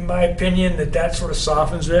away, in my opinion, that sort of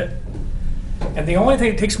softens it. And the only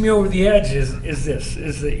thing that takes me over the edge is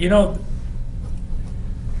that,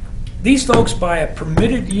 these folks by a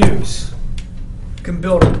permitted use can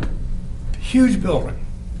build a huge building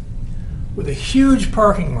with a huge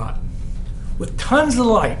parking lot with tons of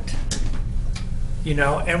light,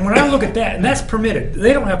 and when I look at that, and that's permitted,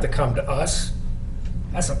 they don't have to come to us.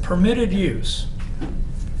 That's a permitted use.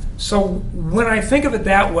 So when I think of it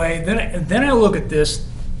that way, then I look at this,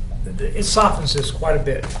 it softens this quite a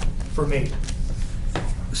bit for me.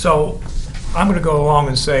 So I'm going to go along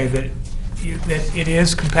and say that it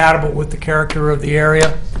is compatible with the character of the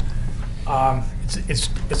area.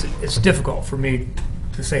 It's difficult for me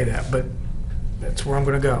to say that, but That's where I'm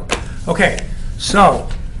going to go. Okay, so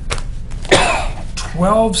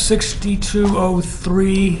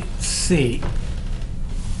 126203C.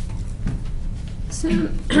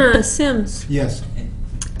 Sims. Yes.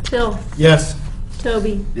 Phil. Yes.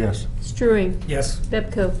 Toby. Yes. Struing. Yes.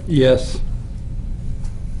 Bepko. Yes.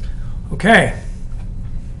 Okay.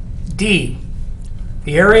 D,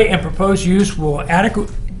 the area and proposed use will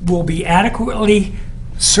be adequately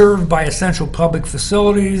served by essential public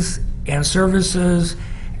facilities and services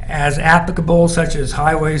as applicable, such as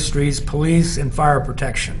highways, streets, police, and fire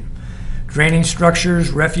protection, draining structures,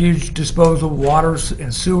 refuge disposal, water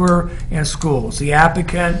and sewer, and schools. The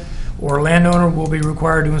applicant or landowner will be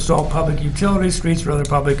required to install public utilities, streets, or other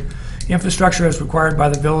public infrastructure as required by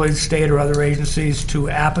the village, state, or other agencies to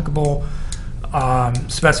applicable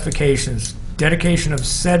specifications. Dedication of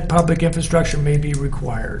said public infrastructure may be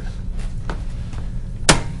required.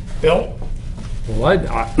 Bill? Well,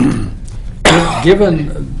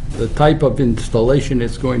 given the type of installation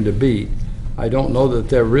it's going to be, I don't know that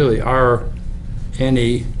there really are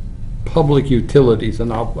any public utilities,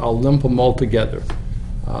 and I'll lump them all together,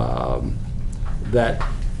 that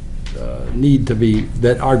need to be,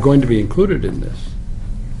 that are going to be included in this.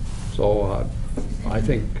 So I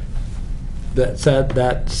think that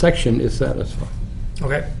section is satisfied.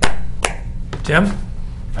 Okay. Tim?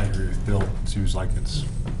 I agree with Bill. It seems like it's,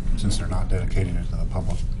 since they're not dedicating it to the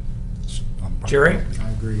public. Jerry? I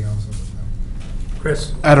agree also with that.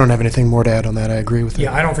 Chris? I don't have anything more to add on that. I agree with it.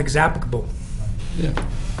 Yeah, I don't think it's applicable. Yeah.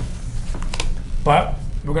 But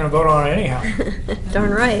we're going to vote on it anyhow.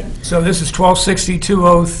 Darn right. So this is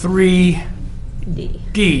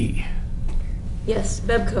 126203D. D. Yes.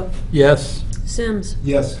 Bepko. Yes. Sims.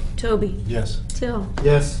 Yes. Toby. Yes. Till.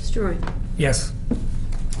 Yes. Struing. Yes.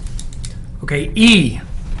 Okay, E.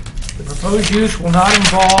 The proposed use will not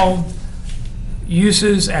involve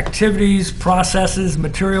uses, activities, processes,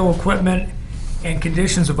 material, equipment, and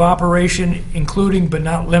conditions of operation, including but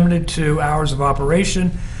not limited to hours of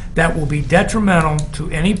operation, that will be detrimental to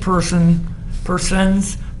any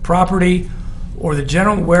persons, property, or the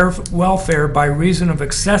general welfare by reason of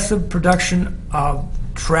excessive production of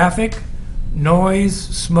traffic, noise,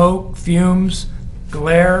 smoke, fumes,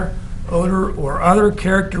 glare, odor, or other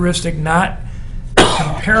characteristic not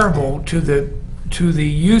comparable to the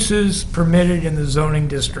uses permitted in the zoning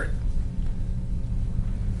district.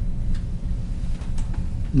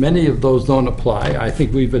 Many of those don't apply. I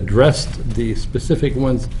think we've addressed the specific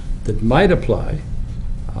ones that might apply,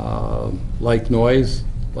 like noise,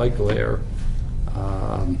 like glare.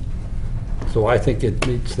 So I think it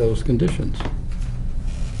meets those conditions.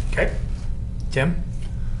 Okay. Tim?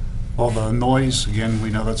 Well, the noise, again, we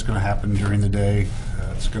know that's going to happen during the day.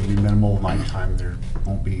 It's going to be minimal. Nighttime, there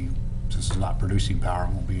won't be, since it's not producing power,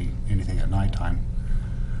 won't be anything at nighttime.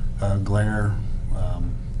 Glare,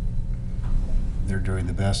 they're doing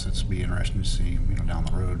the best. It's be interesting to see, down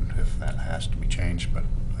the road if that has to be changed, but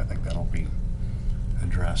I think that'll be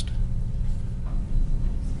addressed.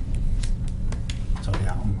 So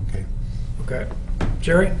yeah, I'm okay. Okay.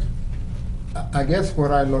 Jerry? I guess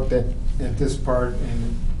what I looked at this part,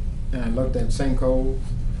 and I looked at sinkhole,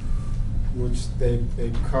 which they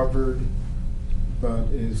covered, but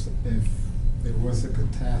if there was a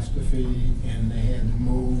catastrophe and they had to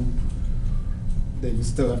move, they would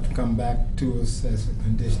still have to come back to us as a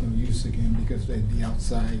conditional use again because they'd be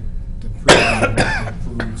outside the prison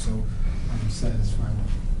approved, so I'm satisfied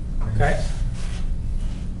with that.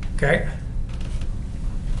 Okay. Okay.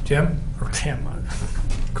 Jim? Or Tim?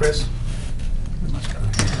 Chris?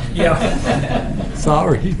 Yeah.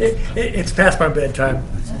 Sorry. It's past my bedtime.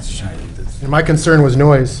 And my concern was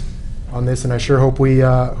noise on this, and I sure hope we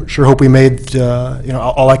made,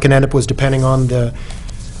 all I can end up was depending on the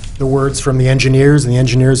words from the engineers and the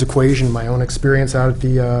engineers' equation, my own experience out at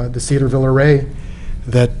the Cedarville Array,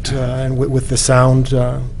 that, and with the sound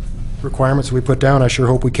requirements we put down, I sure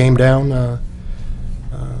hope we came down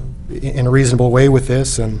in a reasonable way with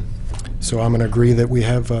this, and so I'm going to agree that we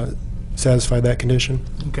have satisfied that condition.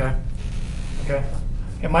 Okay. Okay.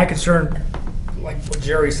 And my concern, like what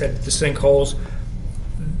Jerry said, the sinkholes,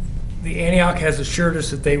 the Antioch has assured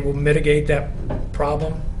us that they will mitigate that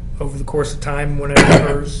problem over the course of time when it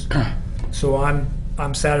occurs. So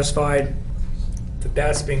I'm satisfied that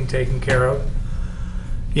that's being taken care of.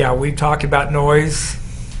 Yeah, we talked about noise,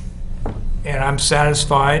 and I'm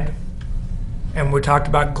satisfied. And we talked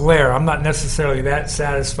about glare. I'm not necessarily that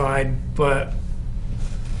satisfied, but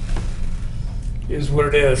it is what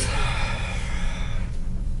it is.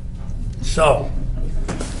 So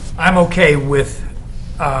I'm okay with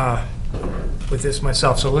this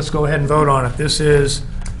myself. So let's go ahead and vote on it. This is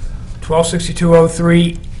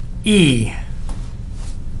 126203E.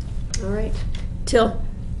 All right. Till,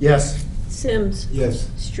 Yes. Sims, Yes.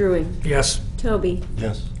 Strewing, Yes. Toby,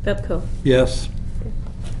 Yes. Bevco. Yes.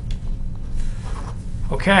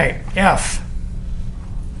 Okay, F.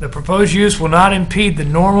 The proposed use will not impede the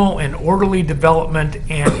normal and orderly development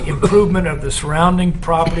and improvement of the surrounding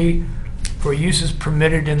property for uses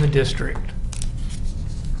permitted in the district.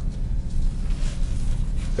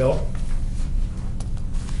 Bill?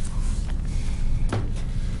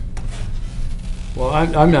 Well,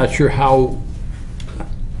 I'm not sure how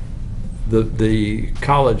the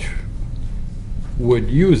college would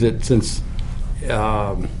use it, since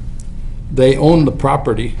they own the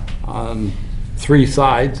property on 3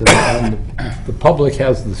 sides, and the public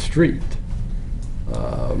has the street.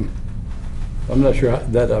 I'm not sure how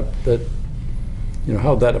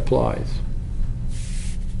that applies.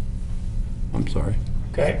 I'm sorry.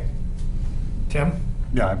 Okay. Tim?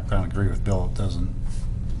 Yeah, I kind of agree with Bill. It doesn't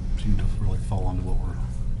seem to really fall into what we're,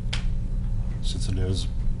 since it is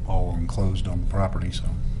all enclosed on the property, so.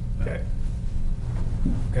 Okay.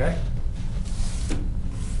 Okay.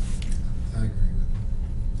 I agree.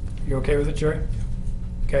 You okay with it, Jerry?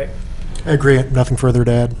 Okay. I agree. Nothing further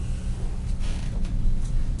to add.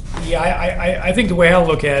 Yeah, I think the way I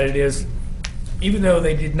look at it is, even though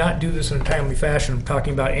they did not do this in a timely fashion, I'm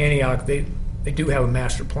talking about Antioch, they do have a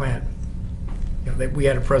master plan. You know, we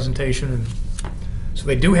had a presentation, and so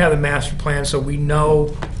they do have the master plan, so we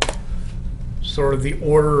know sort of the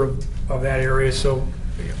order of that area, so,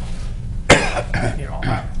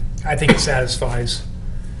 I think it satisfies.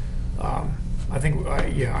 I think,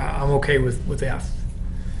 I'm okay with F.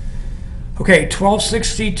 Okay,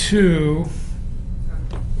 1262.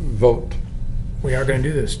 Vote. We are going to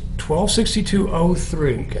do this.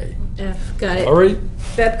 126203. Okay. F, got it. All right.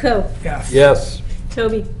 Bevco. F. Yes.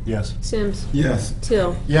 Toby. Yes. Sims. Yes.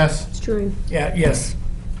 Till. Yes. Strewing. Yeah, yes.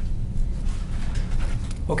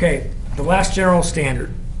 Okay, the last general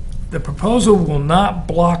standard. The proposal will not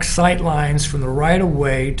block sight lines from the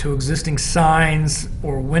right-of-way to existing signs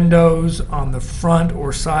or windows on the front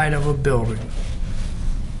or side of a building.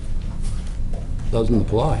 Doesn't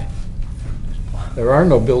apply. There are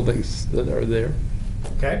no buildings that are there.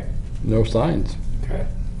 Okay? No signs. Okay.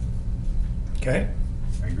 Okay?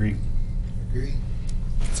 I agree. Agree.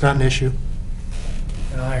 It's not an issue.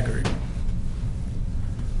 And I agree.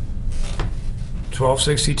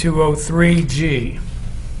 126203G.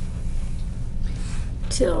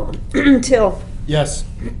 Till. Till. Yes.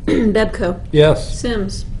 Bevco. Yes.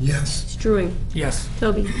 Sims. Yes. Strewing. Yes.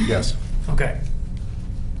 Toby. Yes. Okay.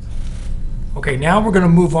 Okay, now we're going to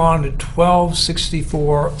move on to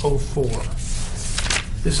 126404.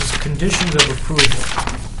 This is conditions of approval.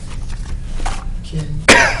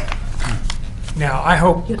 Now, I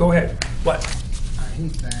hope, go ahead. What? I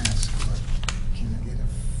hate to ask, but can I get a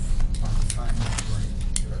 5-minute break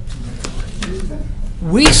or a 2-minute break?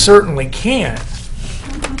 We certainly can.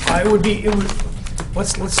 It would,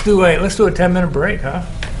 let's do a 10-minute break, huh?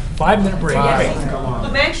 5-minute break.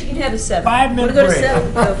 Max, you can have a 7. 5-minute Wanna go to break.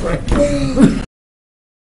 7? Go for it.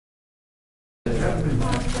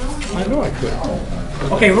 I know I could.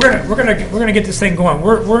 Okay, we're gonna get this thing going.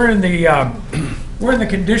 We're in the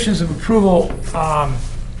conditions of approval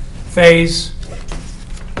phase,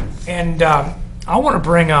 and I want to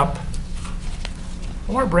bring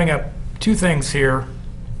up 2 things here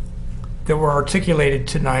that were articulated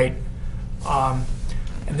tonight, and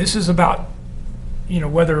this is about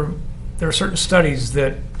whether there are certain studies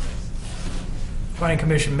that Planning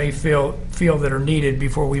Commission may feel that are needed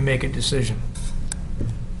before we make a decision.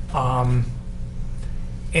 One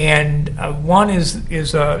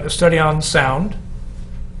is a study on sound,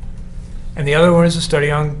 and the other one is a study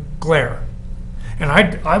on glare. And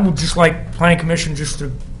I would just like Planning Commission just to,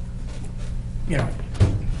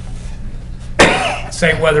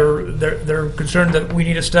 say whether they're concerned that we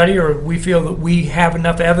need a study, or we feel that we have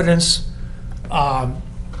enough evidence, to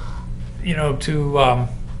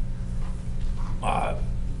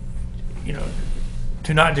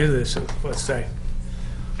not do this, let's say.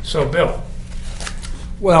 So, Bill.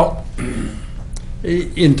 Well,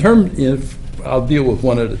 I'll deal with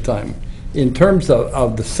one at a time. In terms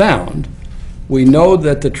of the sound, we know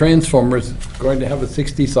that the transformer is going to have a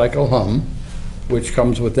 60-cycle hum, which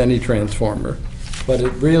comes with any transformer, but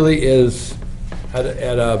it really is at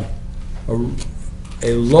a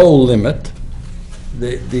low limit.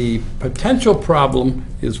 The potential problem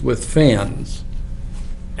is with fans,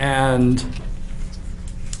 and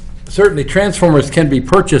certainly transformers can be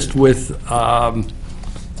purchased with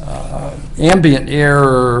ambient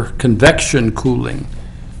air convection cooling,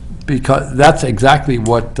 because that's exactly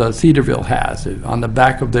what Cedarville has. On the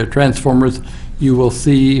back of their transformers, you will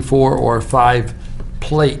see 4 or 5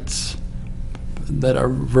 plates that are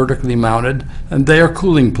vertically mounted, and they are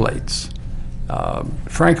cooling plates.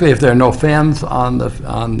 Frankly, if there are no fans on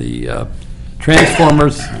the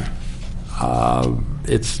transformers,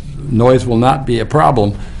 noise will not be a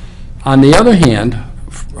problem. On the other hand,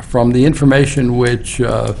 from the information which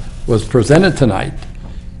was presented tonight,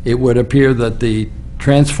 it would appear that the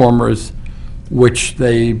transformers which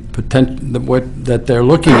that they're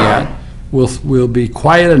looking at will be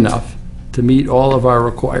quiet enough to meet all of our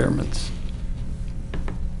requirements.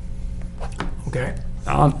 Okay.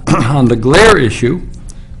 On the glare issue,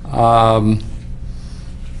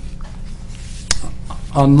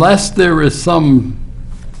 unless there is some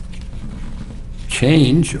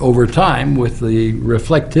change over time with the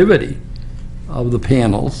reflectivity of the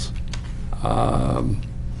panels,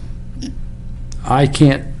 I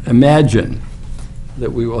can't imagine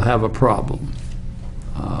that we will have a problem.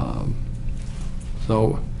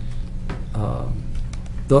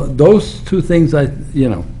 Those two things,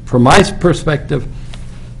 from my perspective,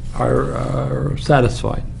 are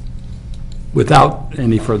satisfied without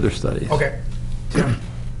any further studies. Okay.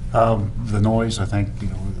 The noise, I think,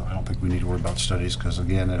 I don't think we need to worry about studies, because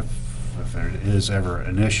again, if there is ever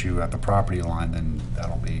an issue at the property line, then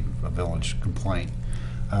that'll be a village complaint.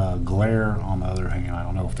 Glare, on the other hand, I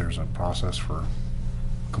don't know if there's a process for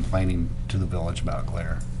complaining to the village about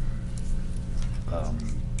glare.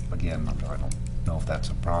 Again, I don't know if that's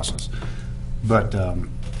a process. But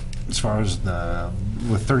as far as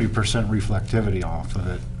with 30% reflectivity off of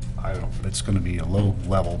it, it's going to be a low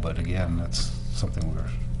level, but again, that's something we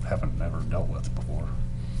haven't never dealt with before.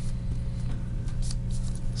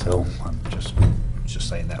 So I'm just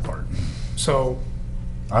saying that part. So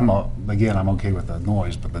I'm okay with the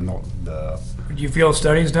noise, but the do you feel a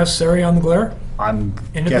study is necessary on the glare? I'm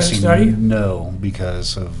Independent guessing study? no,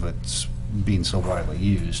 because of its being so widely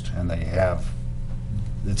used, and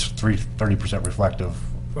it's 30% reflective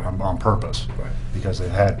on purpose, right, because they've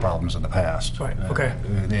had problems in the past. Right. Okay.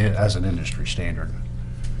 As an industry standard.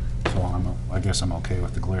 So I guess I'm okay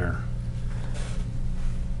with the glare.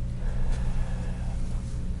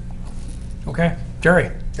 Okay.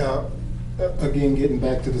 Jerry? Again, getting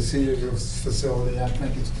back to the Cedarville facility, I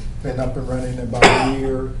think it's been up and running about a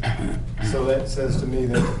year. So that says to me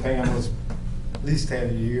that the panels at least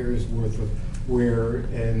had a year's worth of wear,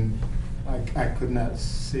 and I could not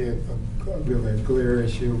see a real glare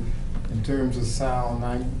issue. In terms of sound,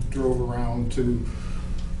 I drove around to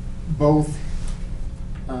both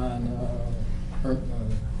on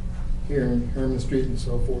here in Herman Street and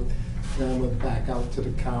so forth. Then I went back out to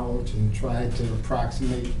the college and tried to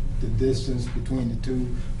approximate the distance between the two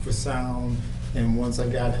for sound. And once I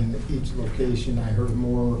got into each location, I heard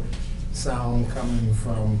more sound coming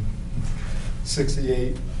from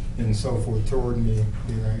 68 and so forth toward me,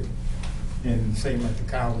 right? And same at the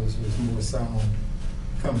college, there's more sound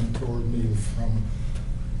coming toward me from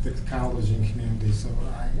the college and community. So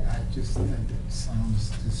I just think that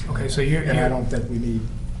sounds just Okay, so and I don't think we need.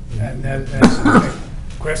 That's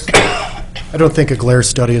Chris? I don't think a glare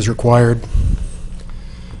study is required.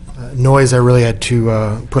 Noise I really had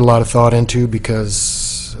to put a lot of thought into,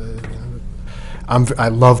 because I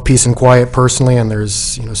love peace and quiet personally, and there's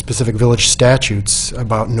specific village statutes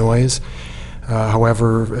about noise.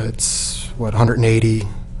 However, it's 180,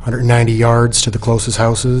 190 yards to the closest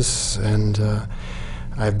houses, and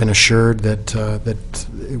I've been assured that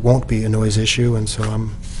it won't be a noise issue, and so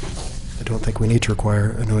I don't think we need to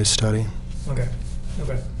require a noise study. Okay.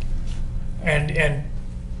 Okay. And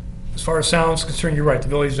as far as sound is concerned, you're right, the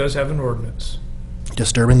village does have an ordinance.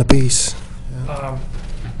 Disturbing the peace.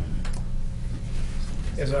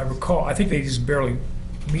 As I recall, I think they just barely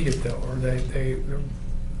meet it though, or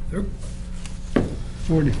they're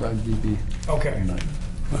 45 dB. Okay.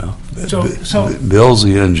 Well, So Bill's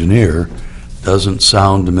the engineer. Doesn't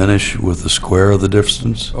sound diminish with the square of the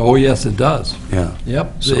distance? Oh, yes, it does. Yeah.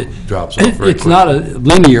 Yep. So it drops off very It's quick. not a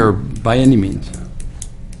linear by any means.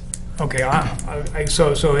 Okay,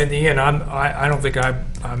 so in the end, I don't think I'm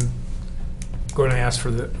going to ask for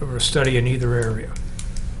a study in either area.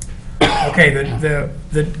 Okay,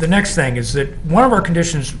 the next thing is that one of our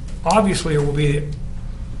conditions obviously will be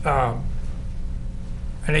an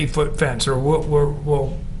 8-foot fence, or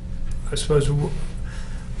we'll I suppose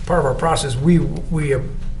part of our process, we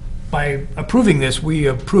by approving this, we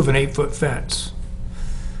approve an 8-foot fence.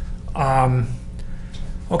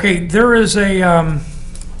 Okay, there is a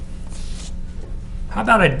how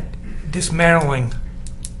about a dismantling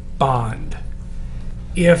bond?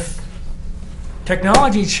 If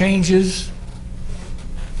technology changes,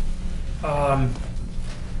 and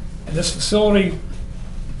this facility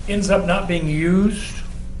ends up not being used,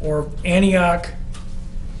 or Antioch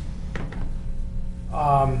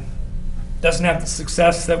doesn't have the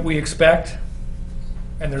success that we expect,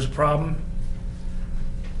 and there's a problem,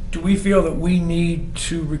 do we feel that we need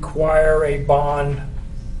to require a bond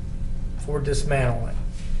for dismantling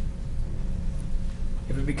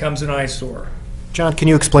if it becomes an eyesore? John, can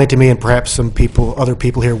you explain to me and perhaps some people, other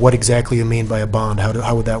people here, what exactly you mean by a bond?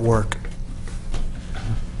 How would that work?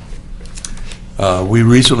 We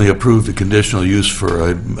recently approved a conditional use for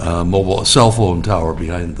a mobile cell phone tower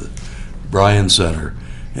behind the Bryan Center,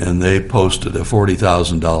 and they posted a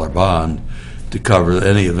 $40,000 bond to cover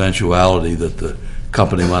any eventuality that the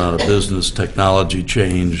company went out of business, technology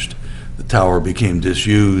changed, the tower became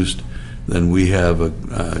disused, then we have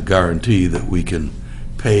a guarantee that we can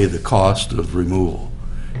pay the cost of removal.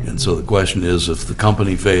 And so the question is, if the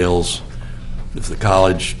company fails, if the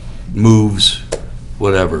college moves,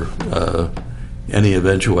 whatever, any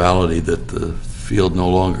eventuality that the field no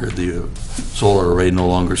longer, the solar array no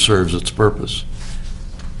longer serves its purpose,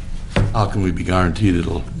 how can we be guaranteed it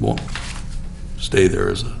won't stay there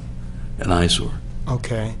as an eyesore?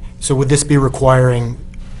 Okay. So would this be requiring,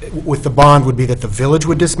 with the bond would be that the village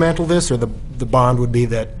would dismantle this, or the bond would be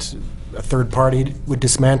that a third party would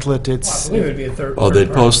dismantle it? I believe it would be a third Oh, they'd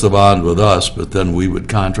party. post the bond with us, but then we would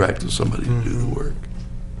contract with somebody to do the work.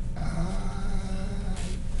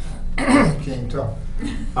 Can't talk.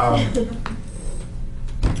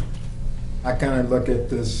 I kind of look at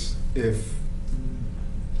this, if,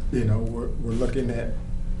 you know, we're looking at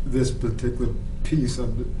this particular piece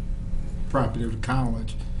of the property of the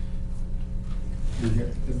college.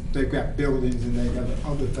 They've got buildings and they've got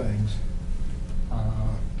other things.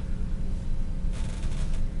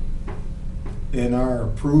 In our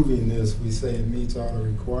approving this, we say it meets all the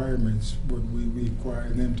requirements. Would we require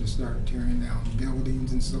them to start tearing down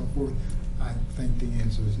buildings and so forth? I think the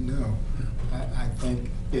answer is no. I think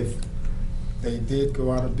if they did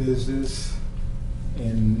go out of business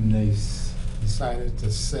and they decided to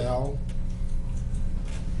sell,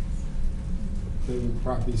 there would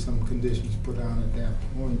probably be some conditions put on at that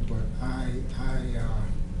point. But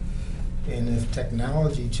and if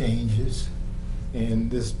technology changes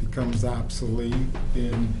and this becomes obsolete,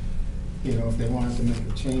 then, you know, if they wanted to make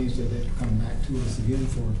a change, that they'd come back to us again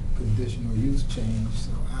for a conditional use change.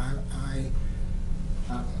 So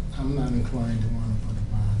I'm not inclined to want to put a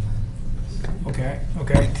bond on this.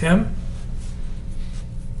 Okay. Tim?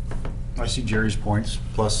 I see Jerry's points,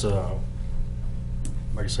 plus,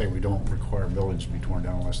 like I say, we don't require buildings to be torn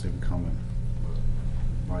down unless they become an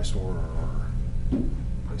eyesore or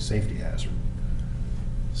a safety hazard.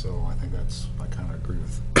 So I think I kind of agree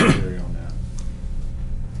with Jerry on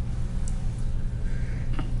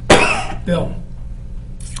that. Bill?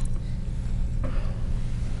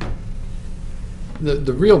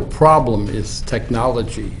 The real problem is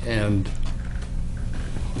technology, and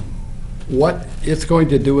what it's going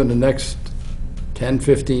to do in the next 10,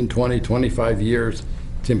 15, 20, 25 years.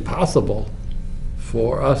 It's impossible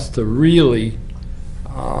for us to really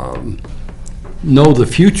know the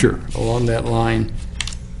future along that line.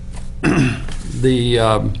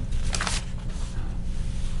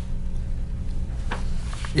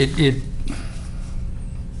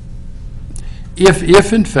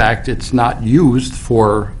 If in fact it's not used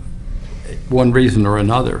for one reason or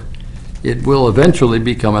another, it will eventually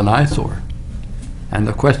become an eyesore. And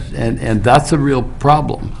the question, and that's a real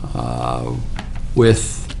problem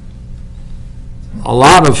with a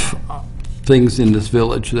lot of things in this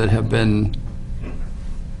village that have been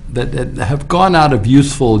that have gone out of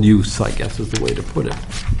useful use, I guess is the way to put it,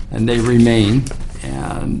 and they remain.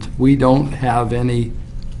 And we don't have any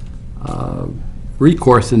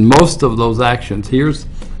recourse in most of those actions.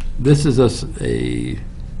 This is a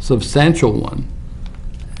substantial one,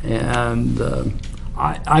 and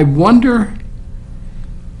I wonder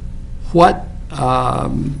what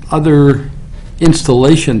other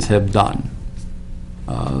installations have done.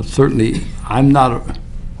 Certainly, I'm not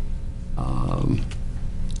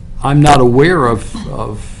aware of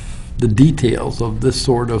the details of this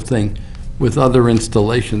sort of thing with other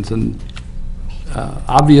installations, and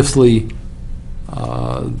obviously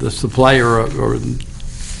the supplier or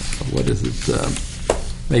what is it?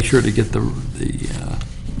 Make sure to get the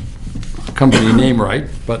company name right.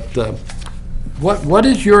 But what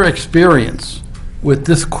is your experience with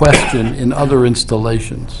this question in other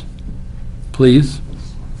installations, please?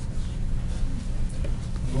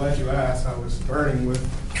 I'm glad you asked. I was burning with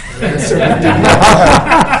an answer.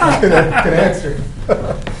 I could answer.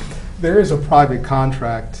 There is a private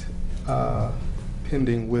contract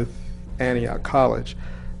pending with Antioch College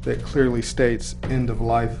that clearly states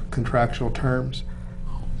end-of-life contractual terms.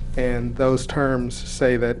 And those terms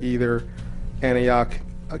say that either Antioch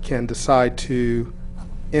can decide to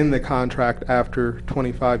in the contract after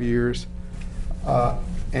 25 years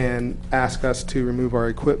and ask us to remove our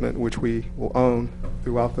equipment, which we will own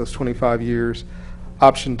throughout those 25 years.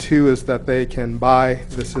 Option 2 is that they can buy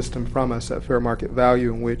the system from us at fair market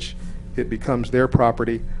value, in which it becomes their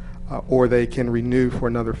property, or they can renew for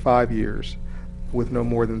another 5 years with no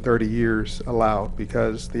more than 30 years allowed,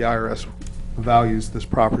 because the IRS values this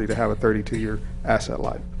property to have a 32-year asset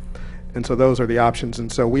life. And so those are the options.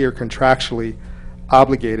 And so we are contractually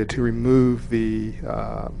obligated to remove the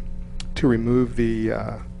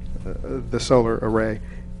solar array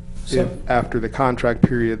if after the contract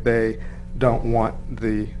period they don't want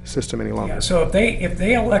the system any longer. Yeah, so if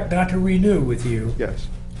they elect not to renew with you, yes,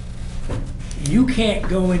 you can't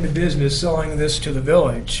go into business selling this to the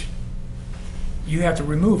village. You have to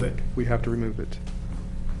remove it. We have to remove it.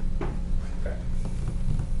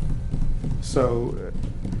 So,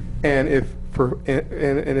 and if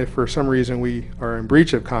for some reason we are in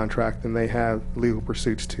breach of contract, then they have legal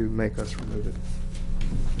pursuits to make us remove it.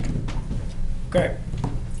 Okay.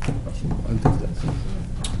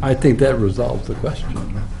 I think that resolves the question,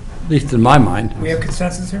 at least in my mind. We have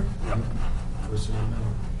consensus here?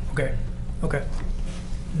 Okay, okay.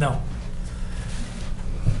 No.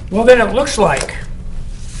 Well, then it looks like,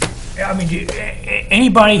 I mean,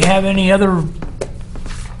 anybody have any other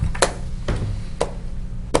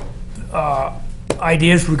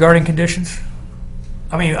ideas regarding conditions?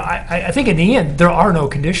 I mean, I think in the end, there are no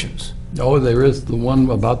conditions. Oh, there is the one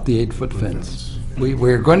about the 8-foot fence.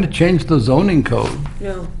 We're going to change the zoning code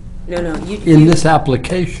No. in this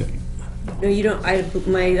application. No, you don't,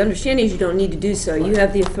 my understanding is you don't need to do so. You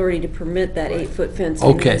have the authority to permit that 8-foot fence.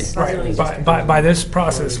 Okay. Right, by this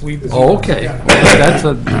process, we. Oh, okay. That's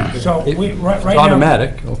a, So, right it's now.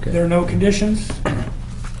 automatic, okay. There are no conditions?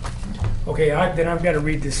 Okay, then I've got to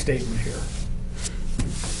read this statement here.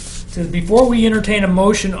 It says, before we entertain a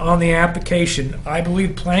motion on the application, I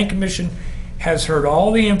believe Planning Commission has heard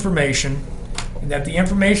all the information, and that the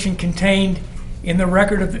information contained in the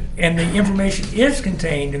record of, and the information is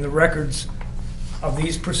contained in the records of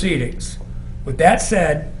these proceedings. With that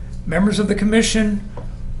said, members of the commission,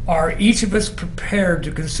 are each of us prepared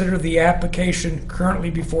to consider the application currently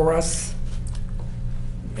before us?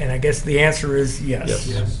 And I guess the answer is yes.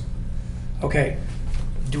 Yes. Okay,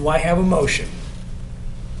 do I have a motion?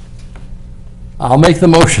 I'll make the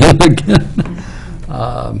motion again,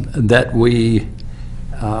 that we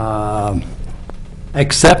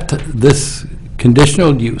accept this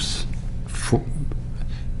conditional use, for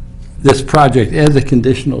this project as a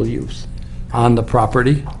conditional use on the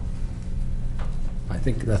property. I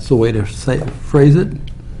think that's the way to phrase it.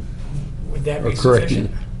 Would that Or be correct me.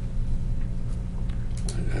 sufficient?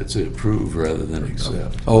 I'd say approve rather than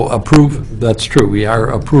accept. Oh, approve, that's true, we are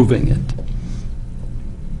approving it.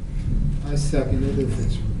 I second it if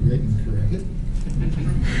it's written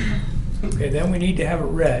correct. Okay, then we need to have it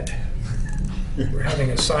read. We're having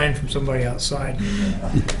a sign from somebody outside.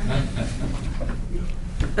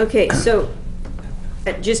 Okay, so,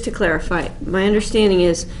 just to clarify, my understanding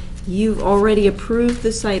is you've already approved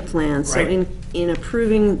the site plan. So Right. in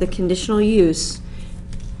approving the conditional use,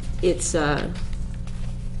 it's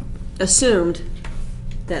assumed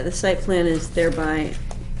that the site plan is thereby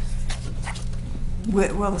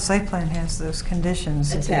Well, the site plan has those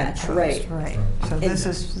conditions. attached, right? Right. So And this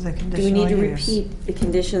is the Do we conditional need to use. repeat the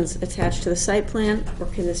conditions attached to the site plan, or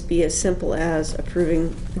can this be as simple as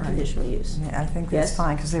approving the Right. conditional use? Yeah, I think that's Yes?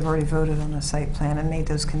 fine, because they've already voted on the site plan and made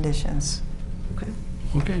those conditions. Okay.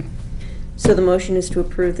 Okay. So the motion is to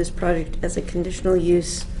approve this project as a conditional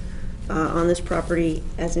use on this property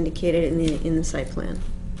as indicated in the site plan.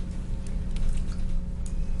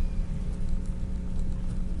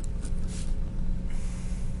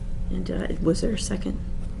 And was there a second?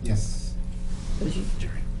 Yes. Was you?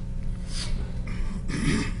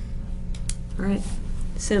 All right.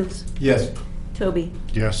 Sims? Yes. Toby?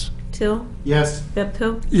 Yes. Till? Yes.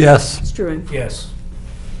 Bepco? Yes. Struing? Yes.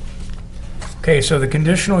 Okay, so the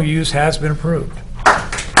conditional use has been approved.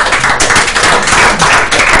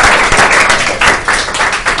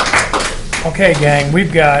 Okay, gang,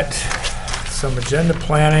 we've got some agenda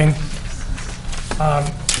planning.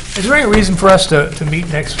 Is there any reason for us to meet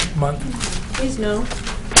next month? Please no.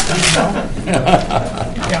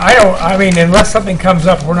 Yeah, I mean, unless something comes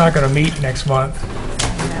up, we're not going to meet next month.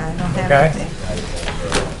 Yeah, I don't have Okay. anything.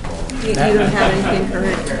 You don't have anything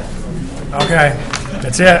current? Okay,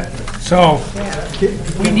 that's it. So,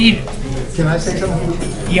 we need, Can I say something?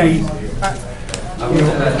 yeah,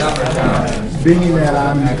 Being that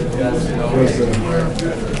I was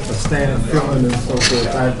a stand filling and so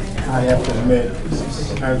forth, I have to admit,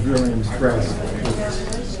 I was really impressed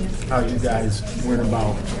with how you guys went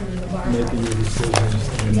about making your decisions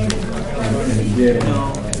and again,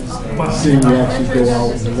 seeing you actually go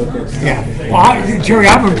out and look at stuff. Yeah. Well, Jerry,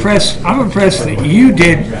 I'm impressed that you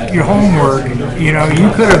did your homework. You know, you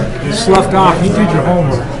could have sloughed off. You did your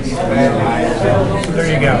homework. There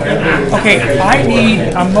you go. Okay, I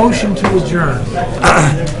need a motion to adjourn.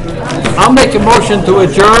 I'll make a motion to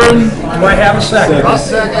adjourn. Do I have a second? I'll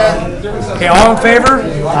second. Okay, all in favor?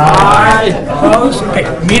 Aye. Opposed? Okay,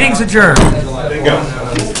 meeting's adjourned. There you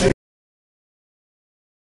go.